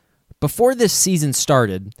Before this season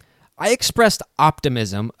started, I expressed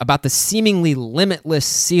optimism about the seemingly limitless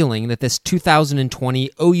ceiling that this 2020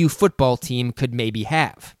 OU football team could maybe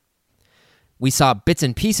have. We saw bits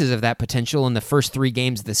and pieces of that potential in the first 3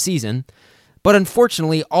 games of the season, but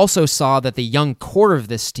unfortunately also saw that the young core of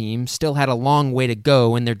this team still had a long way to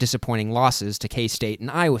go in their disappointing losses to K-State and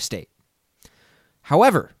Iowa State.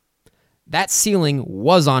 However, that ceiling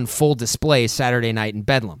was on full display Saturday night in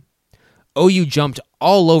Bedlam. OU jumped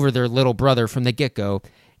all over their little brother from the get-go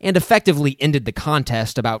and effectively ended the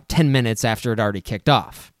contest about 10 minutes after it already kicked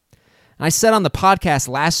off. And I said on the podcast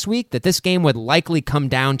last week that this game would likely come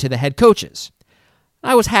down to the head coaches.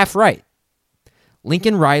 I was half right.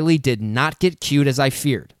 Lincoln Riley did not get cued as I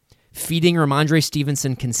feared, feeding Ramondre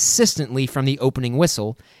Stevenson consistently from the opening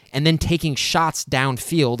whistle and then taking shots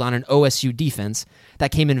downfield on an OSU defense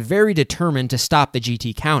that came in very determined to stop the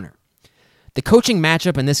GT counter. The coaching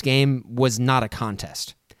matchup in this game was not a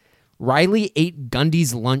contest. Riley ate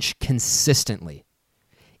Gundy's lunch consistently.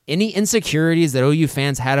 Any insecurities that OU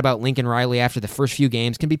fans had about Lincoln Riley after the first few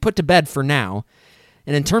games can be put to bed for now,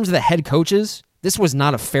 and in terms of the head coaches, this was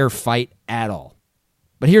not a fair fight at all.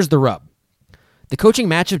 But here's the rub. The coaching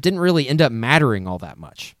matchup didn't really end up mattering all that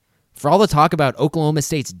much. For all the talk about Oklahoma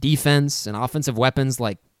State's defense and offensive weapons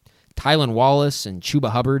like Tylan Wallace and Chuba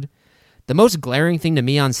Hubbard, the most glaring thing to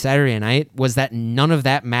me on Saturday night was that none of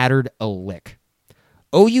that mattered a lick.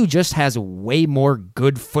 OU just has way more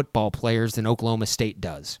good football players than Oklahoma State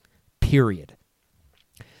does. Period.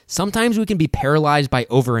 Sometimes we can be paralyzed by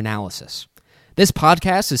overanalysis. This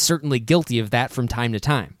podcast is certainly guilty of that from time to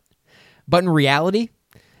time. But in reality,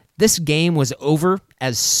 this game was over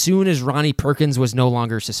as soon as Ronnie Perkins was no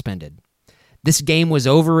longer suspended. This game was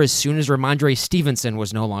over as soon as Ramondre Stevenson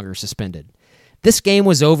was no longer suspended. This game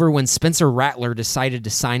was over when Spencer Rattler decided to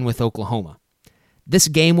sign with Oklahoma. This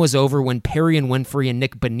game was over when Perrion Winfrey and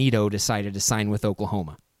Nick Bonito decided to sign with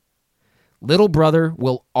Oklahoma. Little brother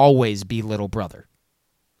will always be little brother.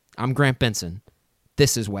 I'm Grant Benson.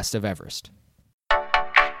 This is West of Everest.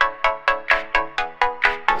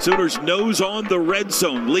 Sooners nose on the red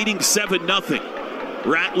zone, leading 7-0.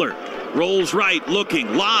 Rattler rolls right,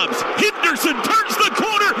 looking, lobs. Henderson turns the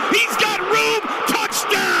corner. He's got room.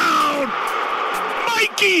 Touchdown!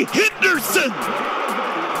 Mikey Henderson!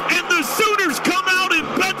 And the Sooners come out in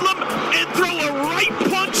Bedlam and throw a right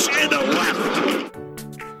punch and a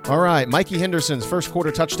left. All right, Mikey Henderson's first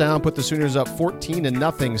quarter touchdown put the Sooners up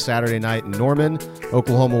 14-0 Saturday night in Norman.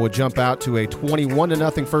 Oklahoma would jump out to a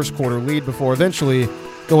 21-0 first quarter lead before eventually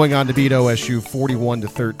going on to beat OSU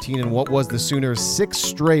 41-13 in what was the Sooners' 6th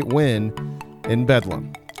straight win in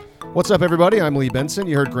Bedlam. What's up, everybody? I'm Lee Benson.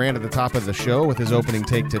 You heard Grant at the top of the show with his opening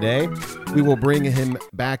take today. We will bring him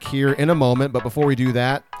back here in a moment, but before we do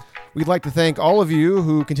that, we'd like to thank all of you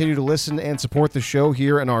who continue to listen and support the show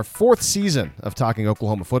here in our 4th season of Talking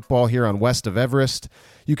Oklahoma Football here on West of Everest.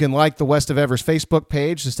 You can like the West of Everest Facebook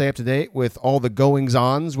page to stay up to date with all the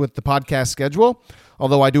goings-ons with the podcast schedule,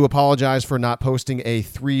 although I do apologize for not posting a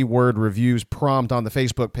 3-word reviews prompt on the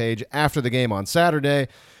Facebook page after the game on Saturday.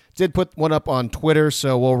 Did put one up on Twitter,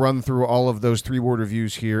 so we'll run through all of those 3-word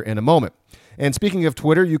reviews here in a moment. And speaking of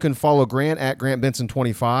Twitter, you can follow Grant at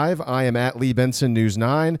GrantBenson25. I am at Lee Benson News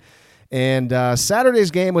 9. And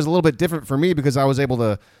Saturday's game was a little bit different for me because I was able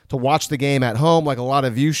to watch the game at home like a lot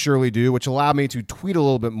of you surely do, which allowed me to tweet a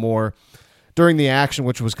little bit more during the action,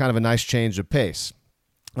 which was kind of a nice change of pace.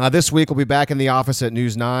 This week, we'll be back in the office at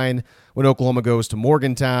News 9 when Oklahoma goes to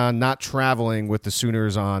Morgantown, not traveling with the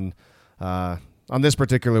Sooners on this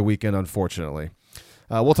particular weekend, unfortunately.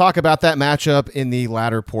 We'll talk about that matchup in the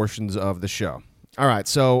latter portions of the show. All right,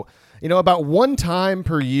 so, about one time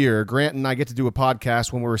per year, Grant and I get to do a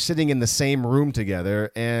podcast when we're sitting in the same room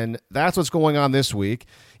together, and that's what's going on this week.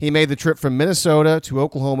 He made the trip from Minnesota to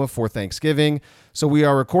Oklahoma for Thanksgiving, so we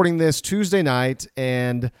are recording this Tuesday night,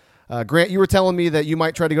 and Grant, you were telling me that you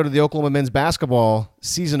might try to go to the Oklahoma men's basketball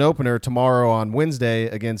season opener tomorrow on Wednesday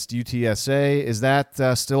against UTSA. Is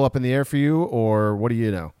that still up in the air for you, or what do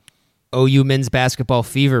you know? OU men's basketball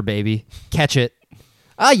fever, baby. Catch it.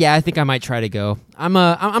 Yeah, I think I might try to go.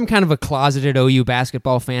 I'm kind of a closeted OU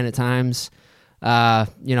basketball fan at times.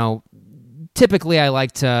 Typically I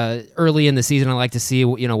like to, early in the season, I like to see,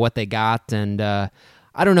 what they got. And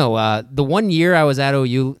I don't know, the one year I was at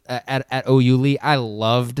OU, at OU Lee, I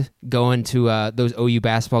loved going to those OU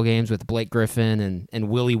basketball games with Blake Griffin and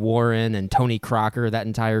Willie Warren and Tony Crocker, that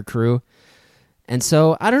entire crew. And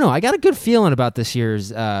so, I don't know, I got a good feeling about this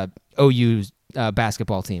year's OU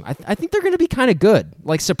basketball team. I think they're going to be kind of good,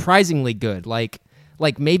 like surprisingly good, like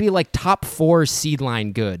maybe like top 4 seed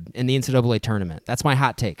line good in the NCAA tournament. That's my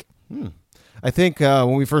hot take. I think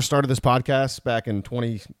when we first started this podcast back in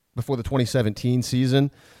before the 2017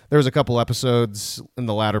 season, there was a couple episodes in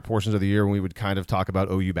the latter portions of the year when we would kind of talk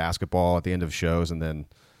about OU basketball at the end of shows, and then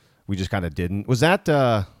we just kind of didn't. Was that?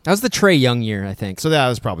 That was the Trae Young year, I think. So that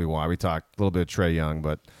was probably why we talked a little bit of Trae Young,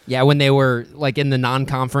 but yeah, when they were like in the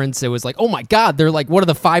non-conference, it was like, oh my God, they're like one of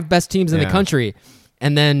the 5 best teams in the country.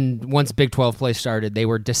 And then once Big 12 play started, they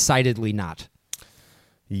were decidedly not.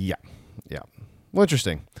 Yeah. Well,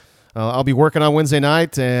 interesting. I'll be working on Wednesday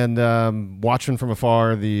night and watching from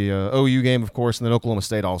afar the OU game, of course, and then Oklahoma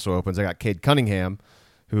State also opens. I got Cade Cunningham,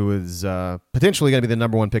 who is potentially going to be the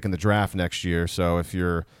number 1 pick in the draft next year. So if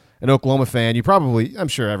you're an Oklahoma fan, I'm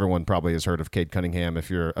sure everyone probably has heard of Cade Cunningham if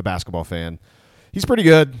you're a basketball fan. He's pretty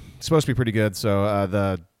good. He's supposed to be pretty good.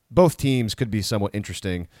 So both teams could be somewhat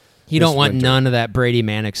interesting. You don't want none of that Brady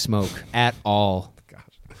Manic smoke at all.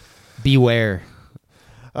 Gosh. Beware.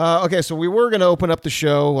 Okay, so we were going to open up the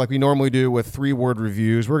show like we normally do with 3-word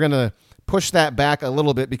reviews. We're going to push that back a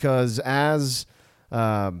little bit because as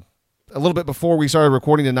a little bit before we started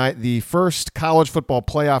recording tonight, the first college football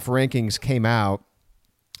playoff rankings came out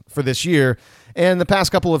for this year. And the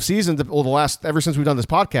past couple of seasons, ever since we've done this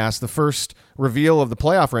podcast, the first reveal of the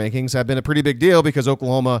playoff rankings have been a pretty big deal because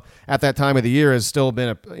Oklahoma at that time of the year has still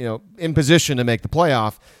been in position to make the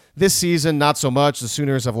playoff. This season, not so much. The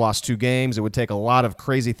Sooners have lost 2 games. It would take a lot of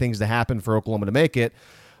crazy things to happen for Oklahoma to make it.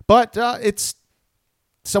 But it's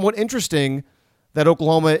somewhat interesting that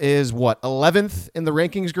Oklahoma is, 11th in the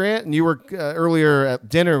rankings, Grant? And you were earlier at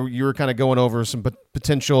dinner, you were kind of going over some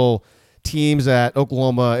potential teams that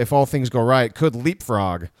Oklahoma, if all things go right, could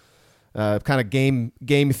leapfrog, kind of game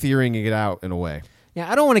theorying it out in a way.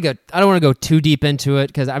 Yeah, I don't want to go too deep into it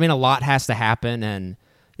because a lot has to happen, and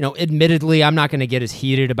admittedly, I'm not going to get as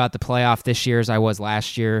heated about the playoff this year as I was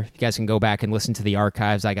last year. You guys can go back and listen to the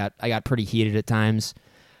archives. I got pretty heated at times.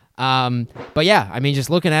 But yeah,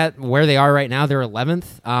 just looking at where they are right now, they're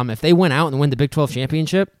 11th. If they win out and win the Big 12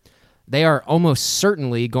 championship, they are almost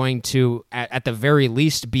certainly going to, at the very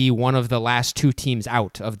least, be one of the last 2 teams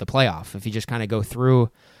out of the playoff. If you just kind of go through,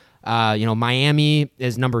 Miami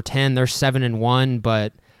is number 10. They're 7-1,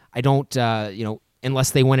 but I don't,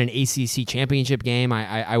 unless they win an ACC championship game,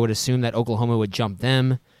 I would assume that Oklahoma would jump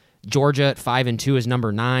them. Georgia at 5-2 is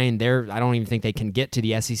number 9. I don't even think they can get to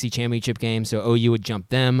the SEC championship game, so OU would jump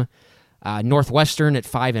them. Northwestern at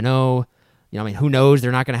 5-0. Who knows?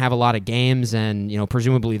 They're not going to have a lot of games, and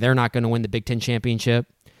presumably they're not going to win the Big Ten championship.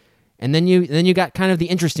 And then you got kind of the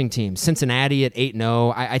interesting teams. Cincinnati at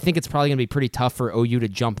 8-0. I think it's probably going to be pretty tough for OU to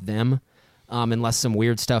jump them, unless some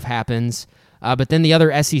weird stuff happens. But then the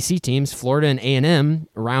other SEC teams, Florida and A&M,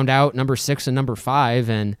 round out number 6 and number 5,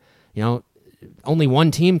 and only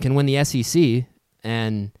one team can win the SEC.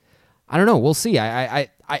 And I don't know. We'll see.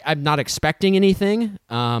 I'm not expecting anything.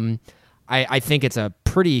 I think it's a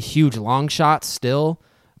pretty huge long shot still,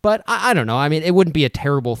 but I don't know. It wouldn't be a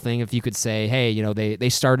terrible thing if you could say, hey, they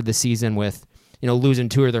started the season with losing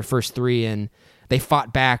 2 of their first 3, and they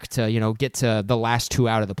fought back to get to the last 2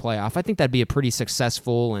 out of the playoff. I think that'd be a pretty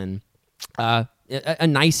successful and a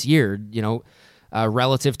nice year,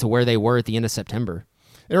 relative to where they were at the end of September.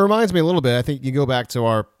 It reminds me a little bit. I think you go back to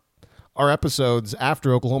our episodes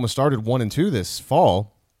after Oklahoma started 1 and 2 this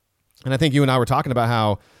fall, and I think you and I were talking about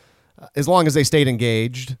how as long as they stayed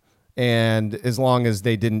engaged and as long as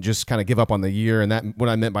they didn't just kind of give up on the year, and that what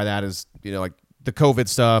I meant by that is like the COVID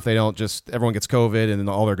stuff. They don't just everyone gets COVID and then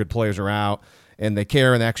all their good players are out, and they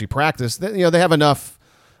care and they actually practice. They have enough.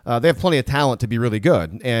 They have plenty of talent to be really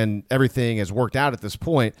good, and everything has worked out at this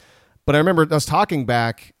point. But I remember us talking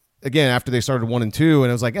back again after they started 1 and 2, and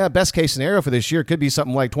it was like, best case scenario for this year could be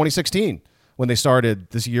something like 2016 when they started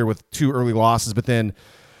this year with 2 early losses, but then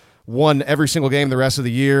won every single game the rest of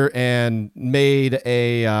the year and made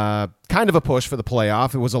a kind of a push for the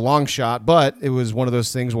playoff. It was a long shot, but it was one of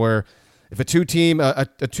those things where if a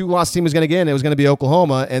 2-loss team was going to get in, it was going to be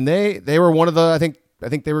Oklahoma, and they were one of the, I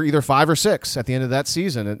think they were either 5 or 6 at the end of that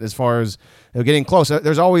season as far as getting close.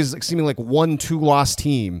 There's always seeming like 1 2-loss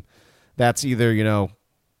team that's either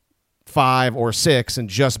 5 or 6 and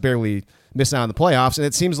just barely miss out on the playoffs, and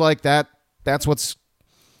it seems like that's what's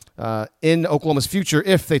in Oklahoma's future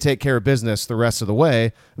if they take care of business the rest of the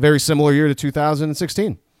way. Very similar year to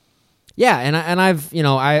 2016. Yeah, and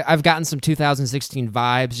I've gotten some 2016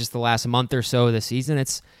 vibes just the last month or so of the season.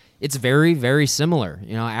 It's very, very similar.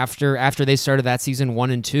 After they started that season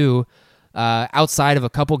 1 and 2, outside of a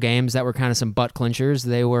couple games that were kind of some butt clinchers,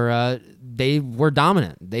 they were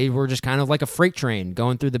dominant. They were just kind of like a freight train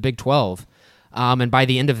going through the Big 12. And by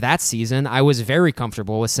the end of that season, I was very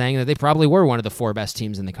comfortable with saying that they probably were one of the 4 best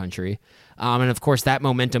teams in the country. And of course, that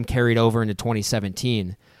momentum carried over into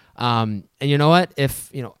 2017. And you know what?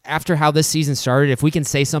 If after how this season started, if we can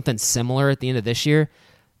say something similar at the end of this year,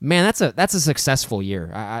 man, that's a successful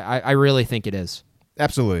year. I really think it is.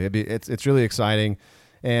 Absolutely, it's really exciting.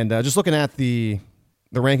 And just looking at the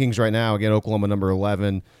rankings right now, again, Oklahoma number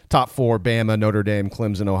 11, top 4, Bama, Notre Dame,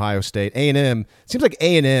 Clemson, Ohio State, A&M. It seems like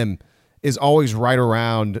A&M is always right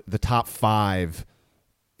around the top 5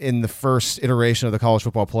 in the first iteration of the college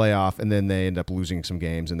football playoff, and then they end up losing some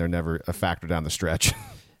games, and they're never a factor down the stretch.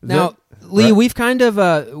 Now, Lee, we've kind of,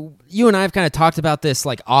 you and I have kind of talked about this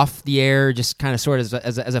like off the air, just kind of sort of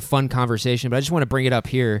as a fun conversation, but I just want to bring it up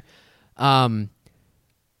here.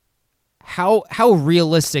 How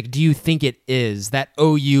realistic do you think it is that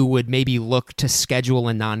OU would maybe look to schedule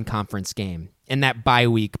a non-conference game in that bye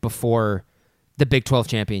week before the Big 12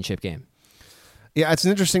 championship game? Yeah, it's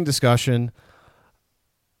an interesting discussion.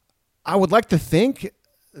 I would like to think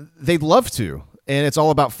they'd love to, and it's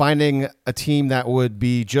all about finding a team that would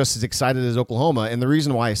be just as excited as Oklahoma. And the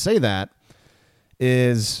reason why I say that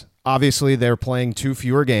is obviously they're playing 2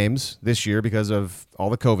 fewer games this year because of all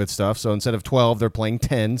the COVID stuff. So instead of 12, they're playing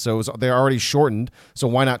 10. So they're already shortened. So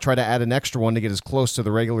why not try to add an extra one to get as close to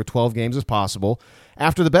the regular 12 games as possible?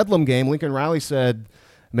 After the Bedlam game, Lincoln Riley said,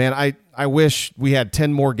 man, I wish we had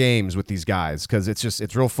 10 more games with these guys because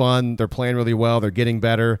it's real fun. They're playing really well. They're getting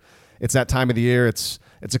better. It's that time of the year. It's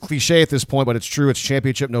a cliche at this point, but it's true. It's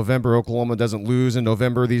championship November. Oklahoma doesn't lose in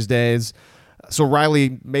November these days. So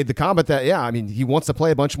Riley made the comment that, he wants to play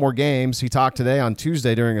a bunch more games. He talked today on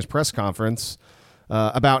Tuesday during his press conference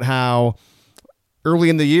about how early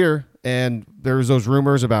in the year, and there was those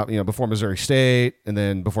rumors about, before Missouri State and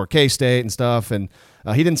then before K-State and stuff. And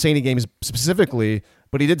he didn't say any games specifically,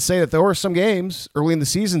 but he did say that there were some games early in the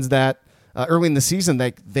season that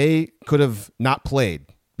they could have not played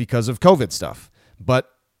because of COVID stuff. But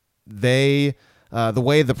they, the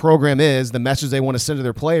way the program is, the message they want to send to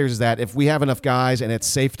their players is that if we have enough guys and it's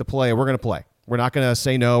safe to play, we're going to play. We're not going to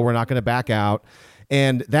say no. We're not going to back out.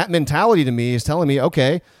 And that mentality to me is telling me,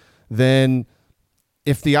 okay, then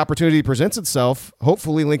if the opportunity presents itself,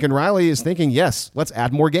 hopefully Lincoln Riley is thinking, yes, let's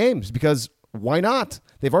add more games because why not?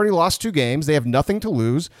 They've already lost 2 games. They have nothing to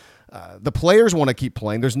lose. The players want to keep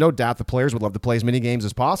playing. There's no doubt the players would love to play as many games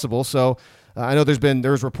as possible. So I know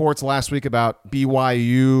there was reports last week about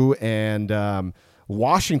BYU and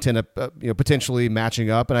Washington potentially matching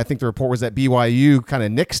up, and I think the report was that BYU kind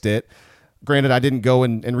of nixed it. Granted, I didn't go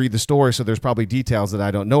and read the story, so there's probably details that I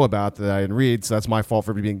don't know about that I didn't read, so that's my fault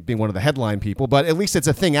for being one of the headline people. But at least it's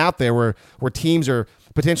a thing out there where teams are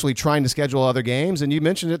potentially trying to schedule other games, and you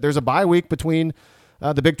mentioned it, there's a bye week between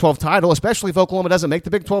the Big 12 title, especially if Oklahoma doesn't make the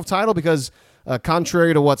Big 12 title, because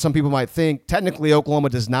contrary to what some people might think, technically Oklahoma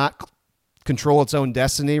does not control its own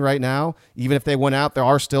destiny right now. Even if they went out, there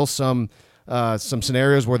are still some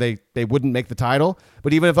scenarios where they wouldn't make the title.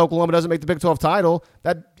 But even if Oklahoma doesn't make the Big 12 title,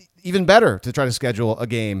 that even better to try to schedule a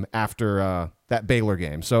game after that Baylor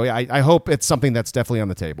game. So I hope it's something that's definitely on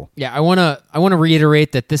the table. Yeah, I want to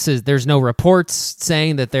reiterate that there's no reports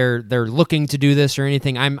saying that they're looking to do this or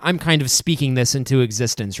anything. I'm kind of speaking this into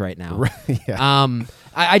existence right now. Right, yeah.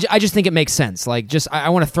 I just think it makes sense. Like, I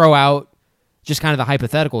want to throw out just kind of the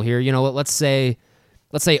hypothetical here. Let's say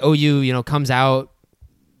OU comes out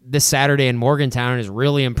this Saturday in Morgantown and is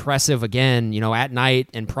really impressive again, at night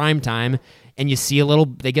in prime time, and you see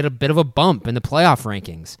they get a bit of a bump in the playoff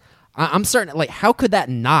rankings. I'm certain, how could that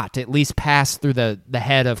not at least pass through the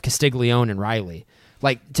head of Castiglione and Riley?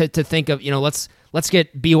 To think of, let's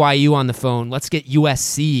get BYU on the phone, let's get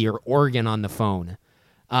USC or Oregon on the phone.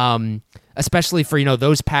 Especially for, those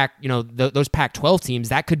those Pac-12 teams,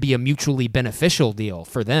 that could be a mutually beneficial deal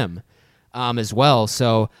for them as well.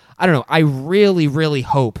 So I don't know. I really, really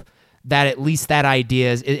hope that at least that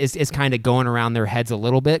idea is kind of going around their heads a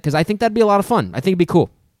little bit, because I think that'd be a lot of fun. I think it'd be cool.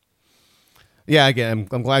 Yeah, again,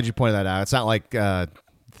 I'm glad you pointed that out. It's not like,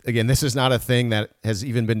 again, this is not a thing that has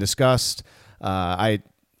even been discussed.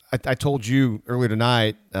 I told you earlier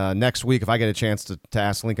tonight, next week, if I get a chance to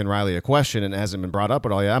ask Lincoln Riley a question and it hasn't been brought up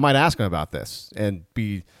at all yet, I might ask him about this and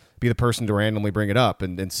be the person to randomly bring it up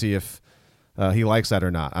and see if he likes that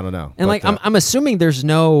or not. I don't know. And I'm assuming there's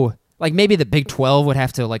no, maybe the Big 12 would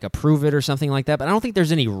have to approve it or something like that, but I don't think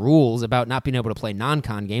there's any rules about not being able to play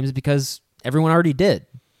non-con games because everyone already did.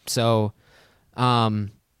 So I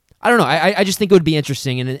don't know. I just think it would be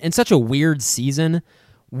interesting, and in such a weird season,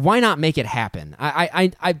 why not make it happen?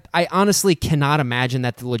 I honestly cannot imagine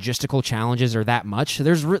that the logistical challenges are that much.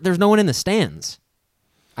 There's no one in the stands.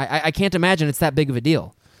 I can't imagine it's that big of a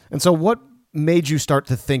deal. And so what made you start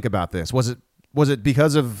to think about this? Was it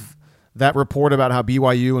because of that report about how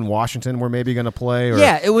BYU and Washington were maybe going to play? Or?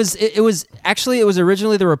 Yeah, it was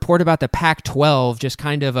originally the report about the Pac-12 just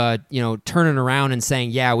kind of turning around and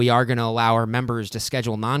saying, yeah, we are going to allow our members to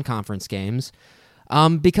schedule non-conference games.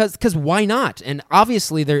 Because why not? And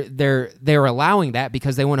obviously they're allowing that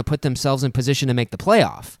because they want to put themselves in position to make the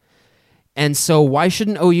playoff. And so why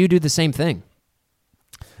shouldn't OU do the same thing?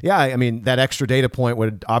 Yeah, I mean, that extra data point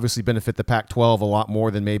would obviously benefit the Pac-12 a lot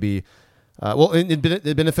more than maybe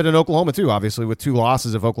it benefited Oklahoma too, obviously, with 2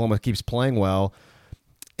 losses if Oklahoma keeps playing well.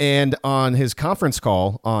 And on his conference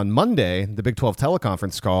call on Monday, the Big 12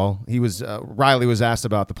 teleconference call, Riley was asked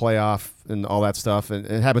about the playoff and all that stuff, and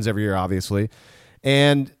it happens every year, obviously.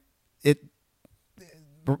 And I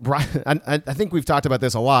think we've talked about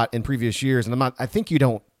this a lot in previous years, and I think you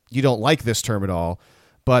don't like this term at all,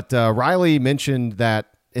 but Riley mentioned that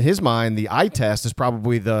in his mind, the eye test is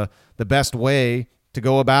probably the best way to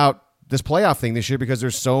go about this playoff thing this year because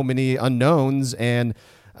there's so many unknowns and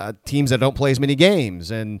teams that don't play as many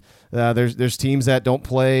games, and there's teams that don't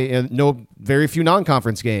play very few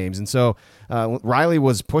non-conference games, and so Riley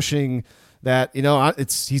was pushing that.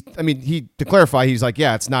 To clarify, he's like,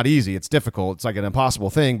 yeah, it's not easy, it's difficult, it's like an impossible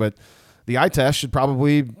thing, but the eye test should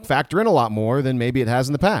probably factor in a lot more than maybe it has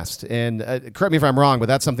in the past. And correct me if I'm wrong, but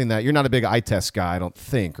that's something that you're not a big eye test guy, I don't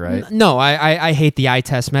think, right? No, I hate the eye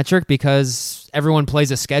test metric because everyone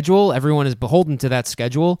plays a schedule. Everyone is beholden to that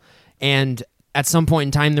schedule. And at some point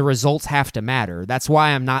in time, the results have to matter. That's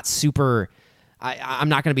why I'm not I'm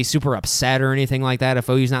not going to be super upset or anything like that if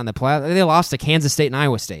OU's not in the playoffs. They lost to Kansas State and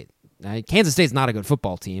Iowa State. Kansas State's not a good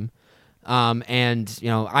football team. And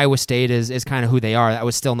Iowa State is kind of who they are. That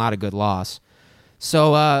was still not a good loss.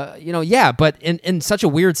 So but in such a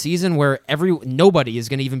weird season where nobody is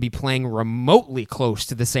going to even be playing remotely close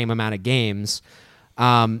to the same amount of games.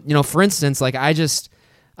 For instance, like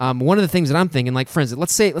one of the things that I'm thinking, like for instance,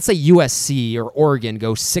 let's say USC or Oregon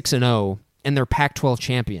go 6-0 and they're Pac-12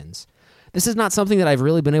 champions. This is not something that I've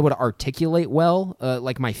really been able to articulate well,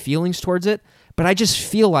 like my feelings towards it. But I just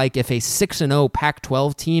feel like if a 6-0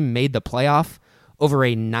 Pac-12 team made the playoff over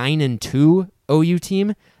a 9-2 OU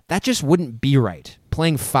team, that just wouldn't be right.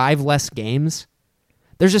 Playing 5 less games,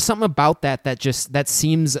 there's just something about that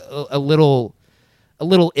seems a little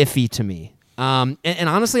iffy to me. And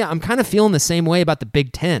honestly, I'm kind of feeling the same way about the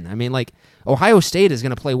Big Ten. I mean, like Ohio State is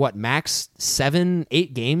going to play max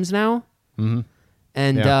 7-8 games now, mm-hmm.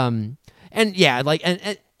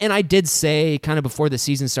 And I did say kind of before the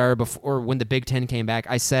season started, when the Big Ten came back,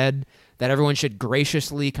 I said that everyone should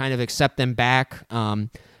graciously kind of accept them back. But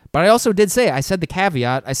I also did say, I said the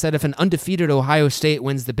caveat, I said if an undefeated Ohio State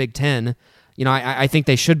wins the Big Ten, I think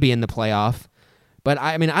they should be in the playoff. But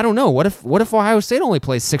I mean, I don't know. What if Ohio State only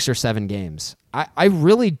plays 6 or 7 games? I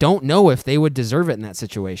really don't know if they would deserve it in that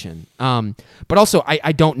situation. But also,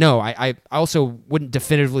 I don't know. I also wouldn't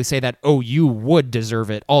definitively say that OU would deserve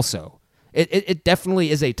it also. It definitely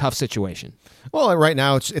is a tough situation. Well, right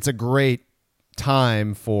now it's a great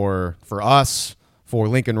time for us, for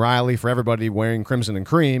Lincoln Riley, for everybody wearing crimson and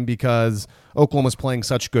cream because Oklahoma's playing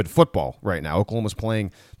such good football right now. Oklahoma's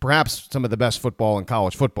playing perhaps some of the best football in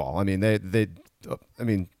college football. I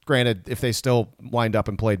mean, granted, if they still lined up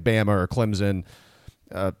and played Bama or Clemson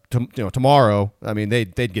tomorrow, I mean,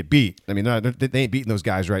 they'd get beat. I mean, they ain't beating those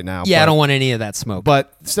guys right now. Yeah, I don't want any of that smoke.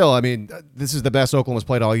 But still, I mean, this is the best Oklahoma's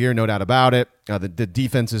played all year, no doubt about it. The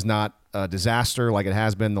defense is not a disaster like it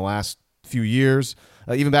has been the last few years.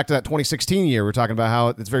 Even back to that 2016 year, we're talking about how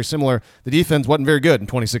it's very similar. The defense wasn't very good in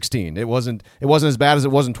 2016. It wasn't as bad as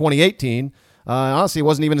it was in 2018. Honestly, it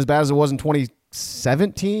wasn't even as bad as it was in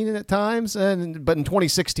 2017 at times. But in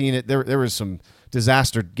 2016, there was some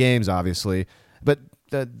disaster games, obviously. But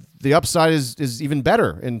the upside is even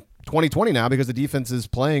better in 2020 now because the defense is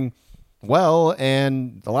playing well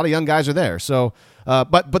and a lot of young guys are there. So,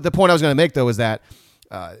 but the point I was going to make though is that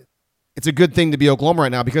it's a good thing to be Oklahoma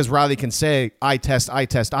right now because Riley can say eye test,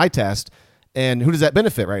 and who does that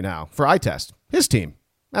benefit right now for eye test? His team,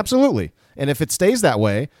 absolutely. And if it stays that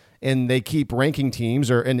way and they keep ranking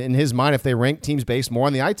teams, or in his mind, if they rank teams based more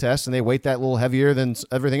on the eye test and they weight that a little heavier than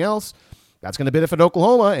everything else, that's going to benefit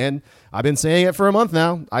Oklahoma, and I've been saying it for a month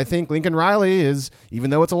now. I think Lincoln Riley is, even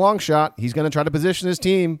though it's a long shot, he's going to try to position his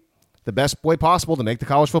team the best way possible to make the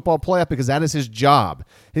college football playoff because that is his job.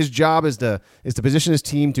 His job is to position his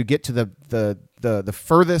team to get to the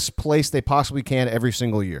furthest place they possibly can every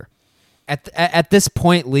single year. At this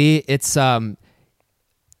point, Lee, it's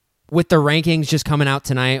with the rankings just coming out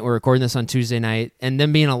tonight. We're recording this on Tuesday night, and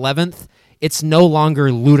them being 11th, it's no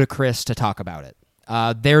longer ludicrous to talk about it.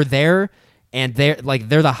 They're there. And they're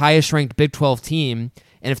the highest ranked Big 12 team,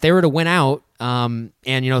 And if they were to win out, and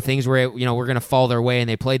things were were going to fall their way, and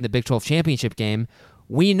they played in the Big 12 championship game,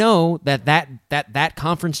 we know that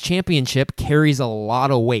conference championship carries a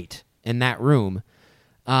lot of weight in that room.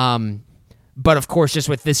 But of course, just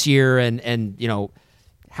with this year and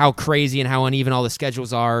how crazy and how uneven all the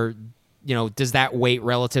schedules are, does that weight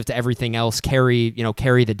relative to everything else carry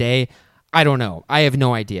the day? I don't know. I have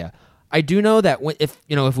no idea. I do know that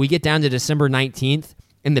if we get down to December 19th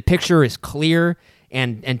and the picture is clear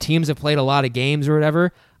and teams have played a lot of games or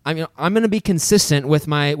whatever, I'm going to be consistent with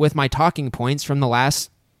my talking points from the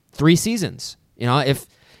last 3 seasons. If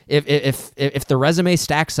the resume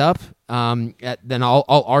stacks up, then I'll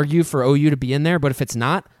argue for OU to be in there. But if it's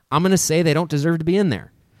not, I'm going to say they don't deserve to be in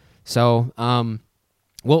there. So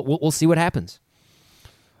we'll see what happens.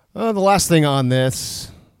 The last thing on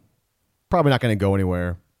this, probably not going to go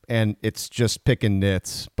anywhere, and it's just picking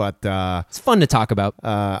nits, but it's fun to talk about.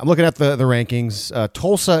 I'm looking at the rankings.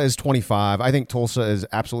 Tulsa is 25. I think Tulsa is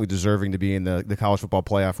absolutely deserving to be in the college football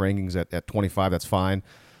playoff rankings at 25. That's fine.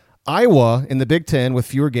 Iowa in the Big Ten with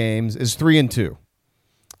fewer games is 3-2.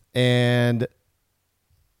 And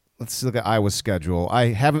let's look at Iowa's schedule. I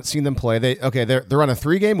haven't seen them play. They're on a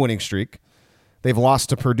 3-game winning streak. They've lost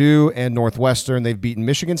to Purdue and Northwestern. They've beaten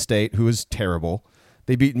Michigan State, who is terrible.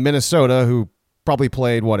 They beat Minnesota, who probably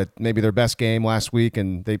played maybe their best game last week,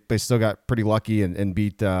 and they still got pretty lucky and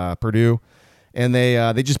beat Purdue. And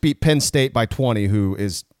they just beat Penn State by 20, who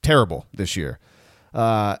is terrible this year.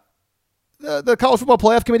 The College Football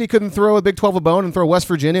Playoff Committee couldn't throw a Big 12 a bone and throw West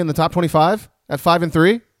Virginia in the top 25 at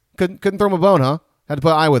 5-3. Couldn't throw them a bone, huh? Had to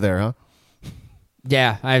put Iowa there, huh?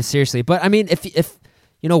 Yeah, seriously. But I mean, if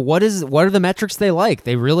what are the metrics they like?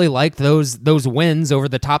 They really like those wins over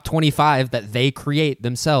the top 25 that they create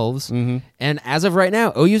themselves. Mm-hmm. And as of right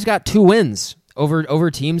now, OU's got 2 wins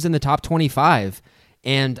over teams in the top 25.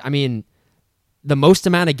 And I mean, the most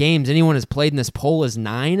amount of games anyone has played in this poll is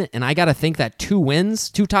 9, and I got to think that 2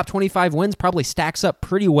 top 25 wins probably stacks up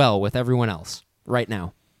pretty well with everyone else right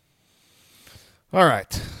now. All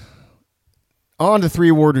right. On to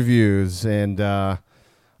 3-word reviews and our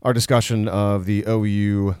discussion of the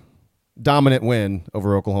OU dominant win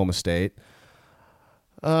over Oklahoma State.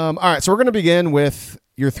 All right, so we're going to begin with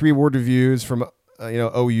your 3-word reviews from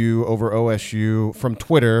OU over OSU from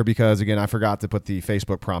Twitter because, again, I forgot to put the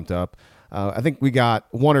Facebook prompt up. I think we got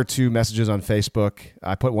 1 or 2 messages on Facebook.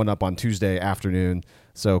 I put one up on Tuesday afternoon,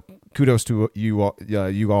 so kudos to you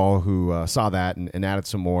all who saw that and added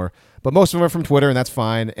some more. But most of them are from Twitter, and that's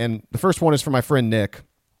fine. And the first one is from my friend Nick,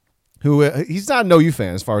 who he's not an OU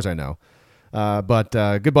fan as far as I know, but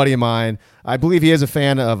good buddy of mine. I believe he is a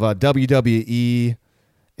fan of WWE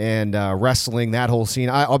and wrestling, that whole scene.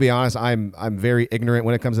 I'll be honest, I'm very ignorant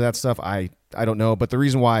when it comes to that stuff. I don't know, but the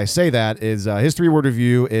reason why I say that is his 3-word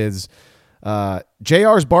review is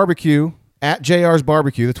JR's Barbecue, at JR's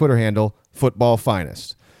Barbecue, the Twitter handle, football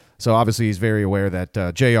finest. So obviously he's very aware that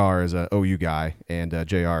JR is an OU guy, and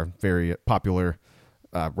JR, very popular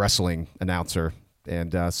wrestling announcer.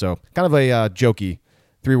 And so kind of a jokey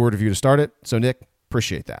 3-word review to start it. So, Nick,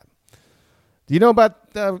 appreciate that. Do you know about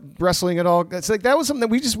wrestling at all? It's like that was something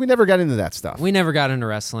that we never got into that stuff. We never got into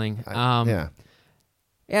wrestling. Yeah,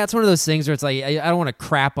 it's one of those things where it's like I don't want to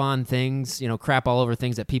crap on things, crap all over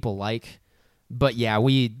things that people like. But yeah,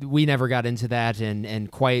 we never got into that,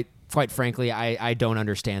 and quite frankly, I don't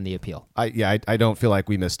understand the appeal. I don't feel like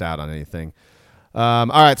we missed out on anything. All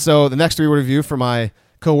right, so the next 3-word review for my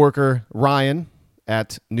coworker Ryan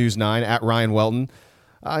at News 9 at Ryan Welton.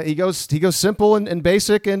 He goes simple and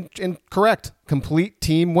basic and correct. Complete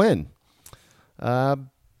team win.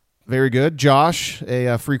 Very good. Josh,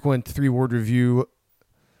 a frequent 3-word review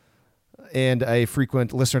and a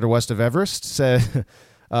frequent listener to West of Everest, said,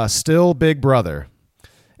 still Big Brother.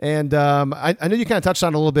 And I know you kind of touched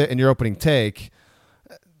on it a little bit in your opening take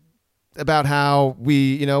about how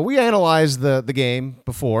we analyzed the game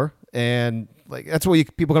before, and like that's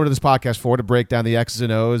what people come to this podcast for, to break down the X's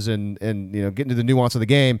and O's and get into the nuance of the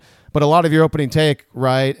game. But a lot of your opening take,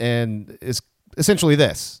 right, and is essentially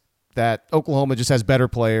this, that Oklahoma just has better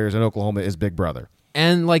players and Oklahoma is Big Brother.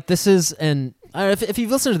 And like this is, and if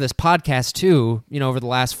you've listened to this podcast too, over the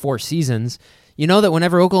last 4 seasons, you know that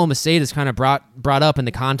whenever Oklahoma State is kind of brought up in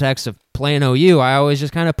the context of playing OU, I always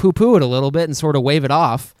just kind of poo-poo it a little bit and sort of wave it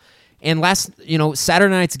off. And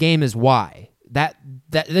Saturday night's game is why.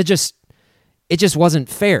 It just wasn't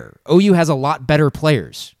fair. OU has a lot better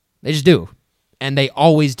players. They just do. And they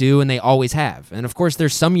always do, and they always have. And of course,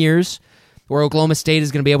 there's some years where Oklahoma State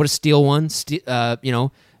is going to be able to steal one,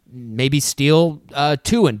 maybe steal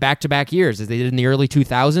 2 in back-to-back years, as they did in the early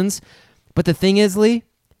 2000s. But the thing is, Lee,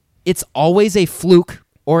 it's always a fluke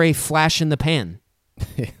or a flash in the pan.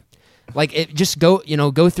 Like it just go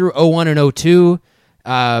through 01 and 02.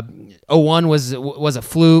 01 was a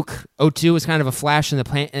fluke. 02 was kind of a flash in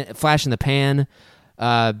the pan.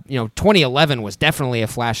 2011 was definitely a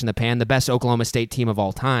flash in the pan, the best Oklahoma State team of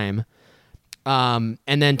all time. And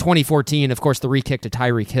then 2014, of course, the re-kick to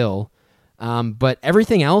Tyreek Hill. But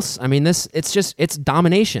everything else, I mean, it's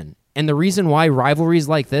domination. And the reason why rivalries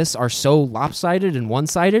like this are so lopsided and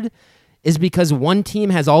one-sided is because one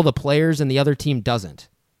team has all the players and the other team doesn't.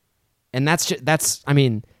 And that's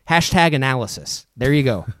hashtag analysis. There you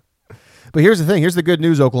go. But here's the thing. Here's the good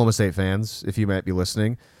news, Oklahoma State fans, if you might be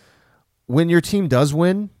listening. When your team does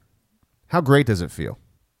win, how great does it feel?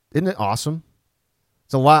 Isn't it awesome?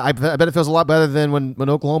 It's a lot. I bet it feels a lot better than when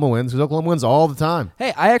Oklahoma wins, because Oklahoma wins all the time.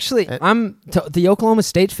 Hey, I'm the Oklahoma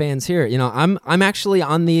State fans here. I'm actually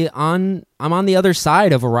on the other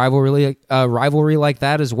side of a rivalry like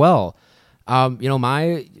that as well. I'm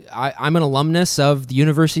an alumnus of the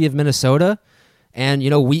University of Minnesota, and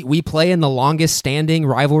we play in the longest standing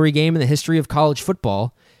rivalry game in the history of college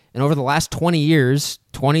football. And over the last 30 years,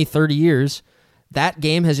 that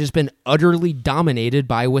game has just been utterly dominated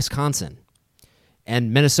by Wisconsin.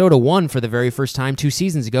 And Minnesota won for the very first time 2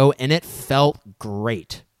 seasons ago, and it felt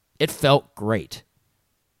great. And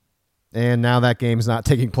now that game's not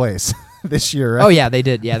taking place this year, right? Oh, yeah, they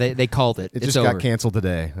did. Yeah, they called it. It just got canceled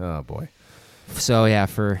today. Oh, boy. So, yeah,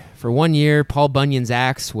 for 1 year, Paul Bunyan's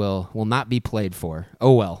axe will not be played for.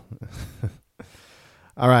 Oh, well.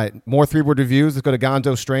 All right, more 3-word reviews. Let's go to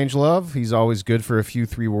Gonzo Strangelove. He's always good for a few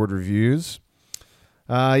 3-word reviews.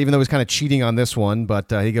 Even though he's kind of cheating on this one,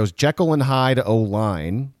 but he goes Jekyll and Hyde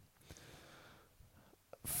O-line.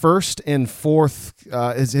 First and fourth,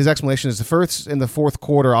 his explanation is the first and the fourth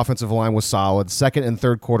quarter offensive line was solid. Second and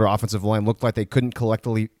third quarter offensive line looked like they couldn't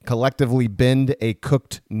collectively bend a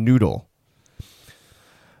cooked noodle.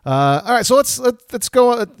 All right, so let's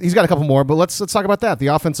go. He's got a couple more, but let's talk about that. The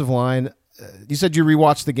offensive line. You said you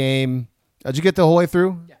rewatched the game. Did you get the whole way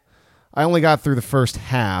through? Yeah. I only got through the first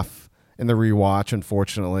half in the rewatch,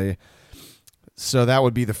 unfortunately. So that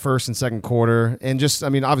would be the first and second quarter. And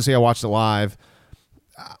obviously I watched it live.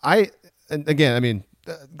 Gonzo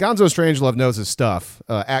Strangelove knows his stuff.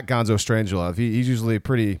 At Gonzo Strangelove. He's usually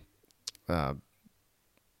pretty, I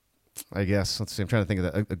guess, let's see, I'm trying to think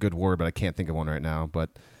of a good word, but I can't think of one right now. But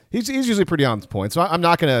he's usually pretty on point. So I'm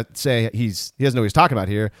not going to say he doesn't know what he's talking about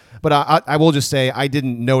here. But I will just say I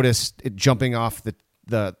didn't notice it jumping off the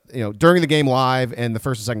during the game live and the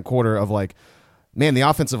first and second quarter of the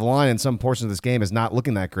offensive line in some portions of this game is not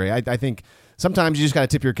looking that great. I think sometimes you just got to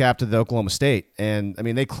tip your cap to the Oklahoma State. And,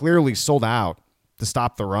 they clearly sold out to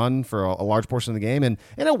stop the run for a large portion of the game. And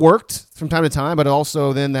it worked from time to time, but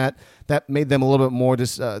also then that made them a little bit more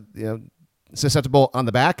susceptible on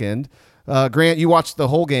the back end. Grant, you watched the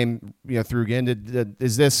whole game through again.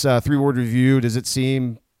 Is this 3-word review, does it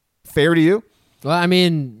seem fair to you? Well,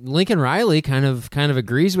 Lincoln Riley kind of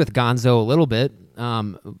agrees with Gonzo a little bit.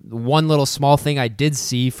 One little small thing I did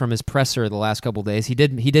see from his presser the last couple of days, he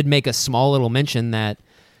did make a small little mention that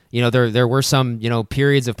there were some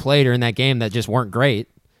periods of play during that game that just weren't great.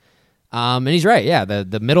 And he's right. Yeah,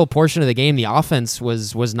 the middle portion of the game, the offense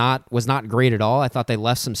was not great at all. I thought they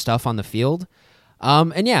left some stuff on the field.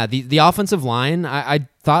 And yeah, the offensive line I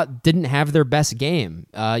thought didn't have their best game,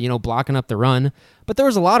 blocking up the run. But there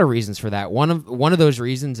was a lot of reasons for that. One of those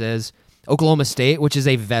reasons is Oklahoma State, which is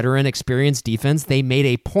a veteran, experienced defense. They made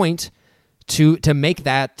a point to make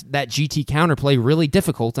that GT counterplay really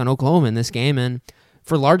difficult on Oklahoma in this game, and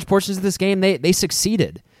for large portions of this game, they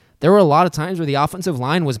succeeded. There were a lot of times where the offensive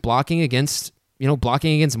line was blocking against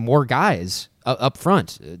more guys up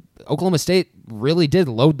front. Oklahoma State really did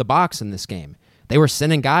load the box in this game. They were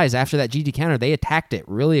sending guys after that GT counter. They attacked it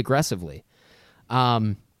really aggressively.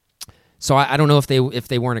 So I don't know if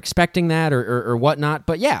they weren't expecting that or whatnot.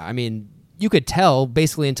 But yeah, you could tell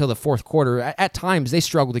basically until the fourth quarter. At times, they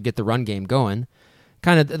struggled to get the run game going.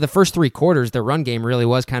 Kind of the first 3 quarters, the run game really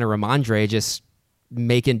was kind of Ramondre just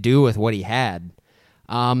making do with what he had.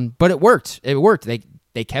 But it worked.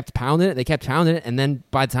 They kept pounding it. And then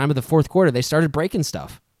by the time of the fourth quarter, they started breaking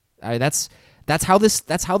stuff. That's how this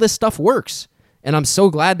stuff works. And I'm so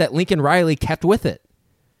glad that Lincoln Riley kept with it,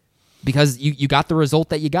 because you got the result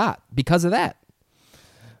that you got because of that.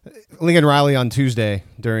 Lincoln Riley on Tuesday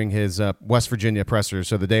during his West Virginia presser,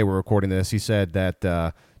 so the day we're recording this, he said that,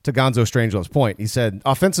 to Gonzo Strangelove's point, he said,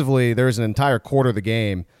 offensively, there was an entire quarter of the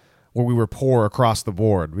game where we were poor across the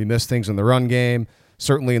board. We missed things in the run game,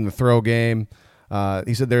 certainly in the throw game.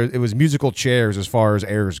 He said it was musical chairs as far as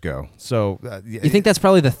errors go. So you think that's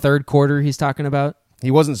probably the third quarter he's talking about? He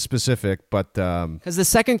wasn't specific, but because the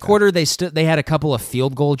second quarter they had a couple of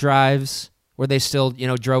field goal drives where they still,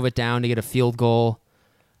 drove it down to get a field goal.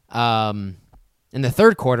 In the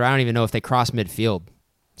third quarter, I don't even know if they crossed midfield.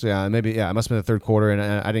 So it must have been the third quarter, and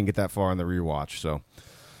I didn't get that far on the rewatch. So,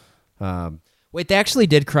 wait, they actually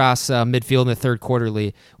did cross midfield in the third quarter,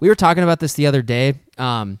 Lee. We were talking about this the other day.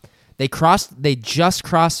 They just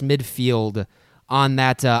crossed midfield on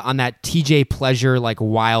that TJ Pleasure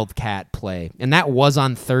wildcat play, and that was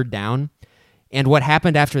on third down. And what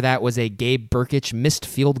happened after that was a Gabe Burkich missed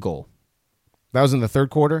field goal. That was in the third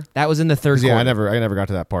quarter? That was in the third quarter. Yeah, I never got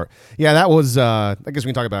to that part. Yeah, that was, I guess we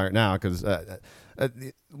can talk about it now, because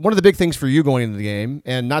one of the big things for you going into the game,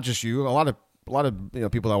 and not just you, a lot of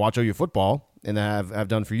people that watch OU football and have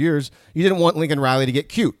done for years, you didn't want Lincoln Riley to get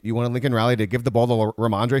cute. You wanted Lincoln Riley to give the ball to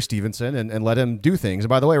Ramondre Stevenson and let him do things. And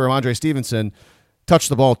by the way, Ramondre Stevenson touched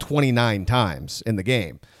the ball 29 times in the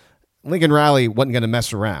game. Lincoln Riley wasn't going to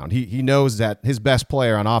mess around. He knows that his best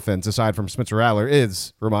player on offense, aside from Spencer Rattler,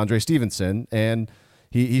 is Ramondre Stevenson, and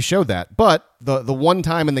he showed that. But the one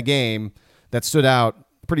time in the game that stood out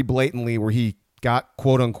pretty blatantly where he got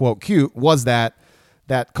quote-unquote cute was that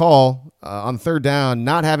call on third down,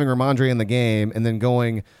 not having Ramondre in the game, and then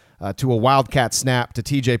going to a wildcat snap to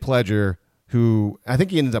TJ Pleasure, who I think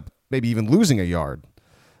he ended up maybe even losing a yard.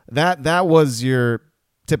 That was your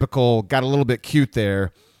typical, got a little bit cute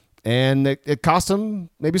there. And it cost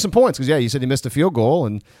him maybe some points because, you said he missed a field goal.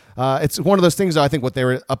 And it's one of those things, I think, they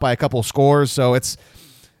were up by a couple of scores. So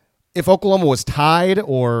if Oklahoma was tied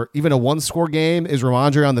or even a one-score game, is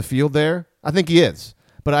Ramondre on the field there? I think he is.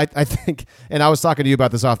 But I think, and I was talking to you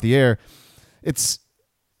about this off the air, it's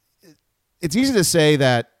easy to say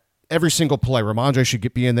that every single play, Ramondre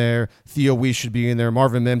should be in there, Theo Weiss should be in there,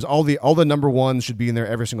 Marvin Mims, all the number ones should be in there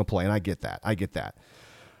every single play. And I get that.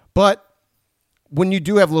 But when you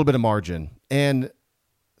do have a little bit of margin and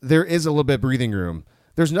there is a little bit of breathing room,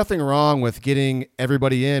 there's nothing wrong with getting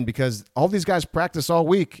everybody in because all these guys practice all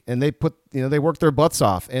week and they work their butts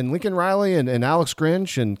off. And Lincoln Riley and Alex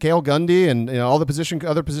Grinch and Cale Gundy and all the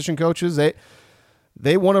other position coaches,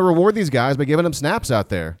 they want to reward these guys by giving them snaps out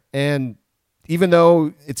there. And even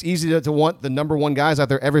though it's easy to want the number one guys out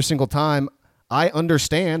there every single time, I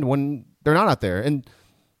understand when they're not out there. And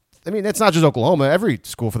I mean, it's not just Oklahoma. Every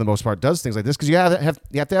school, for the most part, does things like this because you have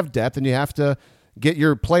to have depth and you have to get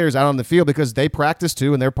your players out on the field because they practice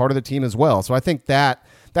too and they're part of the team as well. So I think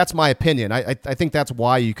that's my opinion. I think that's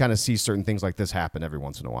why you kind of see certain things like this happen every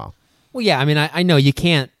once in a while. Well, yeah, I mean, I know you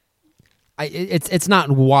can't. It's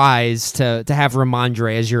not wise to have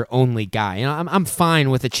Ramondre as your only guy. I'm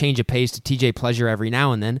fine with a change of pace to TJ Pleasure every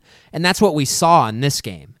now and then, and that's what we saw in this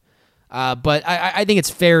game. But I think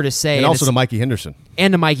it's fair to say, and also to Mikey Henderson.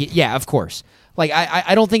 And to Mikey, yeah, of course.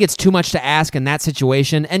 I don't think it's too much to ask in that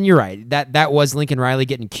situation. And you're right, that was Lincoln Riley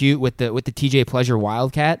getting cute with the TJ Pleasure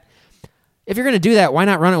Wildcat. If you're going to do that, why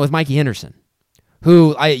not run it with Mikey Henderson,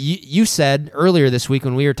 who you said earlier this week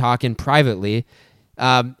when we were talking privately.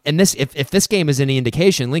 And if this game is any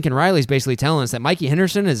indication, Lincoln Riley's basically telling us that Mikey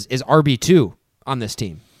Henderson is RB2 on this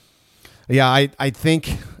team. Yeah, I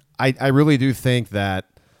think I really do think that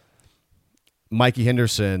Mikey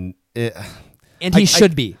Henderson, and he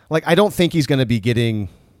should be. I don't think he's going to be getting,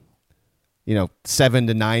 7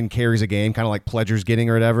 to 9 carries a game, kind of like Pledger's getting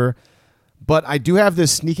or whatever. But I do have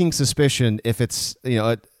this sneaking suspicion if it's,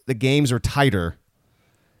 the games are tighter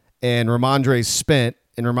and Ramondre's spent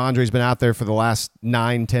and Ramondre's been out there for the last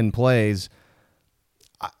 9-10 plays,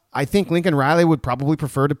 I think Lincoln Riley would probably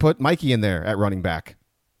prefer to put Mikey in there at running back.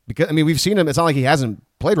 Because, we've seen him. It's not like he hasn't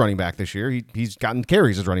played running back this year. He's gotten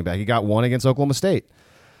carries as running back. He got one against Oklahoma State.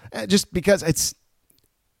 Just because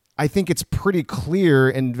I think it's pretty clear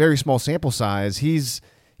in very small sample size. He's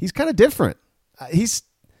kind of different. He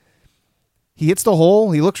hits the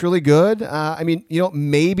hole. He looks really good.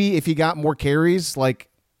 Maybe if he got more carries, like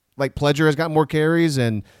Pledger has got more carries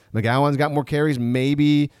and McGowan's got more carries,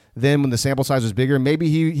 maybe then when the sample size was bigger, maybe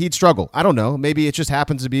he'd struggle. I don't know. Maybe it just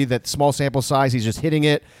happens to be that small sample size, he's just hitting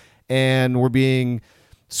it and we're being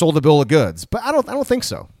sold a bill of goods. But I don't think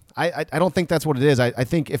so. I don't think that's what it is. I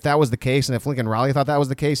think if that was the case and if Lincoln Riley thought that was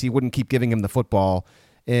the case, he wouldn't keep giving him the football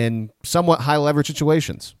in somewhat high leverage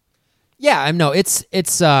situations. Yeah, no, it's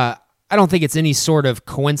I don't think it's any sort of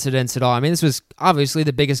coincidence at all. This was obviously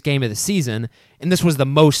the biggest game of the season, and this was the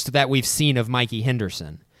most that we've seen of Mikey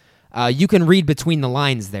Henderson. You can read between the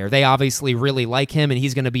lines there. They obviously really like him, and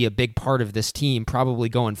he's going to be a big part of this team probably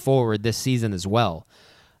going forward this season as well.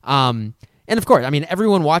 And of course,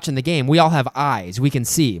 everyone watching the game, we all have eyes. We can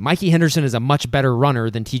see. Mikey Henderson is a much better runner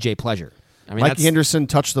than TJ Pleasure. Mikey Henderson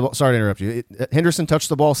touched the ball. Sorry to interrupt you. Henderson touched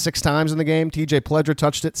the ball 6 times in the game. TJ Pleasure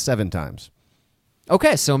touched it 7 times.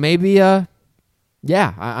 Okay, so maybe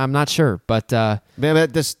Yeah, I'm not sure, but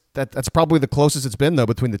Man, that's probably the closest it's been though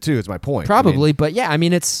between the two. Is my point. Probably, but yeah, I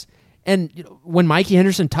mean when Mikey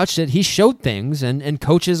Henderson touched it, he showed things, and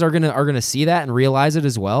coaches are gonna see that and realize it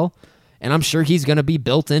as well. And I'm sure he's gonna be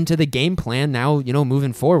built into the game plan now,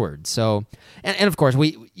 moving forward. So, and of course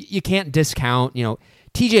you can't discount,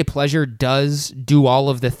 TJ Pleasure does do all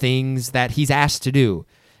of the things that he's asked to do.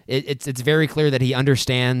 It's very clear that he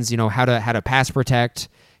understands, how to pass protect.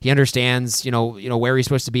 He understands, where he's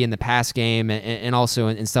supposed to be in the pass game and also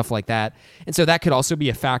and stuff like that. And so that could also be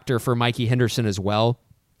a factor for Mikey Henderson as well.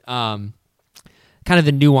 Kind of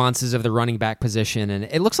the nuances of the running back position, and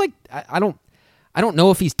it looks like I don't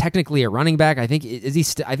know if he's technically a running back. I think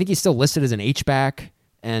I think he's still listed as an H-back,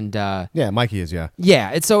 and yeah, Mikey is, yeah.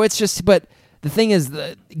 It's just, but the thing is,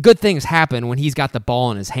 good things happen when he's got the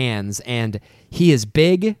ball in his hands, and he is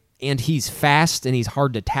big and he's fast and he's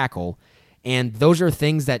hard to tackle, and those are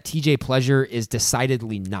things that TJ Pleasure is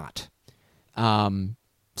decidedly not.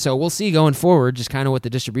 So we'll see going forward just kind of what the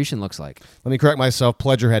distribution looks like. Let me correct myself.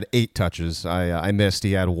 Pleasure had 8 touches. I missed.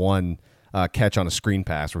 He had 1 catch on a screen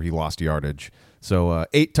pass where he lost yardage. So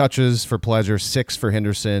 8 touches for Pleasure, 6 for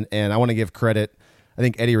Henderson. And I want to give credit, I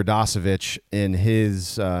think Eddie Radosevich in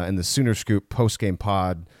the Sooner Scoop postgame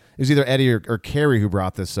pod. It was either Eddie or Carey who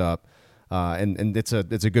brought this up. And it's a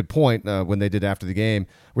good point when they did after the game.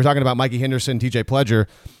 We're talking about Mikey Henderson, TJ Pleasure.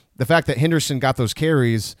 The fact that Henderson got those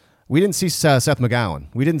carries, we didn't see Seth McGowan.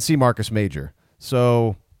 We didn't see Marcus Major.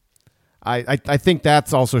 So I think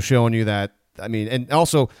that's also showing you that, and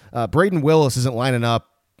also Braden Willis isn't lining up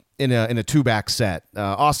in a 2-back set.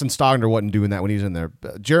 Austin Stogner wasn't doing that when he was in there.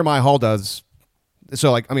 Jeremiah Hall does.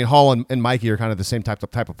 So, Hall and Mikey are kind of the same type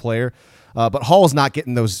of player. But Hall is not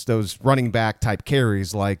getting those running back type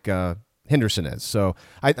carries like Henderson is. So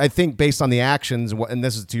I think based on the actions, and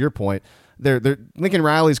this is to your point, Lincoln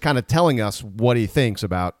Riley's kind of telling us what he thinks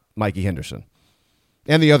about Mikey Henderson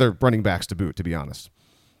and the other running backs to boot, to be honest.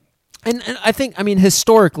 And I think,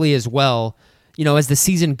 historically as well, as the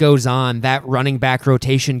season goes on, that running back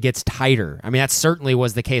rotation gets tighter. That certainly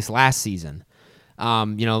was the case last season.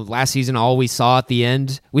 Last season, all we saw at the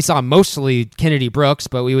end, we saw mostly Kennedy Brooks,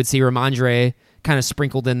 but we would see Ramondre kind of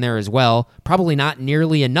sprinkled in there as well. Probably not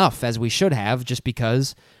nearly enough as we should have, just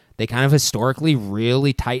because they kind of historically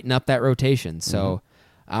really tighten up that rotation. So,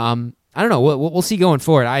 I don't know. We'll see going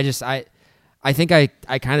forward. I think I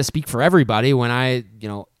kind of speak for everybody when I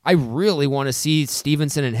really want to see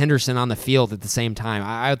Stevenson and Henderson on the field at the same time.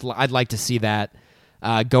 I'd like to see that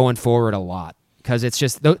going forward a lot, because it's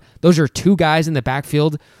just those are 2 guys in the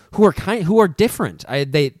backfield who are different.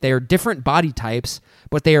 They are different body types,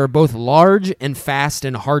 but they are both large and fast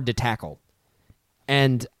and hard to tackle.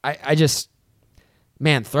 And I just,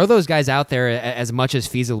 man, throw those guys out there as much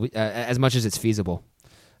as it's feasible.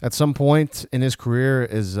 At some point in his career,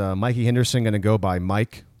 is Mikey Henderson going to go by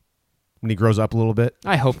Mike when he grows up a little bit?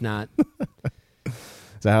 I hope not. Is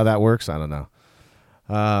that how that works? I don't know.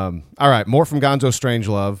 All right, more from Gonzo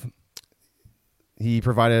Strangelove. He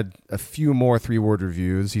provided a few more 3-word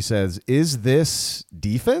reviews. He says, "Is this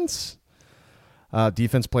defense?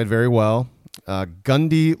 Defense played very well.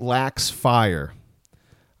 Gundy lacks fire."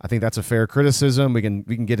 I think that's a fair criticism. We can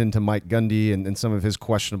get into Mike Gundy and some of his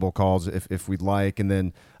questionable calls if we'd like. And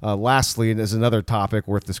then lastly, there's another topic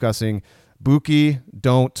worth discussing, Buki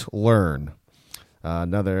don't learn.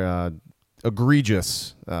 Another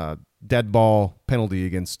egregious dead ball penalty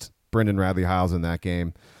against Brendan Radley Hiles in that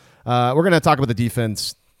game. We're going to talk about the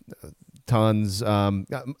defense tons.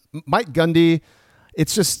 Mike Gundy,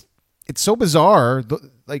 it's so bizarre.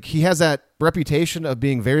 Like, he has that reputation of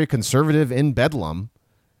being very conservative in Bedlam.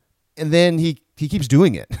 And then he keeps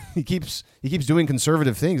doing it. He keeps doing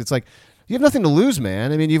conservative things. It's like, you have nothing to lose,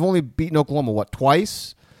 man. You've only beaten Oklahoma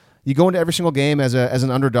twice. You go into every single game as an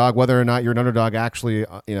underdog, whether or not you're an underdog actually,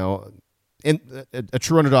 a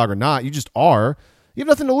true underdog or not. You just are. You have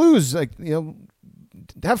nothing to lose.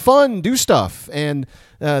 Have fun, do stuff. And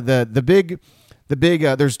the big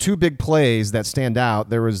there's 2 big plays that stand out.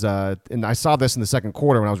 There was and I saw this in the second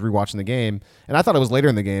quarter when I was rewatching the game, and I thought it was later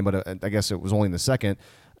in the game, but I guess it was only in the second.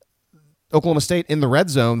 Oklahoma State in the red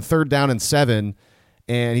zone, 3rd down and 7,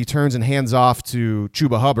 and he turns and hands off to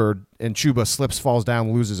Chuba Hubbard, and Chuba slips, falls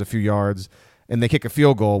down, loses a few yards, and they kick a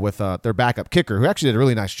field goal with their backup kicker, who actually did a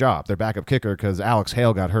really nice job, their backup kicker, because Alex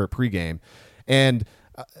Hale got hurt pregame. And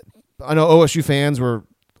I know OSU fans were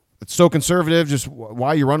so conservative, just why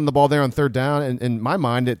are you running the ball there on 3rd down? And in my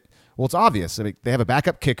mind, it's obvious. They have a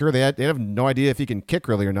backup kicker. They have no idea if he can kick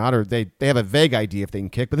really or not, or they have a vague idea if they can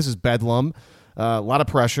kick, but this is Bedlam, a lot of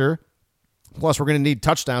pressure. Plus, we're going to need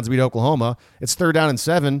touchdowns to beat Oklahoma. It's 3rd down and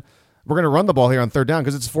 7. we're going to run the ball here on third down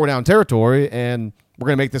because it's 4-down territory, and we're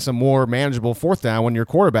going to make this a more manageable fourth down when your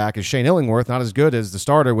quarterback is Shane Illingworth, not as good as the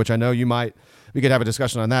starter, which I know we could have a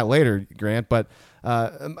discussion on that later, Grant. But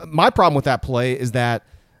my problem with that play is that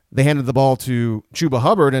they handed the ball to Chuba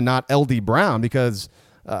Hubbard and not LD Brown, because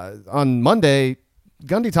on Monday,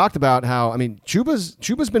 Gundy talked about how,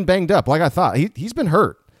 Chuba's been banged up like I thought. He's been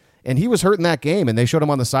hurt, and he was hurt in that game, and they showed him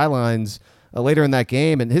on the sidelines later in that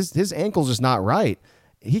game, and his ankle's just not right.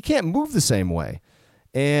 He can't move the same way.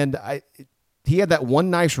 And he had that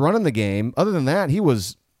one nice run in the game. Other than that, he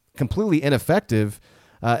was completely ineffective.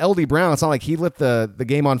 LD Brown, it's not like he lit the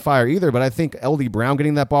game on fire either, but I think LD Brown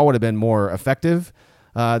getting that ball would have been more effective.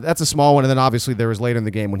 That's a small one. And then obviously there was later in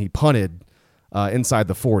the game when he punted inside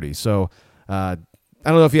the 40. So I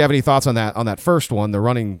don't know if you have any thoughts on that first one, the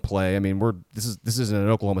running play. I mean, this isn't an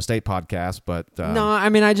Oklahoma State podcast, but no,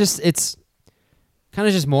 it's kind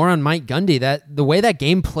of just more on Mike Gundy. That the way that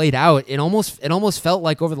game played out, it almost felt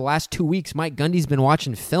like over the last 2 weeks, Mike Gundy's been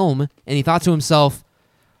watching film and he thought to himself,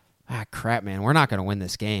 crap, man, we're not going to win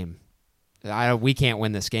this game. We can't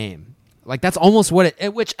win this game. Like, that's almost what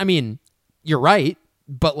which, you're right,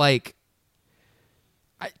 but like,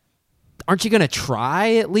 aren't you going to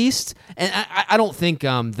try at least? And I don't think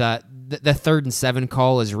the 3rd and 7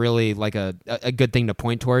 call is really like a good thing to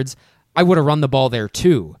point towards. I would have run the ball there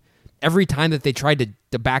too. Every time that they tried to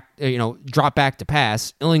drop back to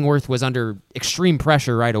pass, Illingworth was under extreme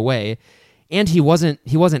pressure right away, and he wasn't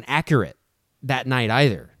accurate that night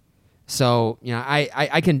either. So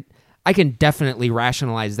I can definitely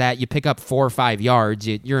rationalize that. You pick up 4 or 5 yards,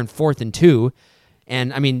 you're in 4th and 2,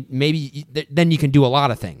 and maybe then you can do a lot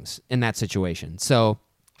of things in that situation. So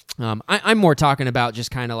I'm more talking about just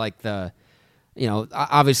kind of like the,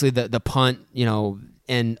 obviously the punt,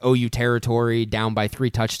 in OU territory, down by 3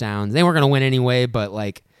 touchdowns. They weren't going to win anyway, but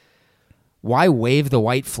like, why wave the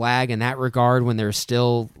white flag in that regard when there's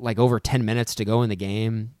still like over 10 minutes to go in the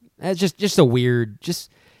game? It's just a weird.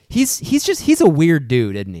 He's a weird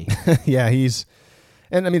dude, isn't he? Yeah,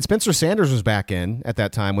 Spencer Sanders was back in at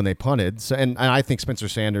that time when they punted, so, and I think Spencer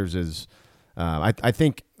Sanders is. I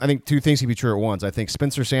think 2 things can be true at once. I think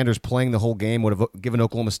Spencer Sanders playing the whole game would have given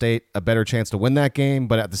Oklahoma State a better chance to win that game,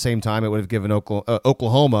 but at the same time, it would have given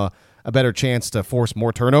Oklahoma a better chance to force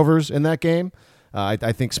more turnovers in that game.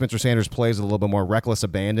 I think Spencer Sanders plays a little bit more reckless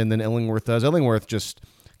abandon than Illingworth does. Illingworth just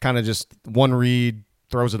one read,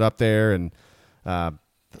 throws it up there, and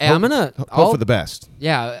hope for the best.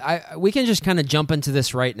 Yeah, we can just kind of jump into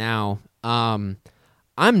this right now.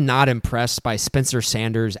 I'm not impressed by Spencer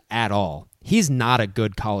Sanders at all. He's not a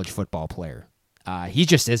good college football player. He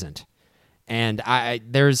just isn't. And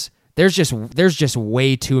there's just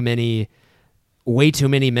way too many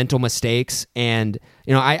mental mistakes. And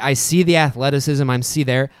I see the athleticism.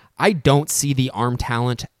 I don't see the arm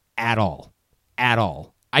talent at all.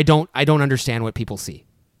 I don't understand what people see.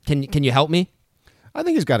 Can you help me? I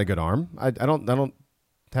think he's got a good arm. I don't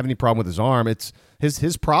have any problem with his arm. It's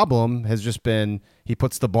his problem has just been he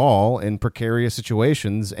puts the ball in precarious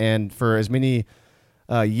situations, and for as many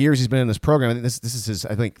years he's been in this program, I think this is his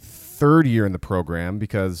 3rd year in the program,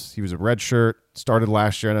 because he was a redshirt, started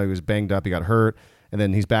last year. I know he was banged up, he got hurt, and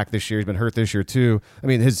then he's back this year. He's been hurt this year too.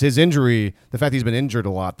 His injury, the fact that he's been injured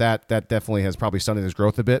a lot, that definitely has probably stunted his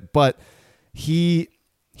growth a bit. But he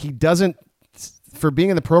doesn't, for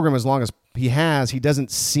being in the program as long as he doesn't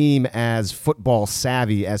seem as football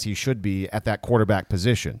savvy as he should be at that quarterback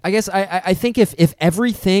position. I guess I think if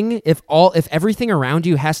everything around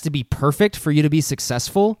you has to be perfect for you to be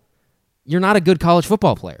successful, you're not a good college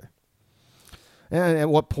football player. And at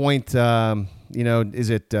what point, is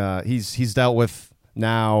it? He's dealt with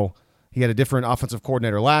now. He had a different offensive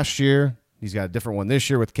coordinator last year. He's got a different one this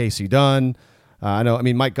year with Casey Dunn. I know.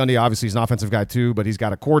 Mike Gundy obviously is an offensive guy too, but he's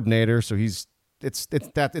got a coordinator, so it's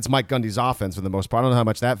Mike Gundy's offense for the most part. I don't know how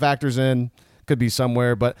much that factors in. Could be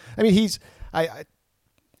somewhere, but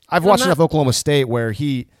I've watched enough Oklahoma State where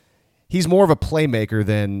he's more of a playmaker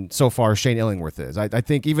than so far Shane Illingworth is. I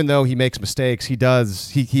think even though he makes mistakes, he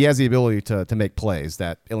has the ability to make plays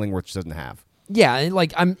that Illingworth doesn't have. Yeah,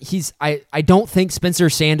 like I don't think Spencer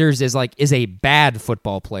Sanders is a bad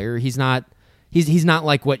football player. He's not not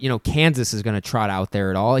like what Kansas is going to trot out there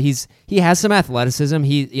at all. He has some athleticism.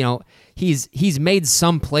 He's made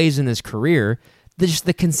some plays in his career.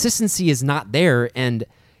 The consistency is not there, and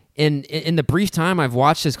in the brief time I've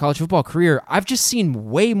watched his college football career, I've just seen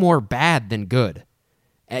way more bad than good.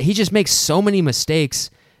 He just makes so many mistakes,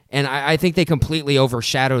 and I think they completely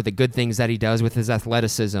overshadow the good things that he does with his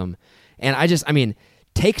athleticism. And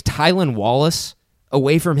take Tylan Wallace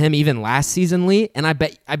away from him even last season, Lee, and I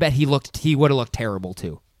bet he would have looked terrible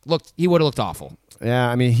too. looked awful. Yeah,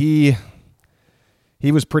 I mean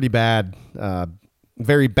he was pretty bad,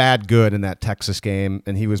 very bad good in that Texas game,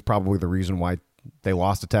 and he was probably the reason why they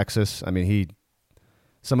lost to Texas. I mean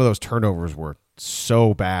some of those turnovers were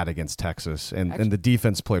so bad against Texas, and the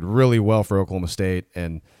defense played really well for Oklahoma State,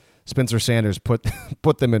 and Spencer Sanders put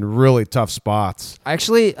them in really tough spots.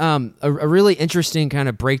 Actually, a really interesting kind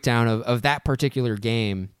of breakdown of that particular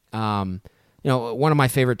game. One of my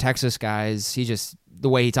favorite Texas guys, the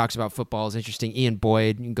way he talks about football is interesting. Ian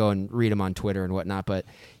Boyd, you can go and read him on Twitter and whatnot, but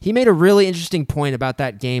he made a really interesting point about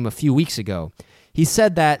that game a few weeks ago. He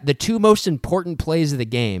said that the two most important plays of the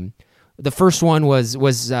game, the first one was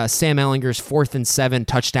Sam Ehlinger's 4th and 7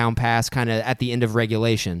 touchdown pass kind of at the end of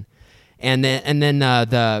regulation. And then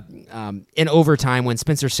in overtime when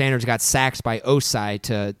Spencer Sanders got sacked by Osai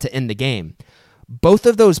to end the game. Both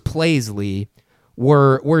of those plays, Lee,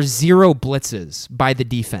 were zero blitzes by the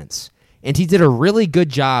defense. And he did a really good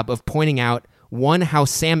job of pointing out, one, how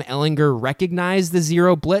Sam Ehlinger recognized the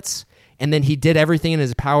zero blitz, and then he did everything in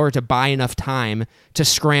his power to buy enough time to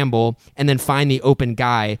scramble and then find the open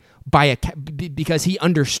guy because he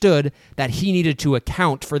understood that he needed to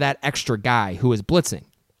account for that extra guy who was blitzing.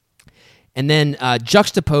 And then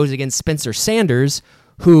juxtaposed against Spencer Sanders,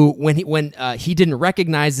 who when he didn't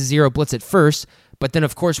recognize the zero blitz at first, but then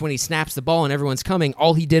of course when he snaps the ball and everyone's coming,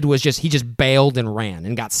 all he did was he just bailed and ran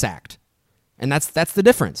and got sacked, and that's the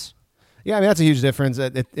difference. Yeah, I mean that's a huge difference.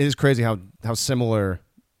 It is crazy how similar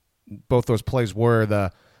both those plays were.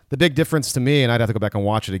 The big difference to me, and I'd have to go back and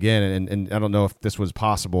watch it again, and I don't know if this was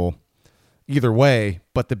possible either way,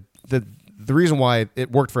 but the reason why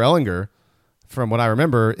it worked for Ehlinger, from what I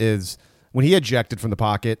remember, is when he ejected from the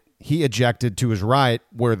pocket, he ejected to his right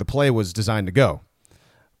where the play was designed to go.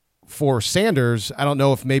 For Sanders, I don't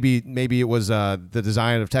know if maybe it was the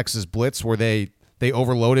design of Texas blitz where they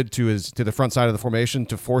overloaded to the front side of the formation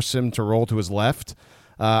to force him to roll to his left.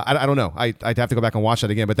 I don't know. I'd have to go back and watch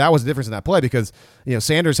that again. But that was the difference in that play because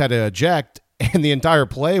Sanders had to eject, and the entire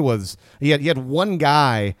play was he had one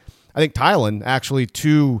guy, I think Tylen, actually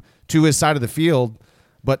to his side of the field.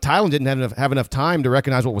 But Tylen didn't have enough time to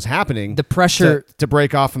recognize what was happening. The pressure to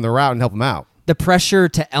break off from the route and help him out. The pressure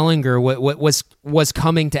to Ehlinger was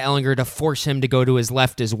coming to Ehlinger to force him to go to his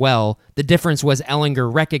left as well. The difference was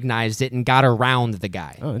Ehlinger recognized it and got around the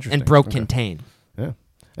guy and broke contain. Yeah,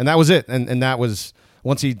 and that was it. And that was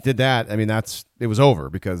once he did that. I mean, it was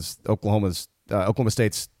over because Oklahoma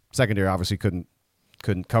State's secondary obviously couldn't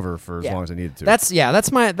cover for as long as they needed to.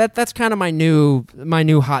 That's kind of my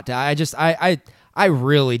new hot take. I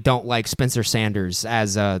really don't like Spencer Sanders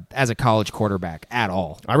as a college quarterback at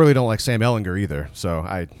all. I really don't like Sam Ehlinger either.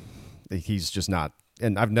 So he's just not.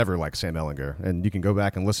 And I've never liked Sam Ehlinger. And you can go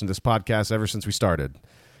back and listen to this podcast ever since we started.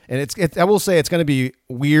 And I will say it's going to be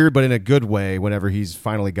weird, but in a good way. Whenever he's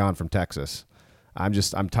finally gone from Texas, I'm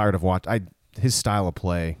tired of watching his style of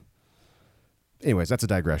play. Anyways, that's a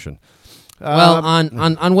digression. Well,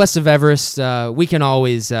 on West of Everest, we can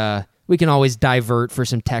always divert for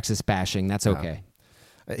some Texas bashing. That's okay.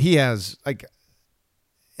 He has,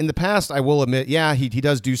 in the past, I will admit, yeah, he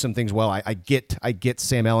does do some things well. I get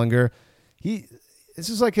Sam Ehlinger. This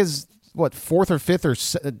is like his 4th or 5th or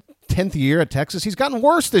 10th year at Texas. He's gotten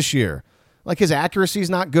worse this year. Like his accuracy is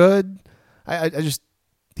not good.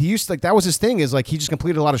 He used to, that was his thing, is he just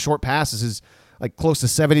completed a lot of short passes, is close to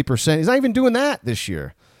 70%. He's not even doing that this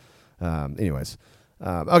year. Anyways,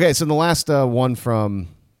 okay. So the last one from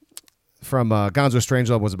Gonzo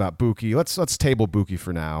Strangelove was about Buki. Let's table Buki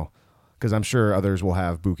for now, because I'm sure others will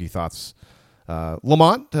have Buki thoughts.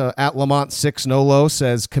 Lamont at Lamont 6 Nolo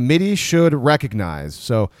says committee should recognize.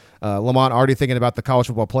 So Lamont already thinking about the college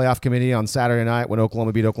football playoff committee on Saturday night when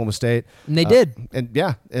Oklahoma beat Oklahoma State, and they did.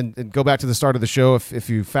 And go back to the start of the show. If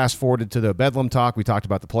you fast forwarded to the Bedlam talk, we talked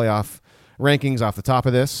about the playoff rankings off the top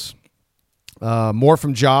of this. More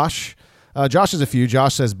from Josh. Josh has a few.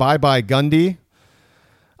 Josh says bye Gundy.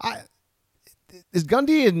 Is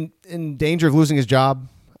Gundy in danger of losing his job?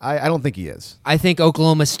 I don't think he is. I think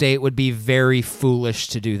Oklahoma State would be very foolish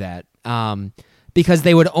to do that, because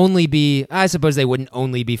they would only be. I suppose they wouldn't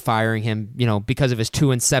only be firing him, because of his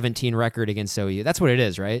 2-17 record against OU. That's what it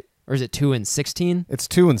is, right? Or is it 2-16? It's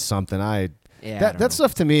 2 and something. That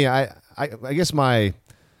stuff to me. I guess the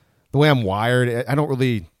way I'm wired, I don't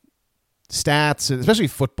really. Stats, especially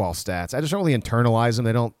football stats, I just don't really internalize them.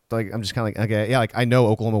 They don't I'm just kind of okay, yeah, I know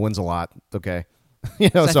Oklahoma wins a lot. Okay.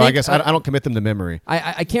 So I guess I don't commit them to memory.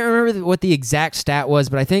 I can't remember what the exact stat was,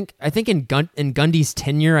 but I think in Gundy's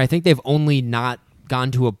tenure, I think they've only not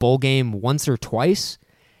gone to a bowl game once or twice,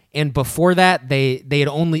 and before that they had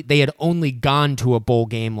only gone to a bowl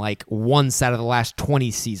game once out of the last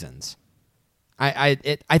 20 seasons.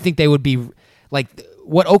 I think they would be like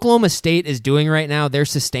what Oklahoma State is doing right now. Their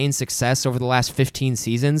sustained success over the last 15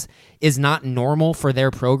 seasons is not normal for their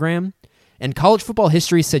program. And college football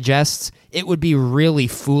history suggests it would be really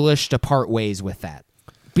foolish to part ways with that.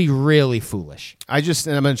 Be really foolish. I'm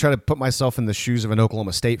going to try to put myself in the shoes of an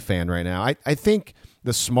Oklahoma State fan right now. I think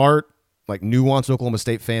the smart, like nuanced Oklahoma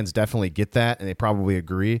State fans definitely get that, and they probably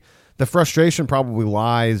agree. The frustration probably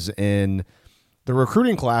lies in the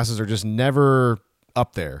recruiting classes are just never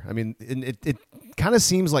up there. I mean, it kind of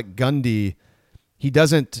seems like Gundy, he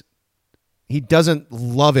doesn't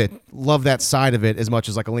love that side of it as much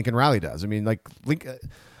as like a Lincoln Riley does. I mean, like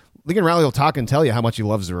Lincoln Riley will talk and tell you how much he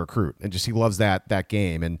loves the recruit, and just he loves that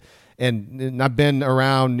game. And I've been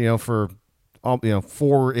around, for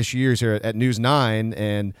 4-ish years here at News 9,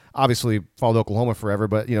 and obviously followed Oklahoma forever,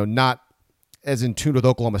 but not as in tune with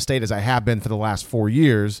Oklahoma State as I have been for the last 4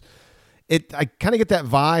 years. I kind of get that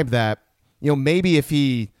vibe that maybe if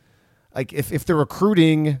he if they're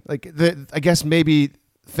recruiting, I guess maybe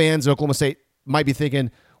fans of Oklahoma State might be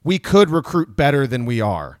thinking we could recruit better than we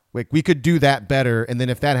are. Like we could do that better, and then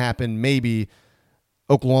if that happened, maybe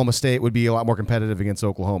Oklahoma State would be a lot more competitive against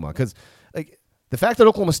Oklahoma. Because the fact that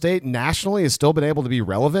Oklahoma State nationally has still been able to be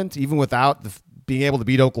relevant, even without being able to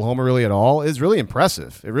beat Oklahoma really at all, is really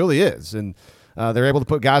impressive. It really is, and they're able to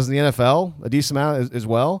put guys in the NFL a decent amount as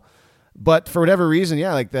well. But for whatever reason,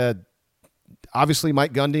 obviously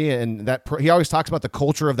Mike Gundy and he always talks about the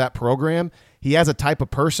culture of that program. He has a type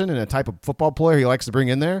of person and a type of football player he likes to bring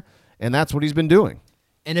in there, and that's what he's been doing.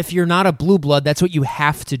 And if you're not a blue blood, that's what you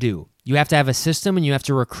have to do. You have to have a system, and you have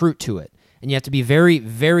to recruit to it. And you have to be very,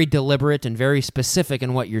 very deliberate and very specific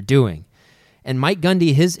in what you're doing. And Mike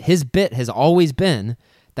Gundy, his bit has always been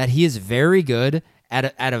that he is very good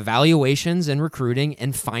at evaluations and recruiting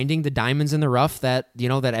and finding the diamonds in the rough that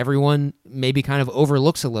that everyone maybe kind of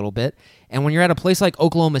overlooks a little bit. And when you're at a place like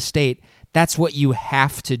Oklahoma State, that's what you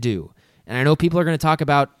have to do. And I know people are going to talk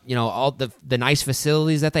about all the nice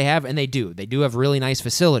facilities that they have, and they do. They do have really nice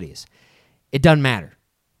facilities. It doesn't matter.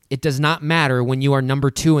 It does not matter when you are number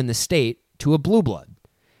 2 in the state to a blue blood.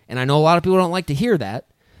 And I know a lot of people don't like to hear that,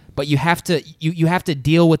 but you have to you have to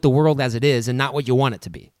deal with the world as it is and not what you want it to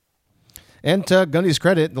be. And to Gundy's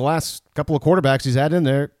credit, the last couple of quarterbacks he's had in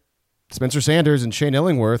there, Spencer Sanders and Shane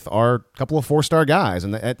Illingworth, are a couple of 4-star guys,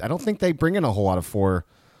 and I don't think they bring in a whole lot of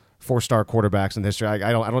four-star quarterbacks in history.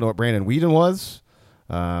 I don't know what Brandon Whedon was.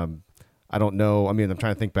 I don't know. I mean, I'm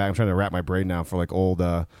trying to think back. I'm trying to wrap my brain now for like old.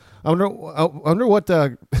 I wonder what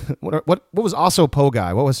was also Poe guy.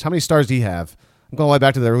 How many stars did he have? I'm going all the way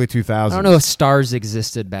back to the early 2000s. I don't know if stars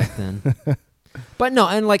existed back then. But no,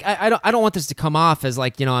 and like I don't want this to come off as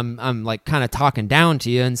like I'm like kind of talking down to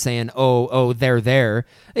you and saying they're there.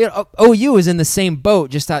 OU is in the same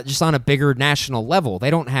boat, just on a bigger national level. They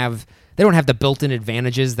don't have the built-in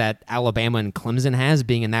advantages that Alabama and Clemson has,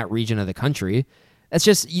 being in that region of the country. That's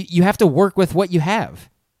just you have to work with what you have.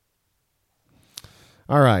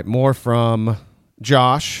 All right, more from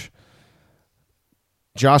Josh.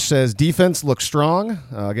 Josh says defense looks strong.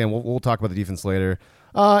 Again, we'll talk about the defense later.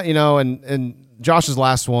 And Josh's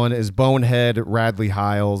last one is Bonehead Radley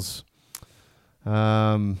Hiles.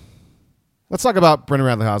 Let's talk about Brendan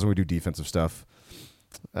Radley Hiles when we do defensive stuff.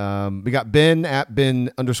 We got Ben at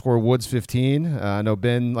Ben_Woods15. I know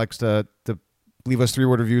Ben likes to leave us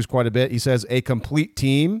 3-word reviews quite a bit. He says a complete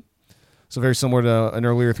team. So very similar to an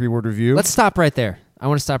earlier 3-word review. Let's stop right there. I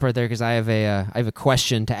want to stop right there because I have a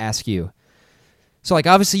question to ask you. So, like,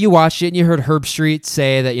 obviously you watched it and you heard Herb Street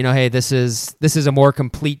say that, hey, this is a more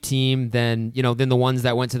complete team than the ones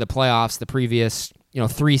that went to the playoffs the previous,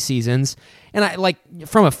 3 seasons. And I like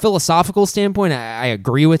from a philosophical standpoint, I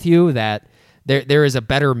agree with you that there is a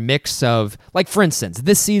better mix of, like, for instance,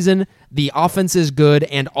 this season the offense is good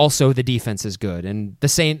and also the defense is good. And the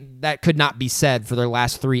same that could not be said for their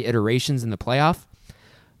last 3 iterations in the playoff.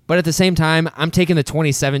 But at the same time, I'm taking the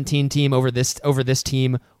 2017 team over this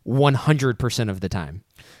team 100% of the time.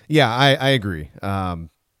 Yeah, I agree.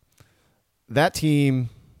 That team,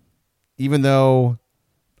 even though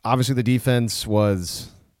obviously the defense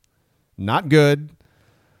was not good,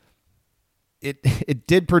 it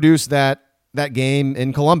did produce that game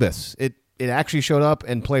in Columbus. It actually showed up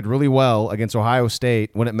and played really well against Ohio State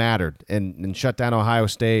when it mattered and shut down Ohio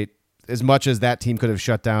State as much as that team could have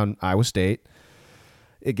shut down Iowa State.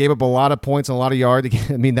 It gave up a lot of points and a lot of yards.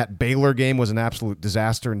 I mean, that Baylor game was an absolute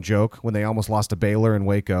disaster and joke when they almost lost to Baylor in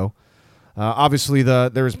Waco. Obviously,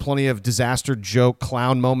 there was plenty of disaster, joke,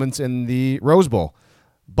 clown moments in the Rose Bowl.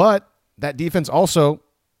 But that defense also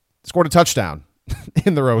scored a touchdown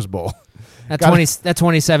in the Rose Bowl. That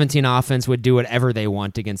 2017 offense would do whatever they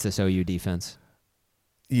want against this OU defense.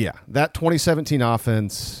 Yeah, that 2017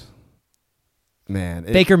 offense, man.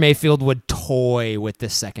 Baker Mayfield would toy with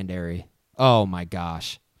this secondary. Oh my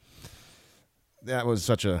gosh. That was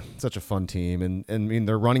such a fun team, and I mean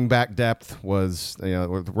their running back depth was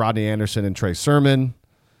with Rodney Anderson and Trey Sermon,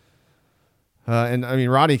 and I mean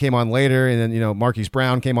Rodney came on later, and then Marquise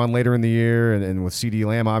Brown came on later in the year, and with CeeDee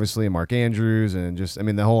Lamb obviously and Mark Andrews, and just I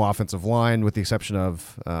mean the whole offensive line with the exception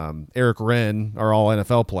of Eric Wren are all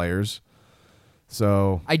NFL players.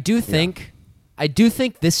 So I do think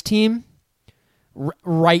this team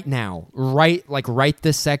right now, right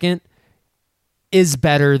this second, is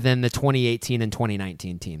better than the 2018 and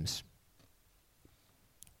 2019 teams.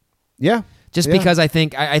 Yeah. Because I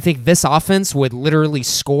think this offense would literally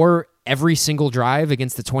score every single drive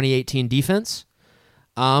against the 2018 defense.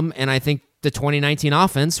 And I think the 2019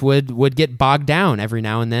 offense would get bogged down every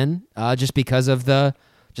now and then, just because of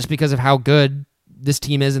how good this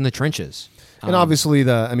team is in the trenches. And obviously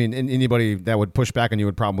anybody that would push back on you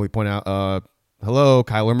would probably point out, hello,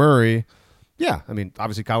 Kyler Murray. Yeah. I mean,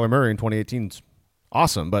 obviously Kyler Murray in 2018's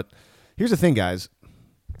awesome, but here's the thing, guys.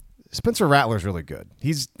 Spencer Rattler's really good.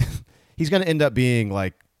 He's going to end up being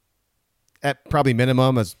like at probably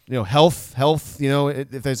minimum as health.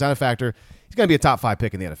 If there's not a factor, he's going to be a top 5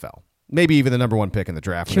 pick in the NFL. Maybe even the number 1 pick in the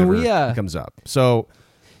draft whenever he comes up. So,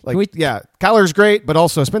 Kyler's great, but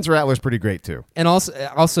also Spencer Rattler's pretty great too. And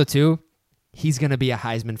also too, he's going to be a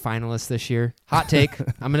Heisman finalist this year. Hot take.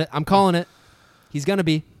 I'm calling it. He's going to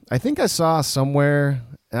be. I think I saw somewhere.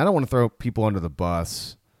 And I don't want to throw people under the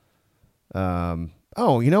bus. You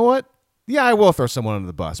know what? Yeah, I will throw someone under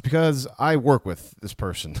the bus because I work with this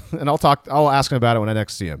person, and I'll ask him about it when I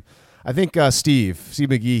next see him. I think Steve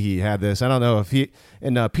McGehee had this. I don't know if he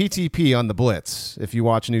in PTP on the Blitz. If you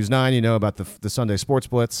watch News 9, you know about the Sunday Sports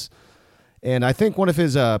Blitz. And I think one of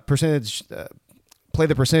his percentage play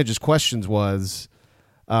the percentages questions was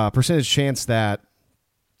percentage chance that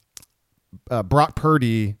Brock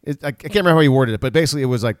Purdy, I can't remember how he worded it, but basically it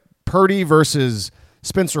was like Purdy versus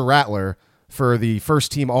Spencer Rattler for the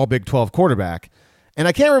first team All Big 12 quarterback. And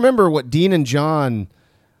I can't remember what Dean and John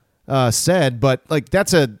said, but like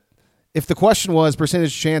if the question was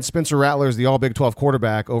percentage chance Spencer Rattler is the All Big 12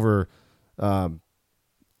 quarterback over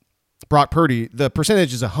Brock Purdy, the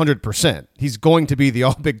percentage is 100%. He's going to be the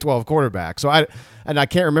All Big 12 quarterback. So I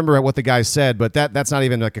can't remember what the guy said, but that's not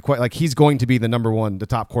even like he's going to be the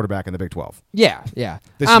top quarterback in the Big 12. Yeah.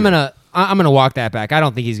 I'm gonna walk that back. I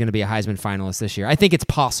don't think he's gonna be a Heisman finalist this year. I think it's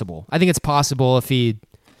possible. If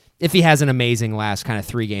he has an amazing last kind of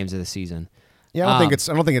 3 games of the season. Yeah, I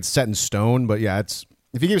don't think it's set in stone, but yeah,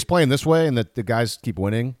 if he keeps playing this way and the guys keep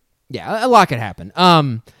winning. Yeah, a lot could happen.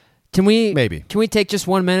 Can we take just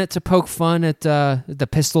 1 minute to poke fun at the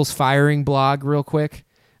Pistols firing blog real quick?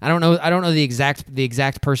 I don't know the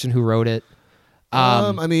exact person who wrote it.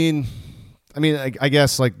 I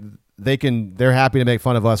guess like they're happy to make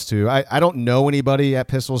fun of us too. I don't know anybody at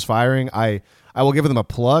Pistols firing. I will give them a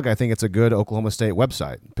plug. I think it's a good Oklahoma State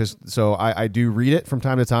website. So I do read it from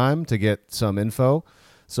time to time to get some info.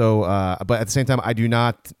 So, but at the same time, I do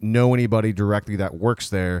not know anybody directly that works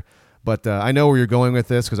there. But I know where you're going with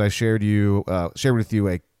this because I shared with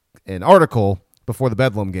you an article before the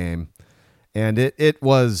Bedlam game, and it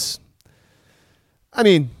was,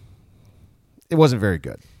 it wasn't very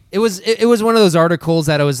good. It was one of those articles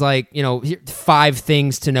that it was like 5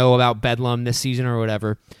 things to know about Bedlam this season or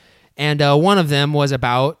whatever, and one of them was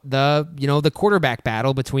about the quarterback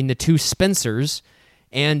battle between the two Spencers,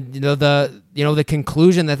 and the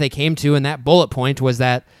conclusion that they came to in that bullet point was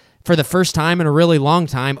that, for the first time in a really long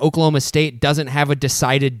time, Oklahoma State doesn't have a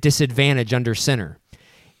decided disadvantage under center.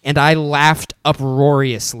 And I laughed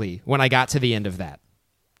uproariously when I got to the end of that.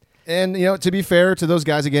 And, to be fair to those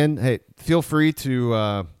guys, again, hey, feel free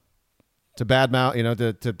to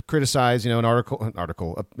badmouth, to criticize, an article,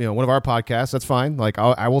 one of our podcasts. That's fine. Like,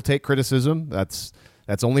 I will take criticism. That's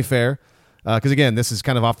only fair. Because, again, this is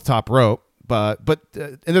kind of off the top rope. But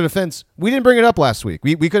in their defense, we didn't bring it up last week.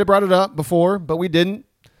 We could have brought it up before, but we didn't.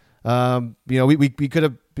 We could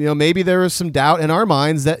have, maybe there was some doubt in our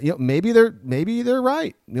minds that, maybe they're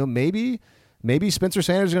right. Maybe Spencer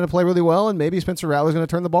Sanders is going to play really well, and maybe Spencer Rattler is going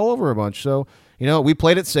to turn the ball over a bunch. So, we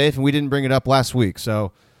played it safe and we didn't bring it up last week.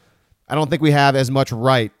 So I don't think we have as much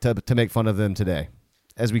right to make fun of them today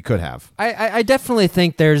as we could have. I definitely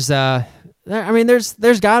think there's got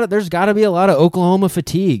to be a lot of Oklahoma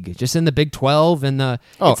fatigue just in the Big 12 and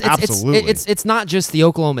absolutely. It's not just the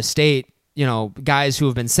Oklahoma State guys who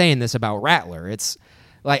have been saying this about Rattler. It's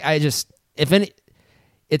like it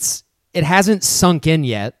hasn't sunk in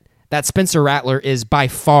yet that Spencer Rattler is by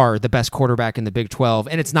far the best quarterback in the Big 12,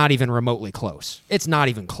 and it's not even remotely close. It's not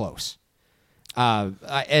even close.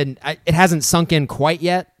 It hasn't sunk in quite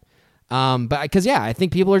yet. But because I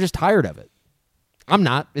think people are just tired of it. I'm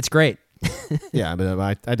not. It's great. Yeah, but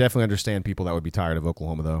I definitely understand people that would be tired of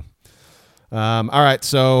Oklahoma, though. All right,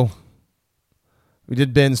 so we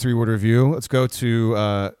did Ben's 3-word review. Let's go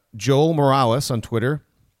to Joel Morales on Twitter.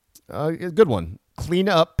 A good one. Clean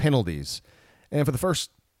up penalties. And for the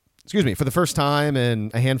first time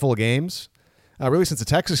in a handful of games, really since the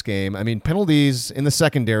Texas game, I mean, penalties in the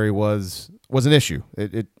secondary was an issue.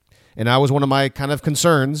 And I was one of my kind of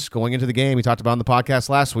concerns going into the game. We talked about on the podcast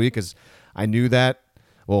last week, because I knew that.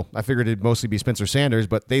 Well, I figured it'd mostly be Spencer Sanders,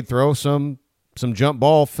 but they'd throw some jump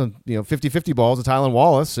ball, 50-50 balls to Tylan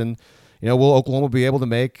Wallace, and will Oklahoma be able to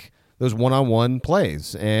make those one-on-one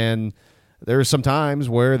plays? And there's some times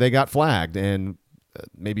where they got flagged, and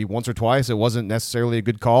maybe once or twice it wasn't necessarily a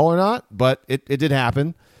good call or not, but it did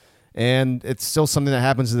happen, and it's still something that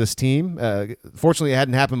happens to this team. Fortunately, it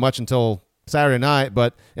hadn't happened much until Saturday night,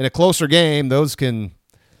 but in a closer game, those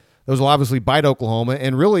will obviously bite Oklahoma.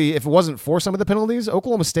 And really, if it wasn't for some of the penalties,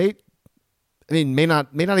 Oklahoma State, may not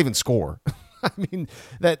even score. The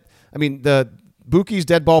Buki's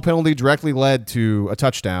dead ball penalty directly led to a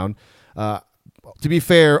touchdown. To be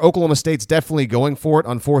fair, Oklahoma State's definitely going for it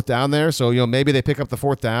on fourth down there. So, maybe they pick up the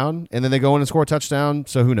fourth down and then they go in and score a touchdown.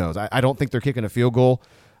 So who knows? I don't think they're kicking a field goal,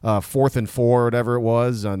 4th and 4, or whatever it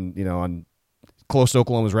was on close to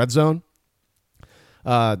Oklahoma's red zone.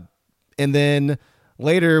 And then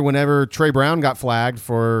later, whenever Trey Brown got flagged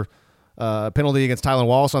for a penalty against Tylan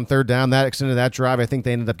Wallace on 3rd down, that extended that drive. I think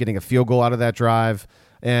they ended up getting a field goal out of that drive.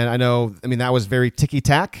 And that was very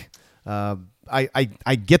ticky-tack.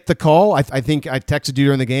 I get the call. I think I texted you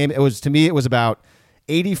during the game. To me, it was about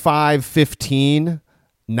 85-15,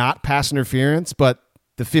 not pass interference, but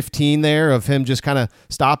the 15 there of him just kind of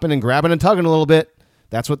stopping and grabbing and tugging a little bit,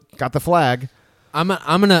 that's what got the flag. I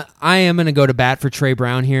am gonna go to bat for Trey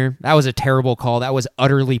Brown here. That was a terrible call. That was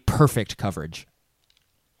utterly perfect coverage.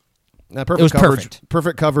 It was perfect.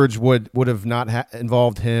 Perfect coverage would have not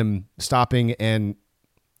involved him stopping and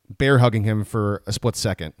bear hugging him for a split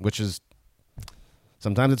second, which is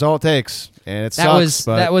sometimes it's all it takes, and it sucks.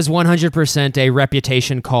 That was 100% a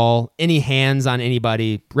reputation call. Any hands on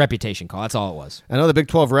anybody, reputation call. That's all it was. I know the Big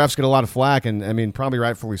 12 refs get a lot of flack, and probably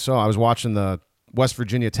rightfully so. I was watching the West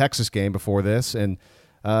Virginia-Texas game before this, and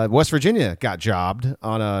West Virginia got jobbed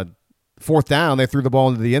on a 4th down. They threw the ball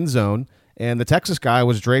into the end zone, and the Texas guy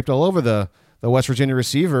was draped all over the West Virginia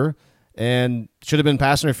receiver, and should have been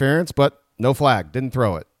pass interference, but no flag. Didn't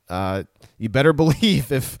throw it. You better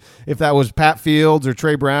believe if that was Pat Fields or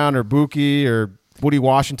Trey Brown or Buki or Woody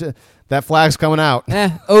Washington, that flag's coming out.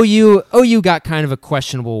 OU got kind of a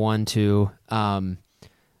questionable one too. It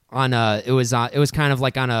was kind of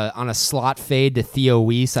like on a slot fade to Theo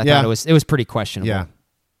Weiss. I thought it was pretty questionable. Yeah,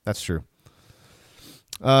 that's true.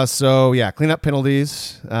 Clean up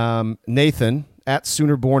penalties. Nathan at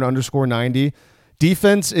Soonerborn _90.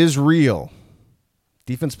 Defense is real.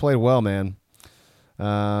 Defense played well, man.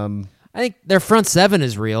 I think their front seven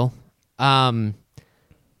is real. I'm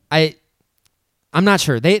not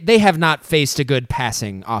sure. They have not faced a good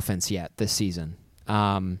passing offense yet this season.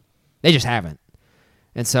 They just haven't.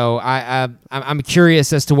 And so I'm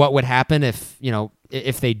curious as to what would happen if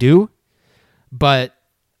they do. But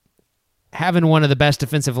having one of the best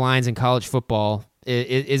defensive lines in college football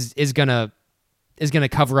is gonna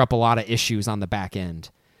cover up a lot of issues on the back end.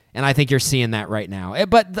 And I think you're seeing that right now.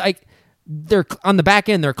 But they're on the back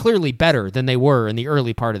end, they're clearly better than they were in the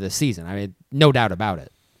early part of the season. No doubt about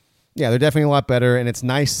it. Yeah, they're definitely a lot better, and it's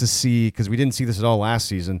nice to see, because we didn't see this at all last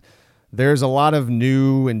season. There's a lot of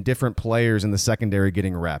new and different players in the secondary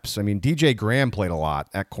getting reps. DJ Graham played a lot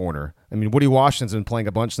at corner. Woody Washington's been playing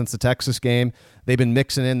a bunch since the Texas game. They've been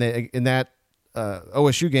mixing in that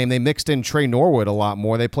OSU game. They mixed in Trey Norwood a lot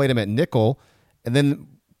more. They played him at nickel, and then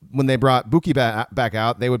when they brought Buki back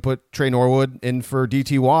out, they would put Trey Norwood in for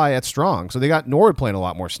DTY at strong. So they got Norwood playing a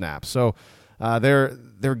lot more snaps. So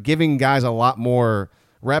they're giving guys a lot more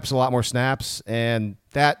reps, a lot more snaps, and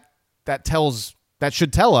that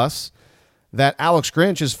should tell us that Alex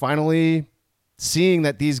Grinch is finally seeing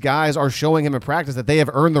that these guys are showing him in practice that they have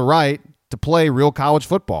earned the right to play real college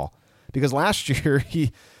football. Because last year,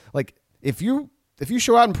 if you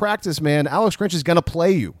show out in practice, man, Alex Grinch is going to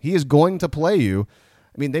play you. He is going to play you.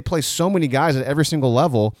 They play so many guys at every single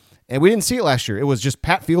level, and we didn't see it last year. It was just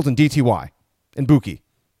Pat Fields and DTY and Buki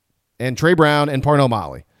and Trey Brown and Parnell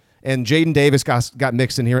Motley. And Jaden Davis got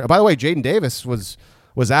mixed in here. By the way, Jaden Davis was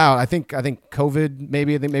out. I think COVID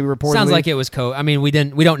maybe reportedly. Sounds like it was COVID.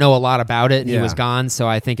 We don't know a lot about it, and he was gone, so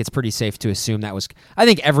I think it's pretty safe to assume that was. I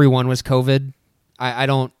think everyone was COVID. I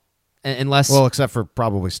don't unless except for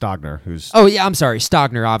probably Stogner, who's Oh yeah, I'm sorry.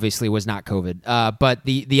 Stogner obviously was not COVID. But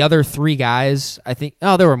the other 3 guys, I think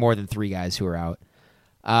there were more than 3 guys who were out.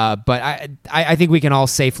 But I think we can all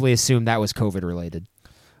safely assume that was COVID related.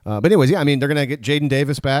 But anyways, yeah, I mean, they're going to get Jaden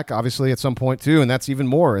Davis back, obviously, at some point, too, and that's even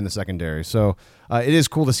more in the secondary. So it is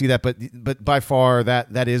cool to see that, but by far,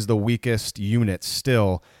 that is the weakest unit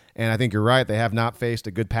still. And I think you're right. They have not faced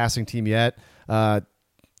a good passing team yet. I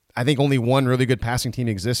think only one really good passing team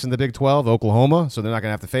exists in the Big 12, Oklahoma, so they're not going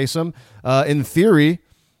to have to face them. In theory,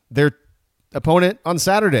 their opponent on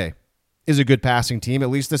Saturday is a good passing team. At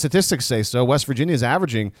least the statistics say so. West Virginia is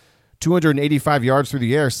averaging 285 yards through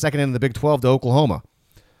the air, second in the Big 12 to Oklahoma.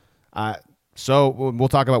 So we'll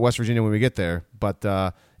talk about West Virginia when we get there. But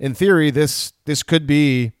in theory, this could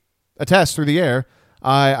be a test through the air.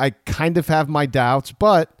 I kind of have my doubts,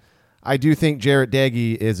 but I do think Jarret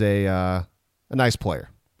Doege is a nice player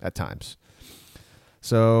at times.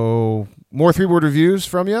 So more 3-word reviews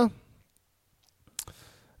from you.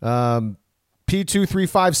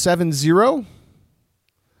 P23570.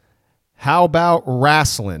 How about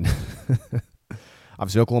wrestling?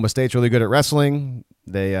 Obviously, Oklahoma State's really good at wrestling.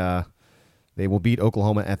 They will beat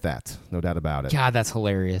Oklahoma at that, no doubt about it. God, that's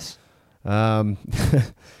hilarious. The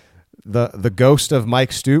ghost of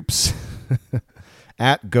Mike Stoops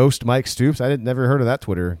at Ghost Mike Stoops. I had never heard of that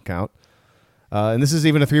Twitter account. And this is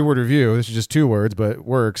even a 3-word review. This is just 2 words, but it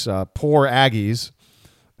works. Poor Aggies.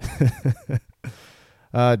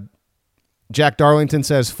 Jack Darlington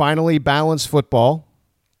says, finally balanced football.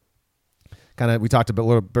 We talked a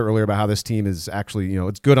little bit earlier about how this team is actually,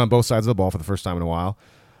 it's good on both sides of the ball for the first time in a while.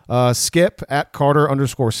 Skip at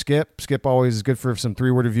Carter_Skip. Skip always is good for some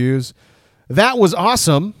 3-word reviews. That was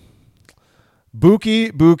awesome.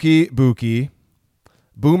 Buki.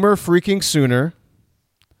 Boomer freaking Sooner.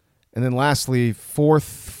 And then lastly, 4th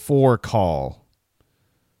 4 call.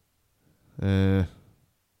 I'm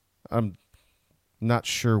not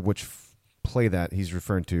sure which play that he's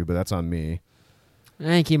referring to, but that's on me. I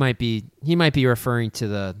think he might be referring to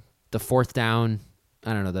the 4th down.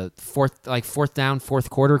 I don't know, the 4th down, 4th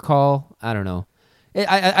quarter call. I don't know.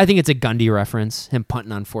 I think it's a Gundy reference, him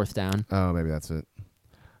punting on 4th down. Oh, maybe that's it.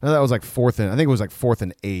 No, that was like 4th and I think it was like 4th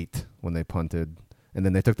and 8 when they punted, and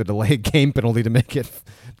then they took the delayed game penalty to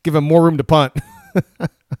give him more room to punt.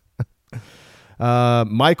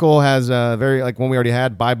 Michael has very one we already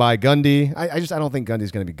had. Bye Gundy. I don't think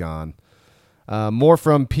Gundy's going to be gone. More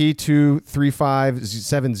from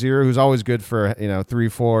P23570, who's always good for 3-4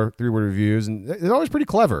 3-word reviews, and it's always pretty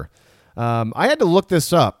clever. I had to look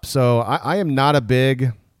this up, so I am not a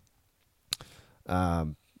big.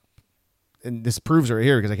 And this proves it right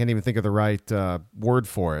here because I can't even think of the right word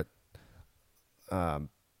for it.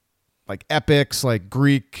 Like epics, like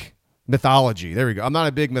Greek mythology. There we go. I'm not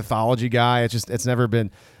a big mythology guy. It's never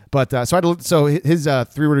been. But so his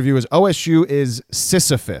 3-word review is OSU is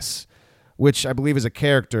Sisyphus, which I believe is a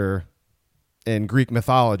character in Greek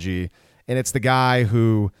mythology, and it's the guy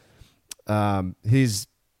who he's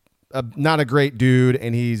not a great dude,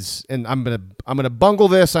 and I'm gonna bungle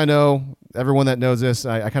this. I know everyone that knows this.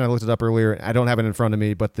 I kind of looked it up earlier. I don't have it in front of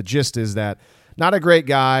me, but the gist is that not a great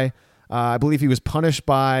guy. I believe he was punished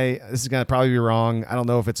by. This is gonna probably be wrong. I don't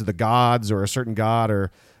know if it's the gods or a certain god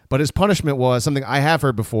but his punishment was something I have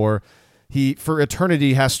heard before. He for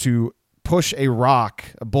eternity has to push a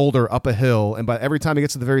boulder up a hill, and every time he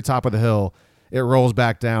gets to the very top of the hill, it rolls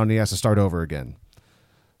back down and he has to start over again.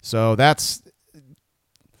 So that's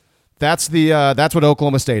what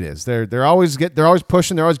Oklahoma State is. They're always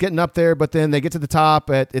pushing, they're always getting up there, but then they get to the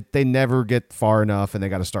top, they never get far enough, and they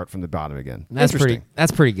got to start from the bottom again. That's pretty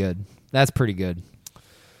good. That's pretty good.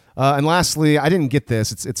 And lastly, I didn't get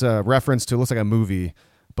this. It's a reference to, it looks like a movie,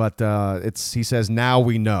 but he says, now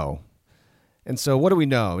we know. And so what do we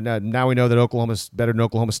know? Now we know that Oklahoma's better than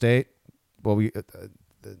Oklahoma State. Well,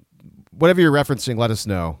 whatever you're referencing, let us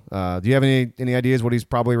know. Do you have any ideas what he's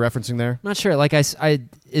probably referencing there? I'm not sure. Like is the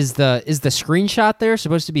screenshot there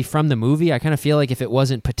supposed to be from the movie? I kind of feel like if it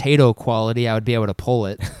wasn't potato quality, I would be able to pull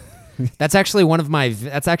it. That's actually one of my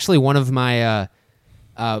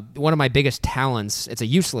biggest talents. It's a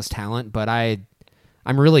useless talent, but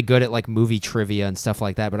I'm really good at like movie trivia and stuff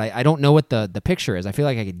like that, but I don't know what the picture is. I feel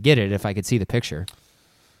like I could get it if I could see the picture.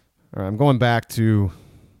 All right, I'm going back to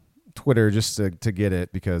Twitter just to get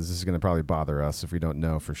it because this is going to probably bother us if we don't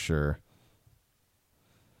know for sure.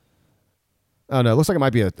 Oh, no, it looks like it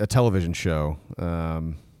might be a television show.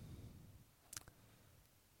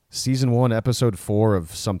 Season 1, episode 4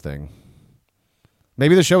 of something.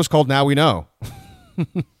 Maybe the show is called Now We Know.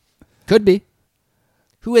 Could be.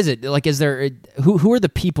 Who is it? Like, is there who are the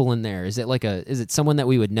people in there? Is it someone that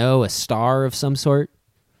we would know, a star of some sort?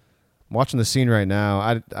 I'm watching the scene right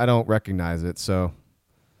now. I don't recognize it. So,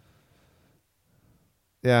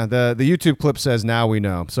 yeah, the YouTube clip says now we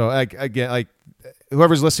know. So, again,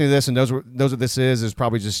 whoever's listening to this and knows what this is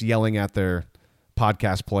probably just yelling at their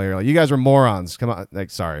podcast player. Like, you guys are morons. Come on.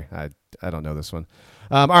 Sorry, I don't know this one.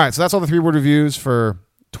 All right, so that's all the 3-word reviews for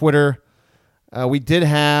Twitter. We did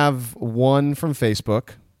have one from Facebook.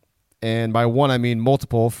 And by one, I mean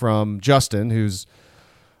multiple from Justin, who's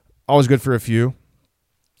always good for a few.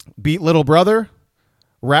 Beat little brother.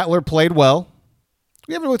 Rattler played well.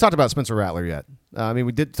 We haven't really talked about Spencer Rattler yet.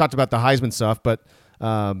 We did talk about the Heisman stuff, but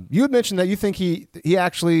you had mentioned that you think he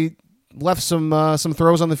actually left some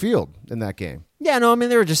throws on the field in that game. Yeah, no,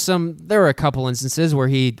 there were a couple instances where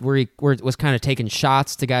he was kind of taking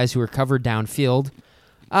shots to guys who were covered downfield.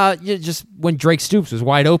 Just when Drake Stoops was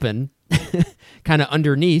wide open, kind of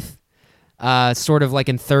underneath. Sort of like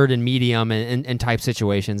in third and medium and type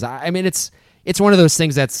situations. It's one of those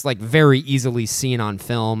things that's like very easily seen on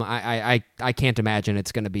film. I can't imagine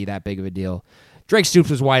it's going to be that big of a deal. Drake Stoops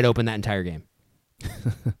was wide open that entire game.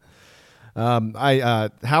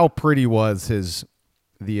 How pretty was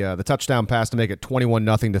the touchdown pass to make it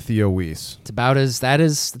 21-0 to Theo Weiss? It's about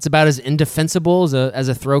as indefensible as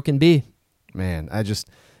a throw can be. Man,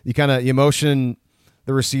 you motion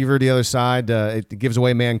the receiver to the other side. It gives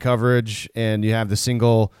away man coverage, and you have the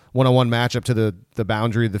single one-on-one matchup to the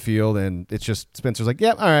boundary of the field, and it's just Spencer's like,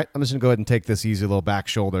 yeah, all right, I'm just going to go ahead and take this easy little back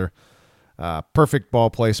shoulder. Perfect ball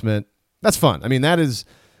placement. That's fun. That is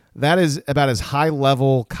about as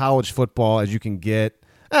high-level college football as you can get.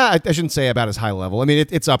 I shouldn't say about as high level.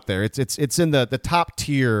 It's up there. It's in the top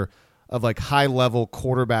tier of like high-level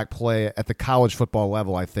quarterback play at the college football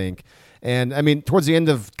level, I think. And, towards the end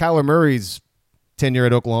of Kyler Murray's tenure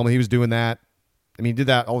at Oklahoma, he was doing that. He did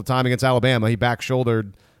that all the time against Alabama. He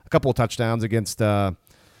back-shouldered a couple of touchdowns against, is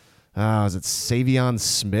it Savion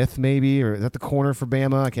Smith maybe? Or is that the corner for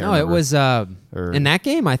Bama? I can't remember. No, it was in that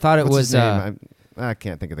game. I thought it was. I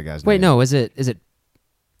can't think of the guy's name. Wait, no, is it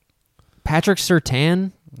Patrick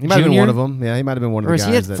Surtain? He might have been one of them. Yeah, he might have been one of the guys.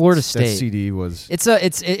 He at Florida State? That CD was. There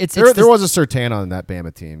was a Surtain on that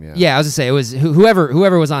Bama team. Yeah. Yeah, I was gonna say it was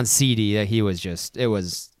whoever was on CD. He was just. It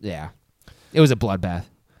was a bloodbath.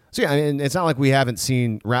 So yeah, it's not like we haven't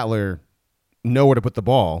seen Rattler know where to put the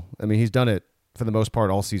ball. He's done it for the most part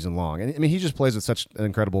all season long, and he just plays with such an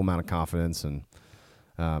incredible amount of confidence. And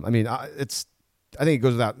I think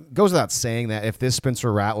it goes without saying that if this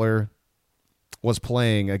Spencer Rattler was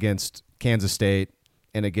playing against Kansas State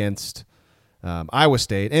and against Iowa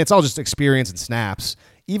State, and it's all just experience and snaps,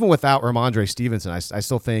 even without Ramondre Stevenson, I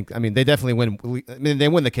still think, they definitely win. They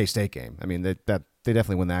win the K-State game. They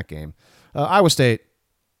definitely win that game. Iowa State,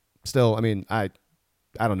 still, I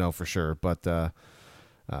don't know for sure, but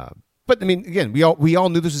again, we all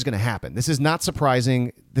knew this was going to happen. This is not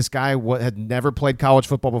surprising. This guy had never played college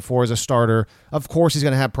football before as a starter. Of course, he's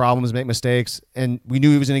going to have problems, make mistakes, and we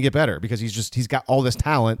knew he was going to get better because he's got all this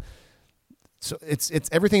talent. So it's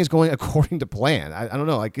everything is going according to plan. I don't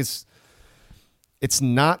know, it's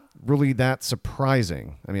not really that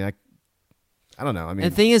surprising. I don't know. And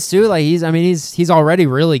the thing is too, he's already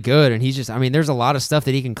really good, and he's just there's a lot of stuff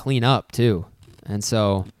that he can clean up too, and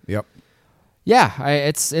so yep. Yeah,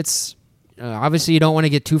 it's obviously you don't want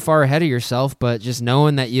to get too far ahead of yourself, but just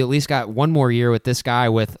knowing that you at least got one more year with this guy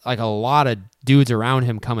with like a lot of dudes around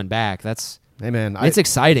him coming back, it's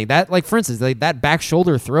exciting. That, like, for instance, that back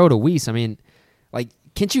shoulder throw to Weiss,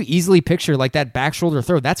 can't you easily picture like that back shoulder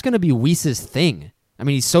throw? That's going to be Weiss's thing.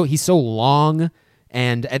 He's so long,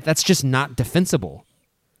 and that's just not defensible.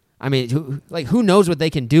 Who knows what they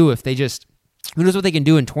can do if they just who knows what they can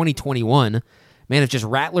do in 2021. Man, if just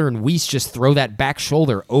Rattler and Weiss just throw that back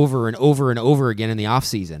shoulder over and over and over again in the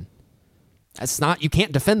offseason, you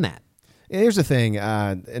can't defend that. And here's the thing,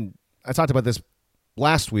 and I talked about this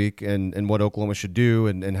last week and what Oklahoma should do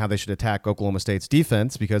and how they should attack Oklahoma State's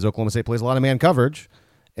defense, because Oklahoma State plays a lot of man coverage.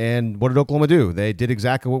 And what did Oklahoma do? They did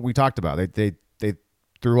exactly what we talked about. They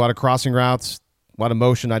threw a lot of crossing routes, a lot of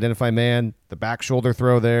motion, identify man, the back shoulder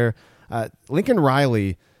throw there. Lincoln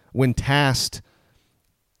Riley, when tasked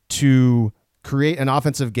to create an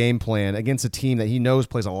offensive game plan against a team that he knows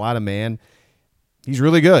plays a lot of man, he's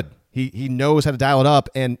really good. He knows how to dial it up.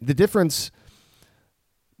 And the difference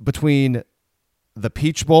between the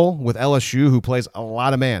Peach Bowl with LSU, who plays a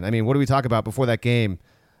lot of man. What do we talk about before that game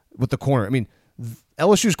with the corner?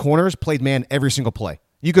 LSU's corners played man every single play.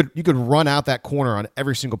 You could run out that corner on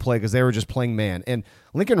every single play because they were just playing man. And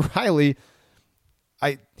Lincoln Riley,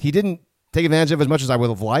 he didn't take advantage of as much as I would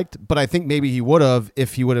have liked, but I think maybe he would have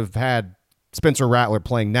if he would have had Spencer Rattler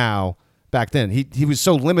playing now. Back then, he was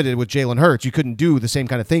so limited with Jalen Hurts. You couldn't do the same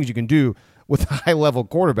kind of things you can do with a high-level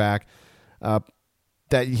quarterback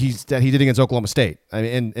that he did against Oklahoma State. I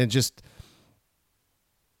mean, and just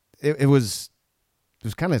it was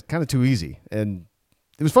kind of too easy, and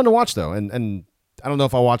it was fun to watch though. And I don't know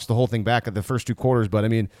if I watched the whole thing back at the first 2 quarters, but I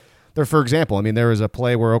mean, for example, there was a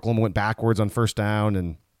play where Oklahoma went backwards on first down,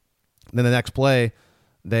 and then the next play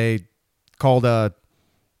they called a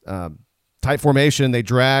tight formation. They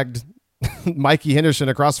dragged Mikey Henderson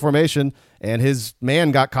across the formation, and his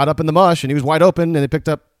man got caught up in the mush, and he was wide open, and they picked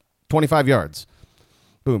up 25 yards.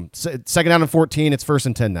 Boom. Second down and 14. It's 1st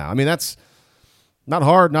and 10 now. I mean, that's not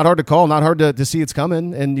hard to call, not hard to see it's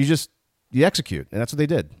coming, and you execute, and that's what they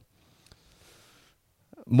did.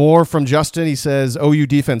 More from Justin. He says, OU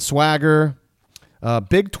defense swagger.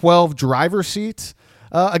 Big 12 driver seat.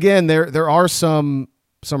 Again, there are some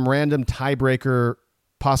random tiebreaker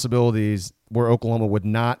possibilities where Oklahoma would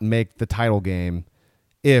not make the title game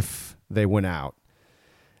if they win out.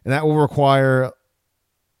 And that will require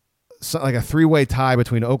like a 3-way tie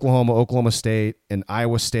between Oklahoma, Oklahoma State, and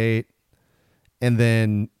Iowa State, and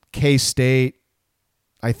then K-State,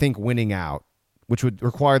 I think, winning out, which would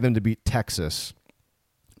require them to beat Texas.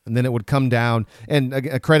 And then it would come down, and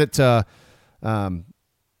a credit to, I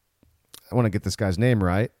want to get this guy's name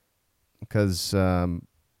right, because I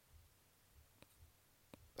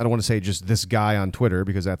don't want to say just this guy on Twitter,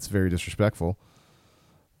 because that's very disrespectful.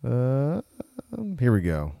 Here we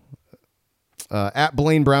go. At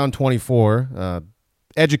Blaine Brown 24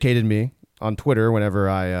 educated me on Twitter whenever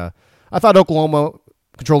I thought Oklahoma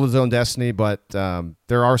controlled his own destiny, but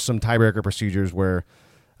there are some tiebreaker procedures where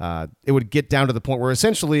it would get down to the point where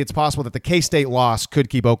essentially it's possible that the K-State loss could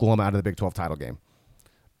keep Oklahoma out of the Big 12 title game.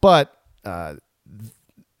 But how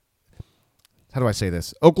do I say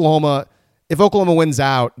this? If Oklahoma wins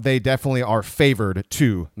out, they definitely are favored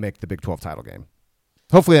to make the Big 12 title game.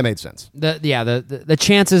 Hopefully that made sense. The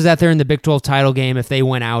chances that they're in the Big 12 title game if they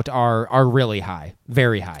win out are really high,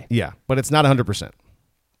 very high. Yeah, but it's not 100%.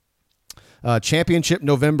 Championship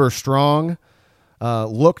November strong.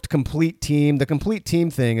 Looked complete team. The complete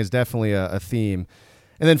team thing is definitely a theme.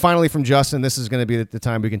 And then finally from Justin, this is going to be the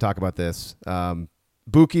time we can talk about this.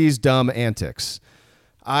 Buki's dumb antics.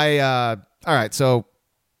 All right, so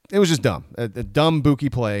it was just dumb. A dumb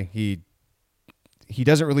Buki play. He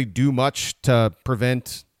doesn't really do much to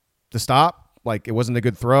prevent the stop. Like, it wasn't a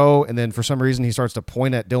good throw, and then for some reason he starts to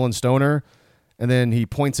point at Dylan Stoner, and then he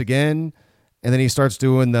points again, and then he starts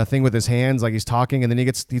doing the thing with his hands like he's talking, and then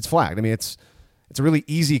he's flagged. I mean, it's a really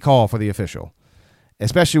easy call for the official,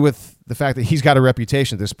 especially with the fact that he's got a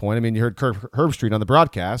reputation at this point. I mean, you heard Kirk Herbstreit on the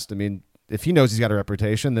broadcast. I mean, if he knows he's got a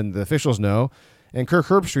reputation, then the officials know, and Kirk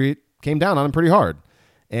Herbstreit came down on him pretty hard.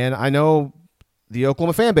 And I know the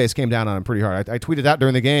Oklahoma fan base came down on him pretty hard. I tweeted out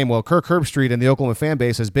during the game, well, Kirk Herbstreit and the Oklahoma fan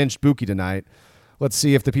base has benched Buki tonight. Let's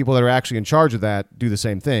see if the people that are actually in charge of that do the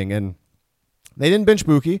same thing. And they didn't bench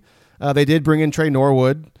Buki. They did bring in Trey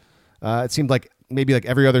Norwood. It seemed like maybe like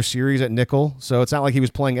every other series at nickel. So it's not like he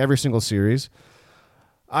was playing every single series.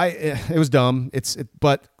 It was dumb.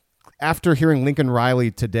 But after hearing Lincoln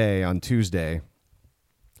Riley today on Tuesday,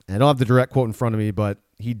 and I don't have the direct quote in front of me, but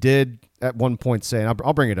he did at one point say, and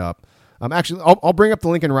I'll bring it up. I'll bring up the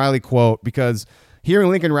Lincoln Riley quote, because hearing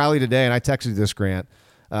Lincoln Riley today, and I texted you this, Grant,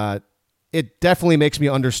 it definitely makes me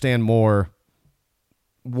understand more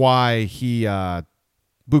why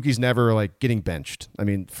Buki's never like getting benched. I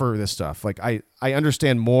mean, for this stuff, like I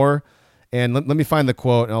understand more. And let me find the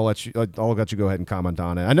quote, and I'll let you go ahead and comment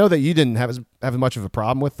on it. I know that you didn't have as much of a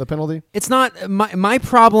problem with the penalty. It's not my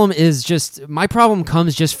problem. My problem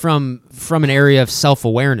comes just from an area of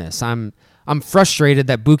self-awareness. I'm frustrated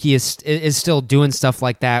that Buki is still doing stuff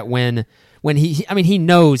like that when he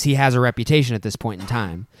knows he has a reputation at this point in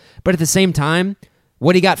time. But at the same time,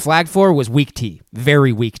 what he got flagged for was weak T,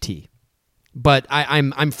 very weak T. But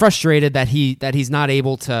I'm frustrated that he's not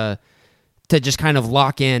able to just kind of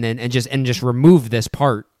lock in and just remove this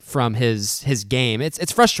part from his game.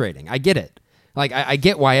 It's frustrating. I get it. Like I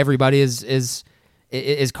get why everybody is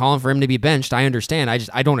calling for him to be benched. I understand.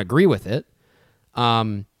 I don't agree with it.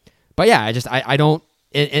 But yeah, I don't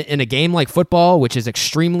in a game like football, which is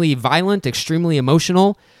extremely violent, extremely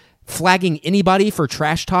emotional, flagging anybody for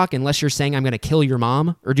trash talk unless you're saying I'm going to kill your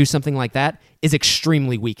mom or do something like that is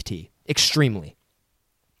extremely weak T. Extremely.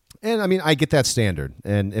 And I mean, I get that standard.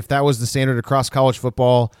 And if that was the standard across college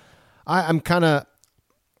football, I'm kind of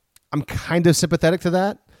sympathetic to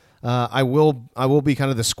that. I will be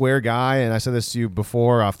kind of the square guy. And I said this to you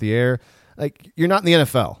before off the air. Like, you're not in the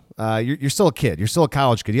NFL. You're still a kid. You're still a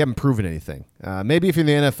college kid. You haven't proven anything. Maybe if you're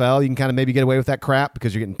in the NFL, you can kind of maybe get away with that crap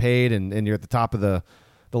because you're getting paid and you're at the top of the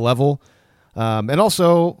level. And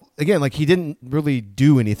also, again, like he didn't really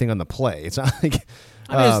do anything on the play. It's not like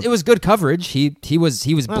it was good coverage. He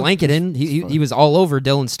was blanketing. He was all over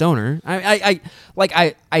Dylan Stoner.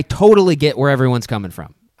 I totally get where everyone's coming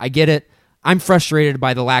from. I get it. I'm frustrated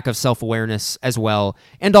by the lack of self-awareness as well.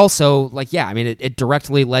 And also, it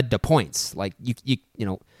directly led to points. Like, you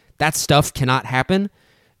know, that stuff cannot happen.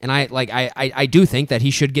 And I do think that he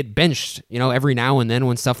should get benched, you know, every now and then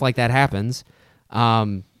when stuff like that happens.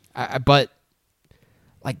 But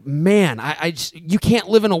you can't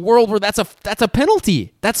live in a world where that's a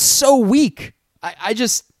penalty. That's so weak. I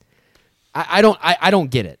don't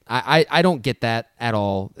get it. I don't get that at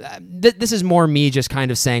all. This is more me just kind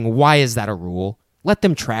of saying, why is that a rule? Let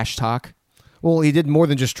them trash talk. Well, he did more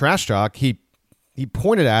than just trash talk. He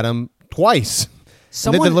pointed at him twice.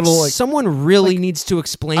 Someone really needs to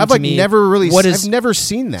explain to me. I've never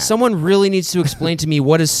seen that. Someone really needs to explain to me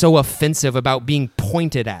what is so offensive about being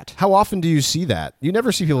pointed at. How often do you see that? You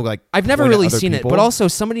never see people like. I've never really seen it, but also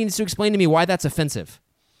somebody needs to explain to me why that's offensive.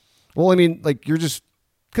 Well, I mean, like you're just.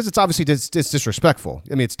 Because it's obviously it's disrespectful.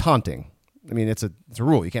 I mean, it's taunting. I mean, it's a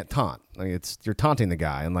rule. You can't taunt. Like you're taunting the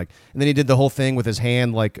guy, and then he did the whole thing with his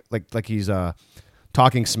hand, like he's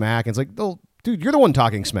talking smack. And it's like, oh, dude, you're the one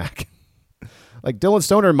talking smack. Like Dylan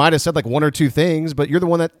Stoner might have said like one or two things, but you're the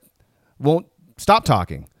one that won't stop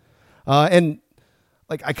talking. And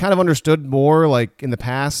like I kind of understood more like in the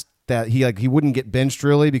past that he wouldn't get benched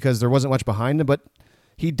really because there wasn't much behind him, but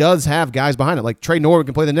he does have guys behind him. Like Trey Norwood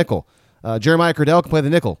can play the nickel. Jeremiah Curdell can play the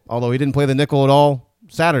nickel, although he didn't play the nickel at all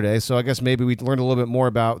Saturday. So I guess maybe we learned a little bit more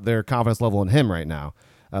about their confidence level in him right now.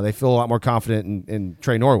 They feel a lot more confident in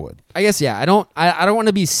Trey Norwood. I guess I don't want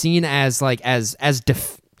to be seen as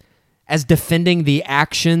defending the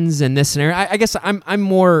actions in this scenario. I guess I'm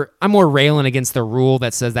more railing against the rule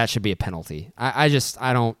that says that should be a penalty. I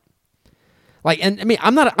don't like, and I mean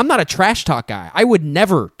I'm not a trash talk guy. I would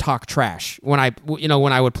never talk trash when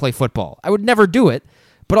I would play football. I would never do it.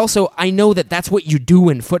 But also, I know that that's what you do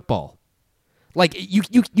in football. Like,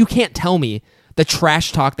 you can't tell me the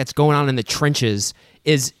trash talk that's going on in the trenches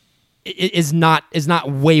is not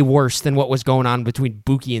way worse than what was going on between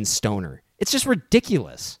Buki and Stoner. It's just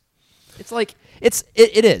ridiculous. It's like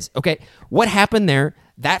it is. Okay, what happened there?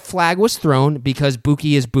 That flag was thrown because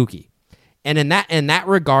Buki is Buki, and in that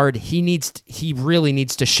regard, he really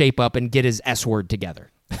needs to shape up and get his S word together.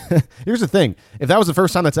 Here's the thing. If that was the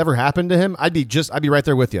first time that's ever happened to him, I'd be right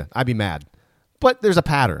there with you. I'd be mad. But there's a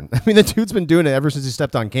pattern. I mean, the dude's been doing it ever since he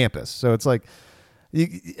stepped on campus. So it's like,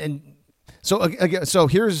 so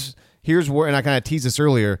here's where, and I kind of teased this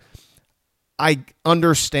earlier. I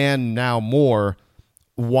understand now more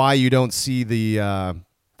why you don't see you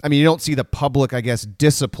don't see the public, I guess,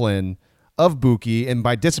 discipline of Buki. And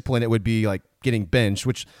by discipline, it would be like getting benched,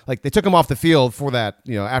 which like they took him off the field for that,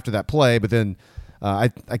 after that play, but then I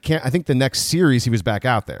think the next series he was back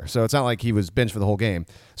out there. So it's not like he was benched for the whole game.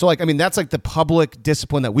 So that's like the public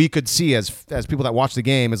discipline that we could see as people that watch the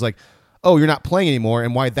game is like, oh, you're not playing anymore.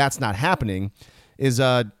 And why that's not happening is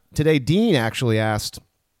today Dean actually asked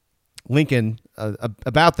Lincoln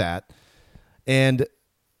about that. And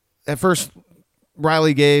at first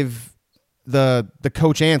Riley gave the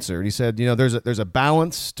coach answer. And he said, there's a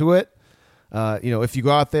balance to it. If you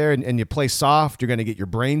go out there and you play soft, you're going to get your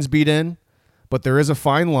brains beat in. But there is a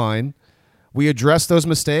fine line. We address those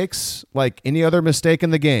mistakes like any other mistake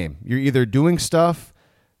in the game. You're either doing stuff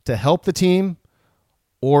to help the team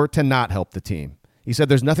or to not help the team. He said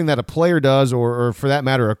there's nothing that a player does or for that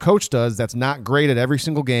matter, a coach does that's not great at every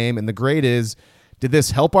single game. And the grade is, did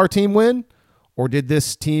this help our team win or did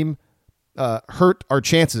this team hurt our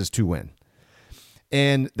chances to win?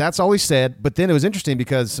 And that's all he said. But then it was interesting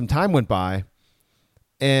because some time went by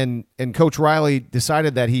and Coach Riley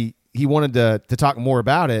decided that he wanted to talk more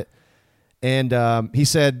about it. And he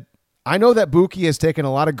said, I know that Buki has taken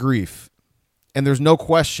a lot of grief, and there's no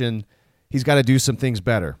question he's got to do some things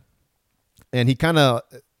better. And he kind of,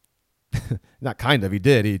 he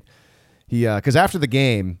did. Because after the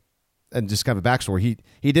game, and just kind of a backstory,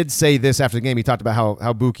 he did say this after the game. He talked about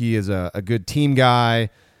how Buki is a good team guy,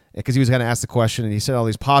 because he was going to ask the question, and he said all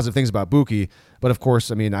these positive things about Buki. But of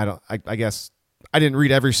course, I mean, I guess I didn't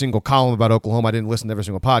read every single column about Oklahoma. I didn't listen to every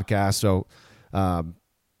single podcast. So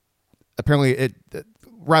apparently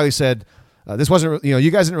Riley said, this wasn't,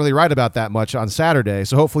 you guys didn't really write about that much on Saturday.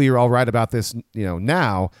 So hopefully you're all right about this,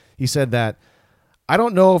 now. He said that, I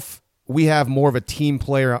don't know if we have more of a team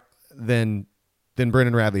player than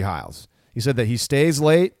Brendan Radley Hiles. He said that he stays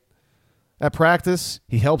late at practice.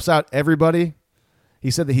 He helps out everybody.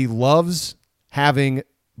 He said that he loves having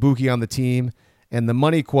Buki on the team. And the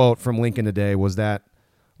money quote from Lincoln today was that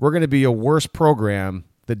we're going to be a worse program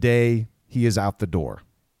the day he is out the door.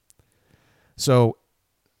 So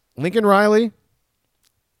Lincoln Riley,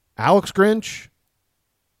 Alex Grinch,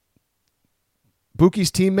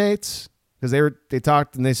 Buki's teammates, because they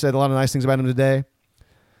talked and they said a lot of nice things about him today.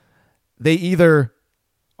 They either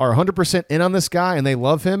are 100% in on this guy and they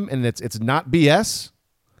love him and it's not BS,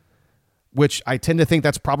 which I tend to think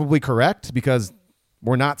that's probably correct because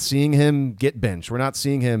we're not seeing him get benched. We're not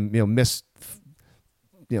seeing him, miss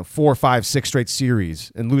 4, 5, 6 straight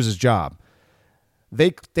series and lose his job.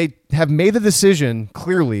 They have made the decision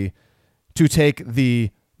clearly to take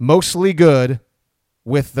the mostly good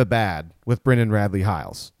with the bad with Brendan Radley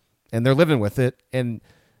Hiles. And they're living with it. And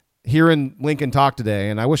hearing Lincoln talk today,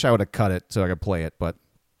 and I wish I would have cut it so I could play it, but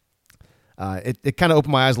it kind of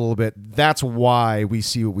opened my eyes a little bit. That's why we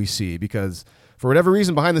see what we see, because for whatever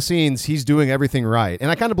reason behind the scenes, he's doing everything right. And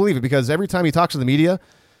I kind of believe it because every time he talks to the media,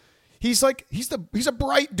 he's a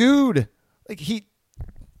bright dude. Like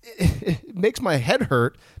it makes my head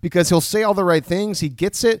hurt because he'll say all the right things. He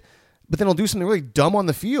gets it, but then he'll do something really dumb on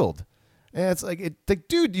the field. And it's like,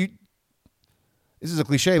 dude, this is a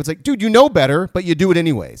cliche. But it's like, dude, you know better, but you do it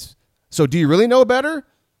anyways. So do you really know better?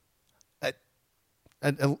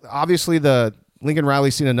 Obviously, the Lincoln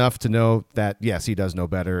Riley's seen enough to know that, yes, he does know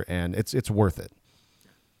better, and it's worth it.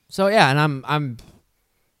 So, yeah, and I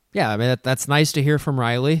mean, that's nice to hear from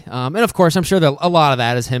Riley. And, of course, I'm sure that a lot of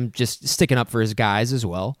that is him just sticking up for his guys as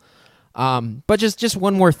well. But just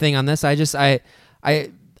one more thing on this. I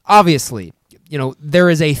obviously, there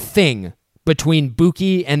is a thing between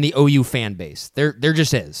Buki and the OU fan base. There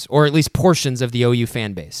just is, or at least portions of the OU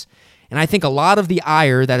fan base. And I think a lot of the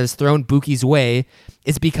ire that is thrown Buki's way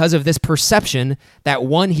is because of this perception that,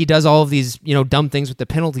 one, he does all of these, dumb things with the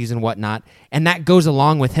penalties and whatnot, and that goes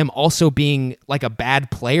along with him also being like a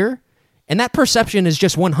bad player. And that perception is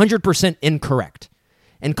just 100% incorrect.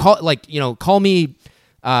 And call me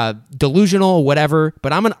delusional, whatever,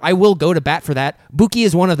 but I will go to bat for that. Buki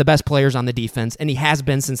is one of the best players on the defense, and he has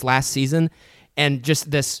been since last season. And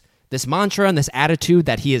just this mantra and this attitude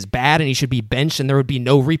that he is bad and he should be benched and there would be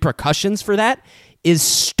no repercussions for that is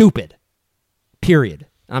stupid. Period.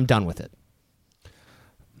 I'm done with it.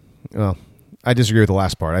 Well, I disagree with the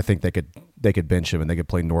last part. I think they could bench him and they could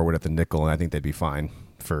play Norwood at the nickel, and I think they'd be fine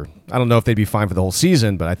I don't know if they'd be fine for the whole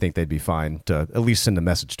season, but I think they'd be fine to at least send a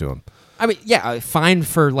message to him. I mean, yeah, fine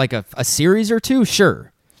for like a series or two,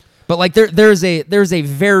 sure. But like there's a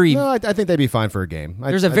very I think they'd be fine for a game.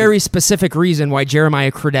 There's a very specific reason why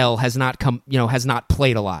Jeremiah Cradell has not has not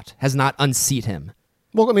played a lot, has not unseat him.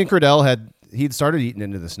 Well, I mean, Cradell he'd started eating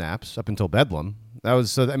into the snaps up until Bedlam. That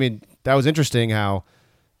was interesting how.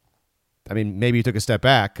 I mean, maybe he took a step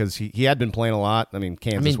back because he had been playing a lot. I mean,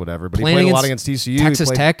 Kansas, whatever, but he played a lot against TCU, Texas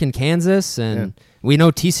Tech, and Kansas, and we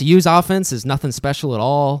know TCU's offense is nothing special at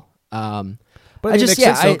all. But it makes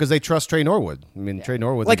sense though because they trust Trey Norwood. I mean, Trey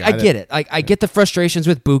Norwood. Like I get it. I get the frustrations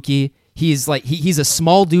with Buki. He's like he's a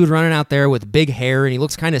small dude running out there with big hair, and he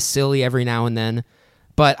looks kind of silly every now and then.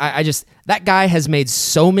 But I just that guy has made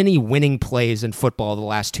so many winning plays in football the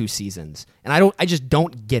last 2 seasons, and I just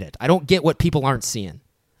don't get it. I don't get what people aren't seeing.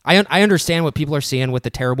 I understand what people are seeing with the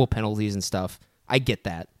terrible penalties and stuff. I get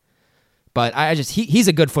that. But he's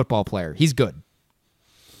a good football player. He's good.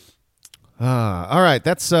 All right.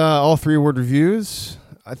 That's all 3-word reviews.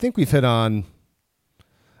 I think we've hit on...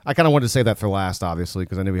 I kind of wanted to say that for last, obviously,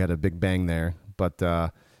 because I knew we had a big bang there. But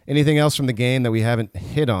anything else from the game that we haven't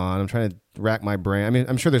hit on? I'm trying to rack my brain. I mean,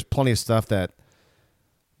 I'm sure there's plenty of stuff that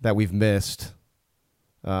we've missed.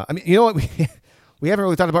 I mean, you know what? We haven't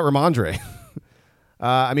really talked about Ramondre.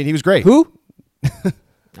 I mean, he was great. Who? I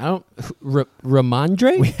don't...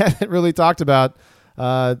 Ramondre? We haven't really talked about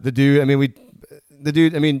the dude. I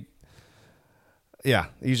mean, yeah,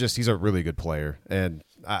 he's a really good player. And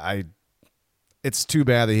it's too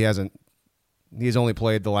bad that he's only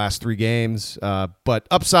played the last 3 games. But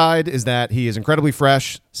upside is that he is incredibly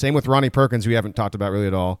fresh. Same with Ronnie Perkins, who we haven't talked about really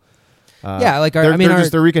at all.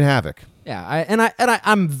 They're wreaking havoc. Yeah,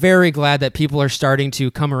 I'm very glad that people are starting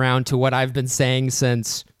to come around to what I've been saying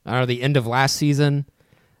since the end of last season,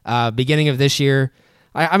 beginning of this year.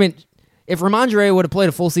 I mean, if Ramondre would have played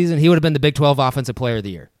a full season, he would have been the Big 12 Offensive Player of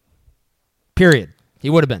the Year. Period.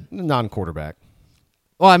 He would have been non-quarterback.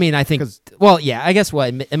 Well, I mean, I think. Well, yeah. I guess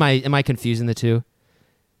what am I confusing the two?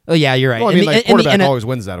 Oh, yeah, you're right. Well, I mean, quarterback always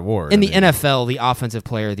wins that award. In the NFL, the Offensive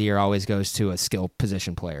Player of the Year always goes to a skill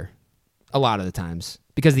position player. A lot of the times.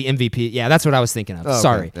 Because the MVP, yeah, that's what I was thinking of. Oh,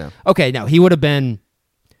 Sorry. Okay, yeah. Okay, no, he would have been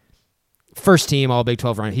first team All Big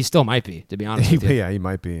 12 runner. He still might be, to be honest with you. Yeah, he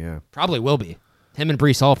might be, yeah. Probably will be. Him and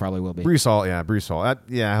Breece Hall probably will be. Breece Hall.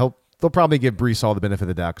 They'll probably give Breece Hall the benefit of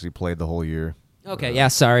the doubt because he played the whole year. Okay, yeah,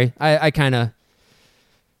 sorry. I kind of...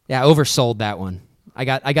 Yeah, oversold that one. I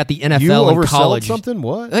got the NFL You and oversold college. something?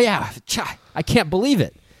 What? Oh, yeah, I can't believe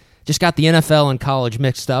it. Just got the NFL and college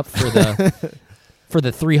mixed up for the for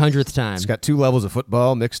the 300th time. It's got two levels of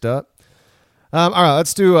football mixed up. All right,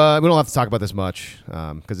 let's do. We don't have to talk about this much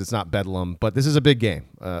because it's not Bedlam, but this is a big game.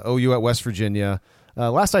 OU at West Virginia.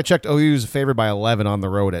 Last I checked, OU is favored by 11 on the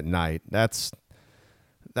road at night. That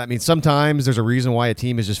means sometimes there's a reason why a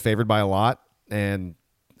team is just favored by a lot, and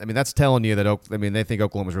I mean that's telling you that they think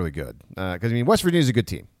Oklahoma's really good because West Virginia is a good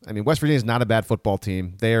team. West Virginia is not a bad football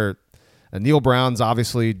team. They're Neil Brown's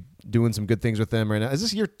obviously doing some good things with them right now. Is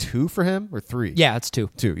this year 2 for him or 3? Yeah, it's 2.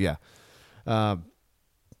 2, yeah.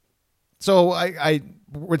 So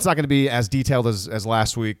it's not going to be as detailed as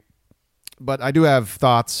last week, but I do have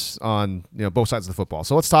thoughts on both sides of the football.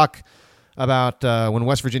 So let's talk about when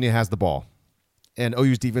West Virginia has the ball and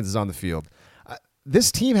OU's defense is on the field.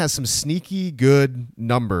 This team has some sneaky good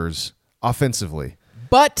numbers offensively,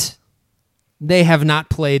 but they have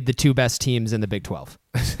not played the 2 best teams in the Big 12.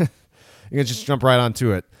 You're gonna just jump right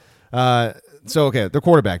onto it. Okay, their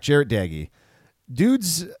quarterback Jarrett Daggy,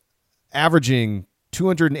 dude's averaging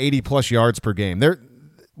 280 plus yards per game.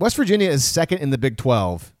 West Virginia is second in the Big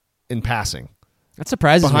 12 in passing. That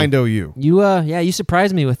surprises behind me. OU. You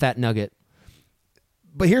surprised me with that nugget.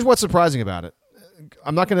 But here's what's surprising about it.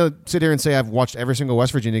 I'm not going to sit here and say I've watched every single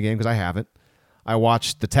West Virginia game because I haven't. I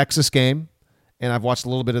watched the Texas game, and I've watched a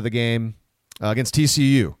little bit of the game against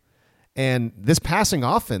TCU. And this passing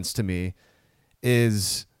offense to me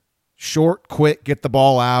is short, quick, get the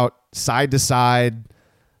ball out, side to side,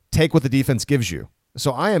 take what the defense gives you.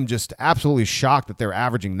 So I am just absolutely shocked that they're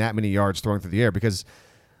averaging that many yards throwing through the air because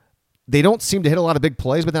they don't seem to hit a lot of big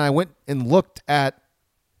plays. But then I went and looked at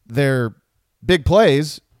their big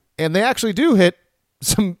plays, and they actually do hit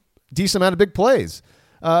some decent amount of big plays.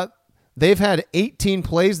 They've had 18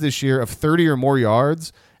 plays this year of 30 or more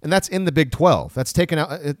yards, and that's in the Big 12. That's taken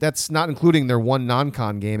out. That's not including their one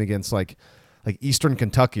non-con game against like Eastern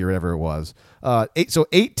Kentucky or whatever it was.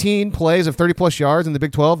 18 plays of 30 plus yards in the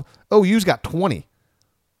Big 12. OU's got 20.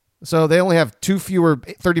 So they only have 2 fewer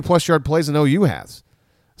 30 plus yard plays than OU has.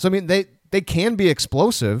 So they can be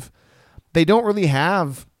explosive. They don't really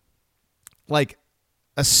have like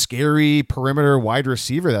a scary perimeter wide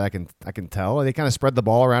receiver that I can tell. They kind of spread the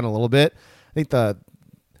ball around a little bit. I think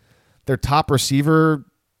their top receiver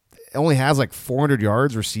only has like 400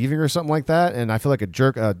 yards receiving or something like that, and I feel like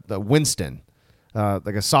a Winston,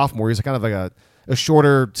 like a sophomore. He's kind of like a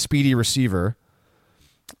shorter, speedy receiver.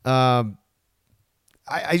 It's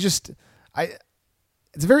a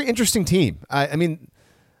very interesting team.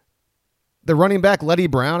 The running back Letty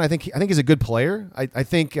Brown, I think he's a good player. I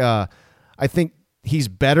think he's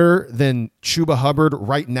better than Chuba Hubbard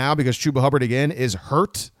right now because Chuba Hubbard again is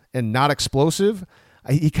hurt and not explosive.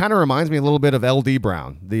 He kind of reminds me a little bit of LD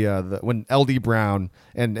Brown. When LD Brown,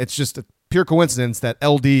 and it's just a pure coincidence that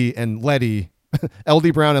LD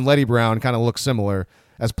Brown and Letty Brown kind of look similar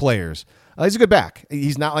as players. He's a good back.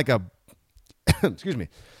 He's not like a excuse me.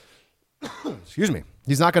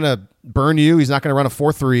 He's not going to burn you. He's not going to run a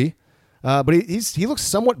 4.3. But he looks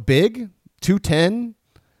somewhat big, 210.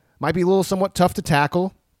 Might be a little somewhat tough to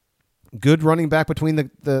tackle. Good running back between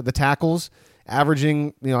the tackles,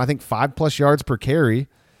 averaging I think 5+ yards per carry.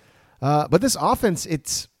 But this offense,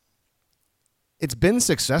 it's been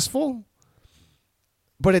successful,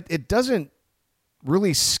 but it doesn't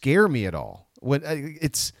really scare me at all.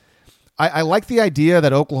 I like the idea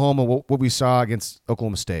that Oklahoma, what we saw against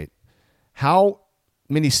Oklahoma State, how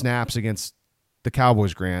many snaps against the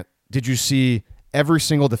Cowboys, Grant, did you see every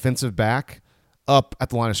single defensive back up at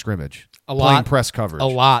the line of scrimmage? A playing lot. Press coverage. A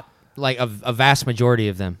lot. Like a vast majority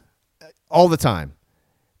of them. All the time.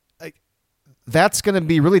 That's going to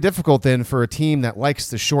be really difficult then for a team that likes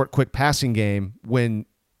the short, quick passing game. When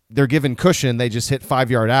they're given cushion, they just hit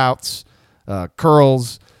 5-yard outs,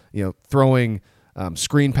 curls, throwing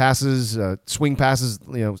screen passes, swing passes,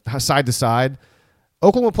 side to side.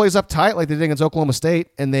 Oklahoma plays up tight like they did against Oklahoma State,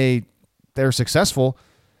 and they're successful.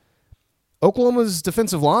 Oklahoma's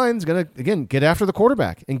defensive line is going to, again, get after the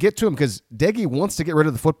quarterback and get to him because Deggy wants to get rid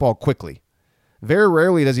of the football quickly. Very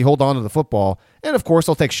rarely does he hold on to the football. And, of course,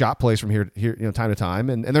 they'll take shot plays from here time to time,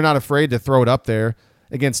 and they're not afraid to throw it up there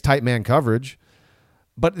against tight man coverage.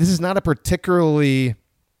 But this is not a particularly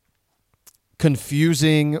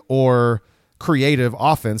confusing or creative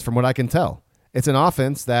offense from what I can tell. It's an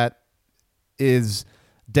offense that is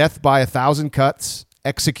death by 1,000 cuts,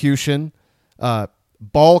 execution,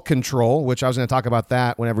 ball control, which I was going to talk about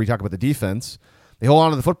that whenever we talk about the defense. They hold on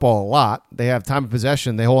to the football a lot. They have time of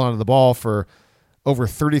possession. They hold on to the ball for over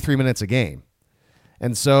 33 minutes a game.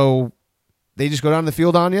 And so they just go down the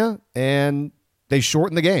field on you and they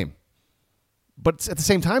shorten the game. But at the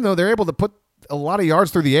same time, though, they're able to put a lot of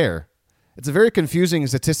yards through the air. It's a very confusing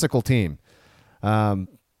statistical team.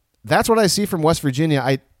 That's what I see from West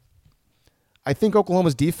Virginia. I think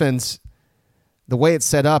Oklahoma's defense, the way it's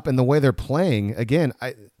set up and the way they're playing, again,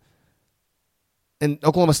 and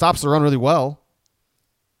Oklahoma stops the run really well.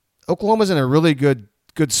 Oklahoma's in a really good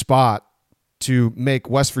spot to make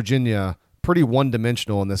West Virginia pretty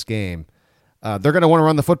one-dimensional in this game. They're going to want to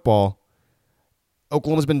run the football.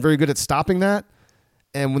 Oklahoma's been very good at stopping that.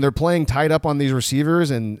 And when they're playing tight up on these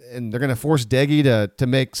receivers and they're going to force Deggy to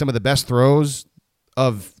make some of the best throws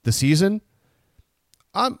of the season,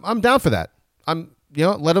 I'm down for that.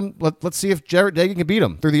 Let's see if Jarret Deggy can beat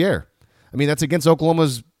him through the air. I mean, that's against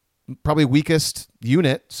Oklahoma's probably weakest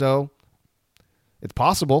unit, so it's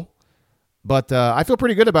possible. But I feel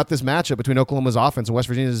pretty good about this matchup between Oklahoma's offense and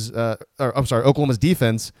Oklahoma's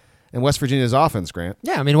defense and West Virginia's offense, Grant.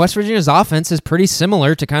 Yeah, I mean, West Virginia's offense is pretty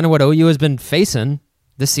similar to kind of what OU has been facing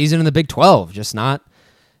this season in the Big 12. Just not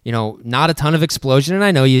a ton of explosion. And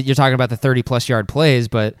I know you're talking about the 30-plus yard plays,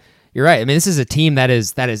 but you're right. I mean, this is a team that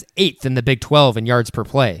is 8th in the Big 12 in yards per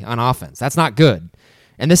play on offense. That's not good.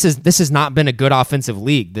 And this has not been a good offensive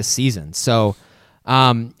league this season. So,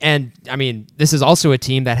 and I mean, this is also a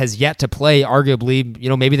team that has yet to play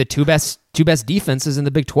arguably, maybe the two best defenses in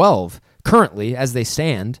the Big 12 currently as they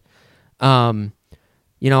stand. Well,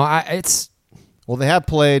 they have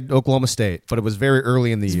played Oklahoma State, but it was very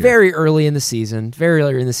early in the year. Very early in the season.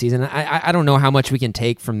 I don't know how much we can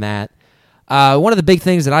take from that. One of the big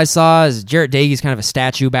things that I saw is Jarret Deggy's kind of a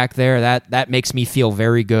statue back there. That makes me feel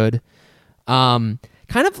very good.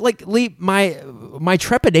 Kind of like Lee, my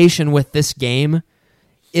trepidation with this game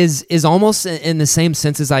is almost in the same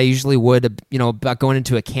sense as I usually would, about going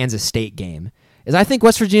into a Kansas State game. Is I think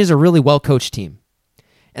West Virginia is a really well-coached team.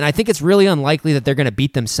 And I think it's really unlikely that they're going to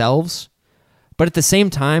beat themselves. But at the same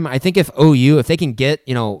time, I think if they can get,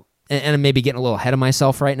 and I'm maybe getting a little ahead of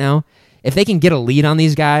myself right now, if they can get a lead on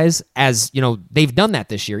these guys, as, they've done that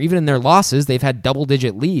this year. Even in their losses, they've had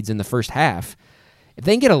double-digit leads in the first half. If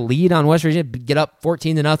they can get a lead on West Virginia, get up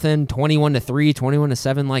 14-0, 21-3,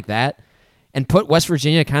 21-7 like that, and put West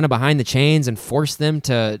Virginia kind of behind the chains and force them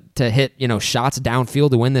to hit, shots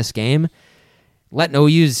downfield to win this game, letting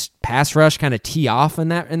OU's pass rush kind of tee off in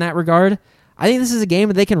that regard, I think this is a game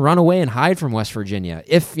that they can run away and hide from West Virginia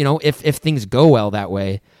if things go well that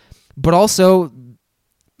way. But also,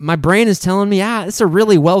 my brain is telling me, it's a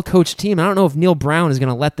really well-coached team. I don't know if Neil Brown is going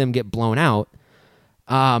to let them get blown out.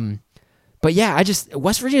 But yeah,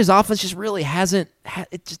 West Virginia's offense just really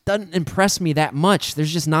it just doesn't impress me that much.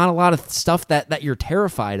 There's just not a lot of stuff that you're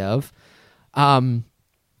terrified of.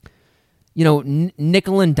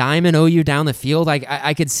 Nickel and diamond OU down the field,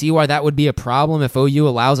 I could see why that would be a problem if OU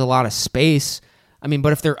allows a lot of space. I mean,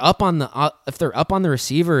 but if they're up on the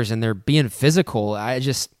receivers and they're being physical, I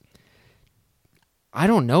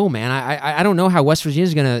don't know, man. I don't know how West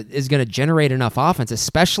Virginia is gonna generate enough offense,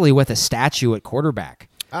 especially with a statue at quarterback.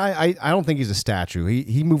 I don't think he's a statue.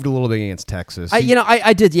 He moved a little bit against Texas.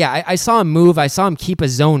 I did. Yeah, I saw him move. I saw him keep a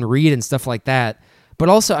zone read and stuff like that. But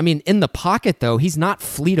also, I mean, in the pocket, though, he's not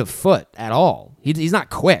fleet of foot at all. He's not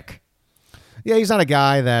quick. Yeah, he's not a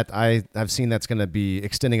guy that I've seen that's going to be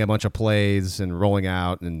extending a bunch of plays and rolling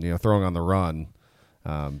out and throwing on the run.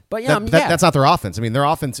 But yeah, that's not their offense. I mean, their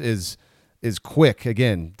offense is quick,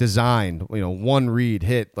 again, designed. One read,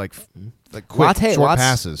 hit like quick short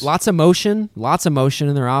passes. Lots of motion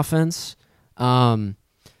in their offense.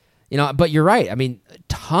 But you're right. I mean,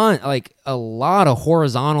 a lot of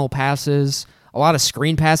horizontal passes. A lot of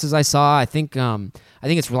screen passes I saw. I think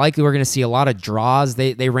it's likely we're going to see a lot of draws.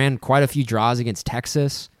 They ran quite a few draws against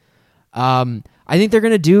Texas. I think they're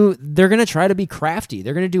going to try to be crafty.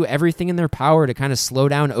 They're going to do everything in their power to kind of slow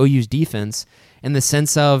down OU's defense in the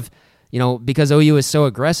sense of, because OU is so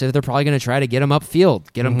aggressive, they're probably going to try to get them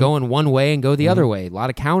upfield, get them going one way and go the other way. A lot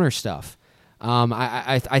of counter stuff.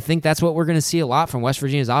 I think that's what we're going to see a lot from West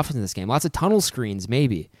Virginia's offense in this game. Lots of tunnel screens,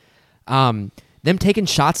 maybe. Them taking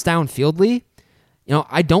shots downfield, Lee.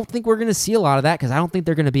 I don't think we're going to see a lot of that because I don't think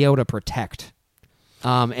they're going to be able to protect.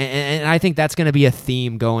 And I think that's going to be a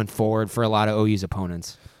theme going forward for a lot of OU's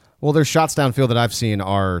opponents. Well, their shots downfield that I've seen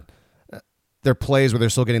are their plays where they're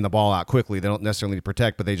still getting the ball out quickly. They don't necessarily need to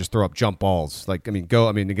protect, but they just throw up jump balls.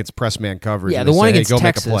 Against press man coverage. Yeah, the one against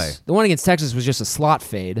Texas. The one against Texas was just a slot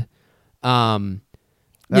fade.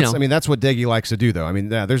 That's what Deggy likes to do, though. I mean,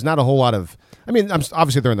 there's not a whole lot of. I mean,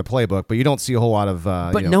 obviously they're in the playbook, but you don't see a whole lot of.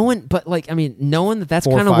 Knowing that that's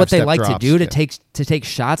kind of what they like to do to take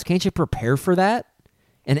shots, can't you prepare for that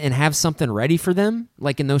and have something ready for them,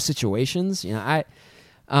 like in those situations? Listen,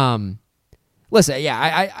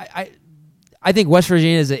 yeah, I think West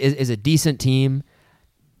Virginia is a decent team.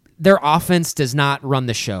 Their offense does not run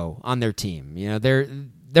the show on their team.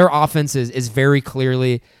 Their offense is very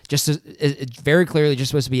clearly just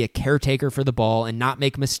supposed to be a caretaker for the ball and not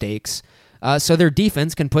make mistakes. So their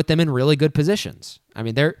defense can put them in really good positions. I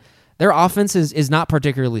mean, their offense is not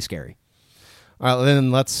particularly scary. All right,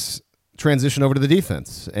 then let's transition over to the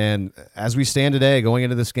defense. And as we stand today, going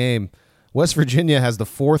into this game, West Virginia has the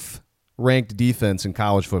 4th ranked defense in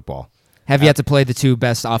college football. Have yet to play the 2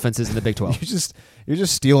 best offenses in the Big 12. You're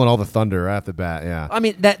just stealing all the thunder right off the bat. Yeah. I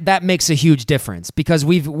mean that makes a huge difference because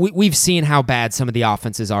we've seen how bad some of the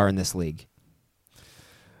offenses are in this league.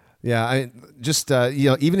 Yeah,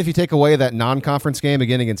 even if you take away that non-conference game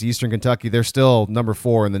again against Eastern Kentucky, they're still number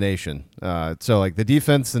 4 in the nation. So like the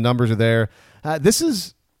defense, the numbers are there. This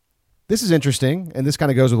is interesting, and this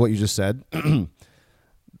kind of goes with what you just said.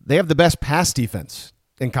 They have the best pass defense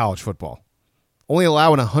in college football, only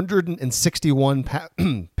allowing 161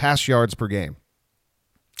 pass yards per game.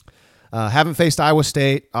 Haven't faced Iowa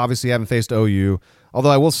State, obviously haven't faced OU.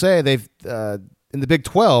 Although I will say they've in the Big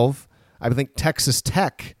 12, I think Texas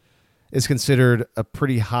Tech is considered a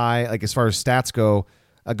pretty high, like as far as stats go,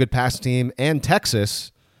 a good pass team, and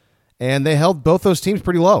Texas, and they held both those teams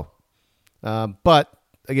pretty low. But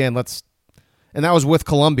again, and that was with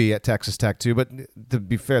Columbia at Texas Tech too. But to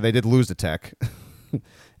be fair, they did lose to Tech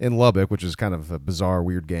in Lubbock, which is kind of a bizarre,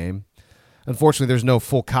 weird game. Unfortunately, there's no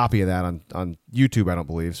full copy of that on YouTube, I don't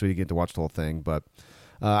believe, so you get to watch the whole thing. But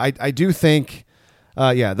I do think,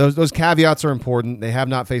 those caveats are important. They have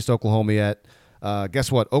not faced Oklahoma yet.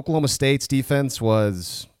 Guess what? Oklahoma State's defense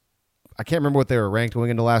was, I can't remember what they were ranked going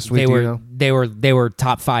into last week. They were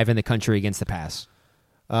top 5 in the country against the pass.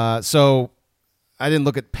 So I didn't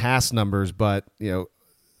look at pass numbers, but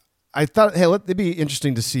I thought, hey, it'd be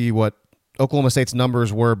interesting to see what Oklahoma State's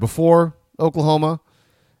numbers were before Oklahoma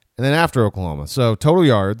and then after Oklahoma. So total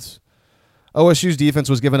yards, OSU's defense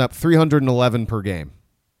was giving up 311 per game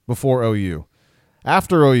before OU.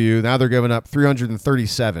 After OU, now they're giving up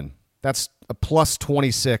 337. That's a plus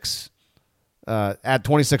 26. Add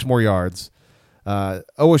 26 more yards.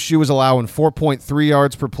 OSU was allowing 4.3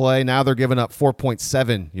 yards per play. Now they're giving up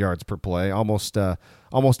 4.7 yards per play, almost a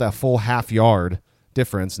full half yard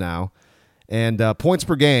difference now. And points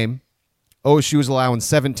per game, OSU was allowing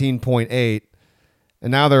 17.8,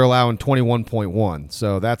 and now they're allowing 21.1.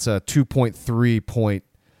 So that's a 2.3 point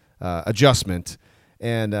adjustment.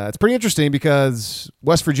 And it's pretty interesting because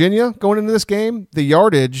West Virginia going into this game, the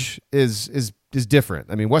yardage is different.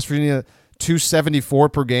 I mean, West Virginia 274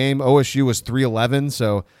 per game, OSU was 311,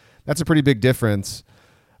 so that's a pretty big difference.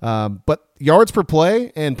 But yards per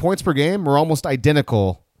play and points per game were almost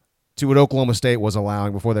identical to what Oklahoma State was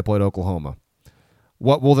allowing before they played Oklahoma.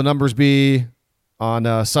 What will the numbers be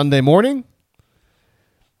on Sunday morning?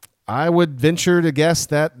 I would venture to guess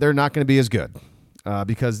that they're not going to be as good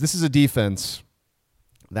because this is a defense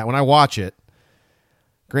that when I watch it,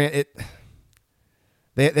 they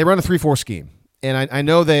run a 3-4 scheme. And I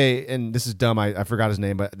know and this is dumb, I forgot his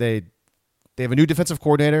name, but they have a new defensive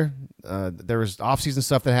coordinator. There was offseason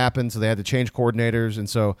stuff that happened, so they had to change coordinators. And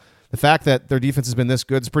so the fact that their defense has been this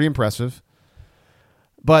good is pretty impressive.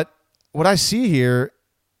 But what I see here,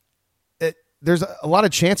 there's a lot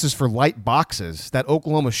of chances for light boxes that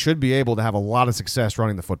Oklahoma should be able to have a lot of success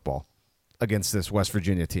running the football against this West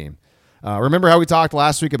Virginia team. Remember how we talked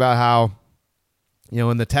last week about how,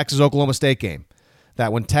 in the Texas-Oklahoma State game,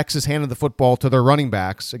 that when Texas handed the football to their running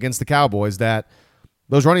backs against the Cowboys, that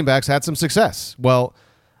those running backs had some success. Well,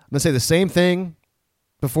 I'm going to say the same thing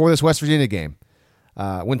before this West Virginia game.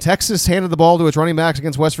 When Texas handed the ball to its running backs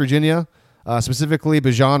against West Virginia, specifically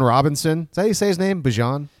Bijan Robinson. Is that how you say his name?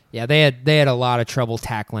 Bijan? Yeah, they had a lot of trouble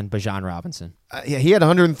tackling Bijan Robinson. He had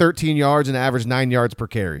 113 yards and averaged 9 yards per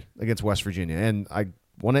carry against West Virginia. And I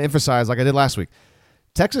want to emphasize, like I did last week,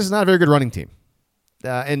 Texas is not a very good running team.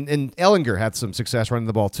 And Ellinger had some success running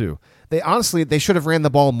the ball too. They should have ran the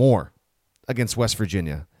ball more against West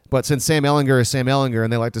Virginia. But since Sam Ellinger is Sam Ellinger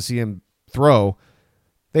and they like to see him throw,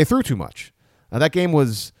 they threw too much. That game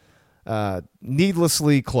was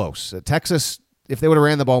needlessly close. Texas, if they would have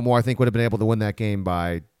ran the ball more, I think would have been able to win that game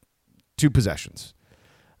by 2 possessions.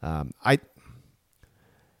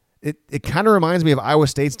 It kind of reminds me of Iowa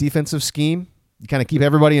State's defensive scheme. You kind of keep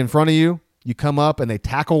everybody in front of you. You come up and they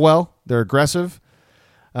tackle well. They're aggressive.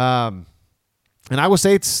 And Iowa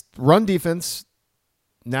State's run defense,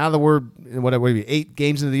 now that we're 8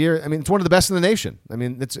 games into the year, I mean, it's one of the best in the nation. I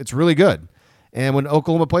mean, it's really good. And when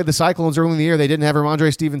Oklahoma played the Cyclones early in the year, they didn't have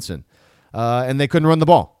Ramondre Stevenson, and they couldn't run the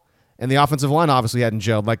ball. And the offensive line obviously hadn't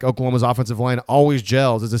gelled, like Oklahoma's offensive line always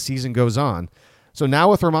gels as the season goes on. So now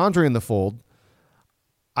with Ramondre in the fold,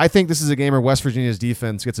 I think this is a game where West Virginia's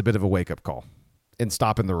defense gets a bit of a wake-up call in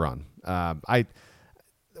stopping the run.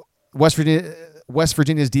 West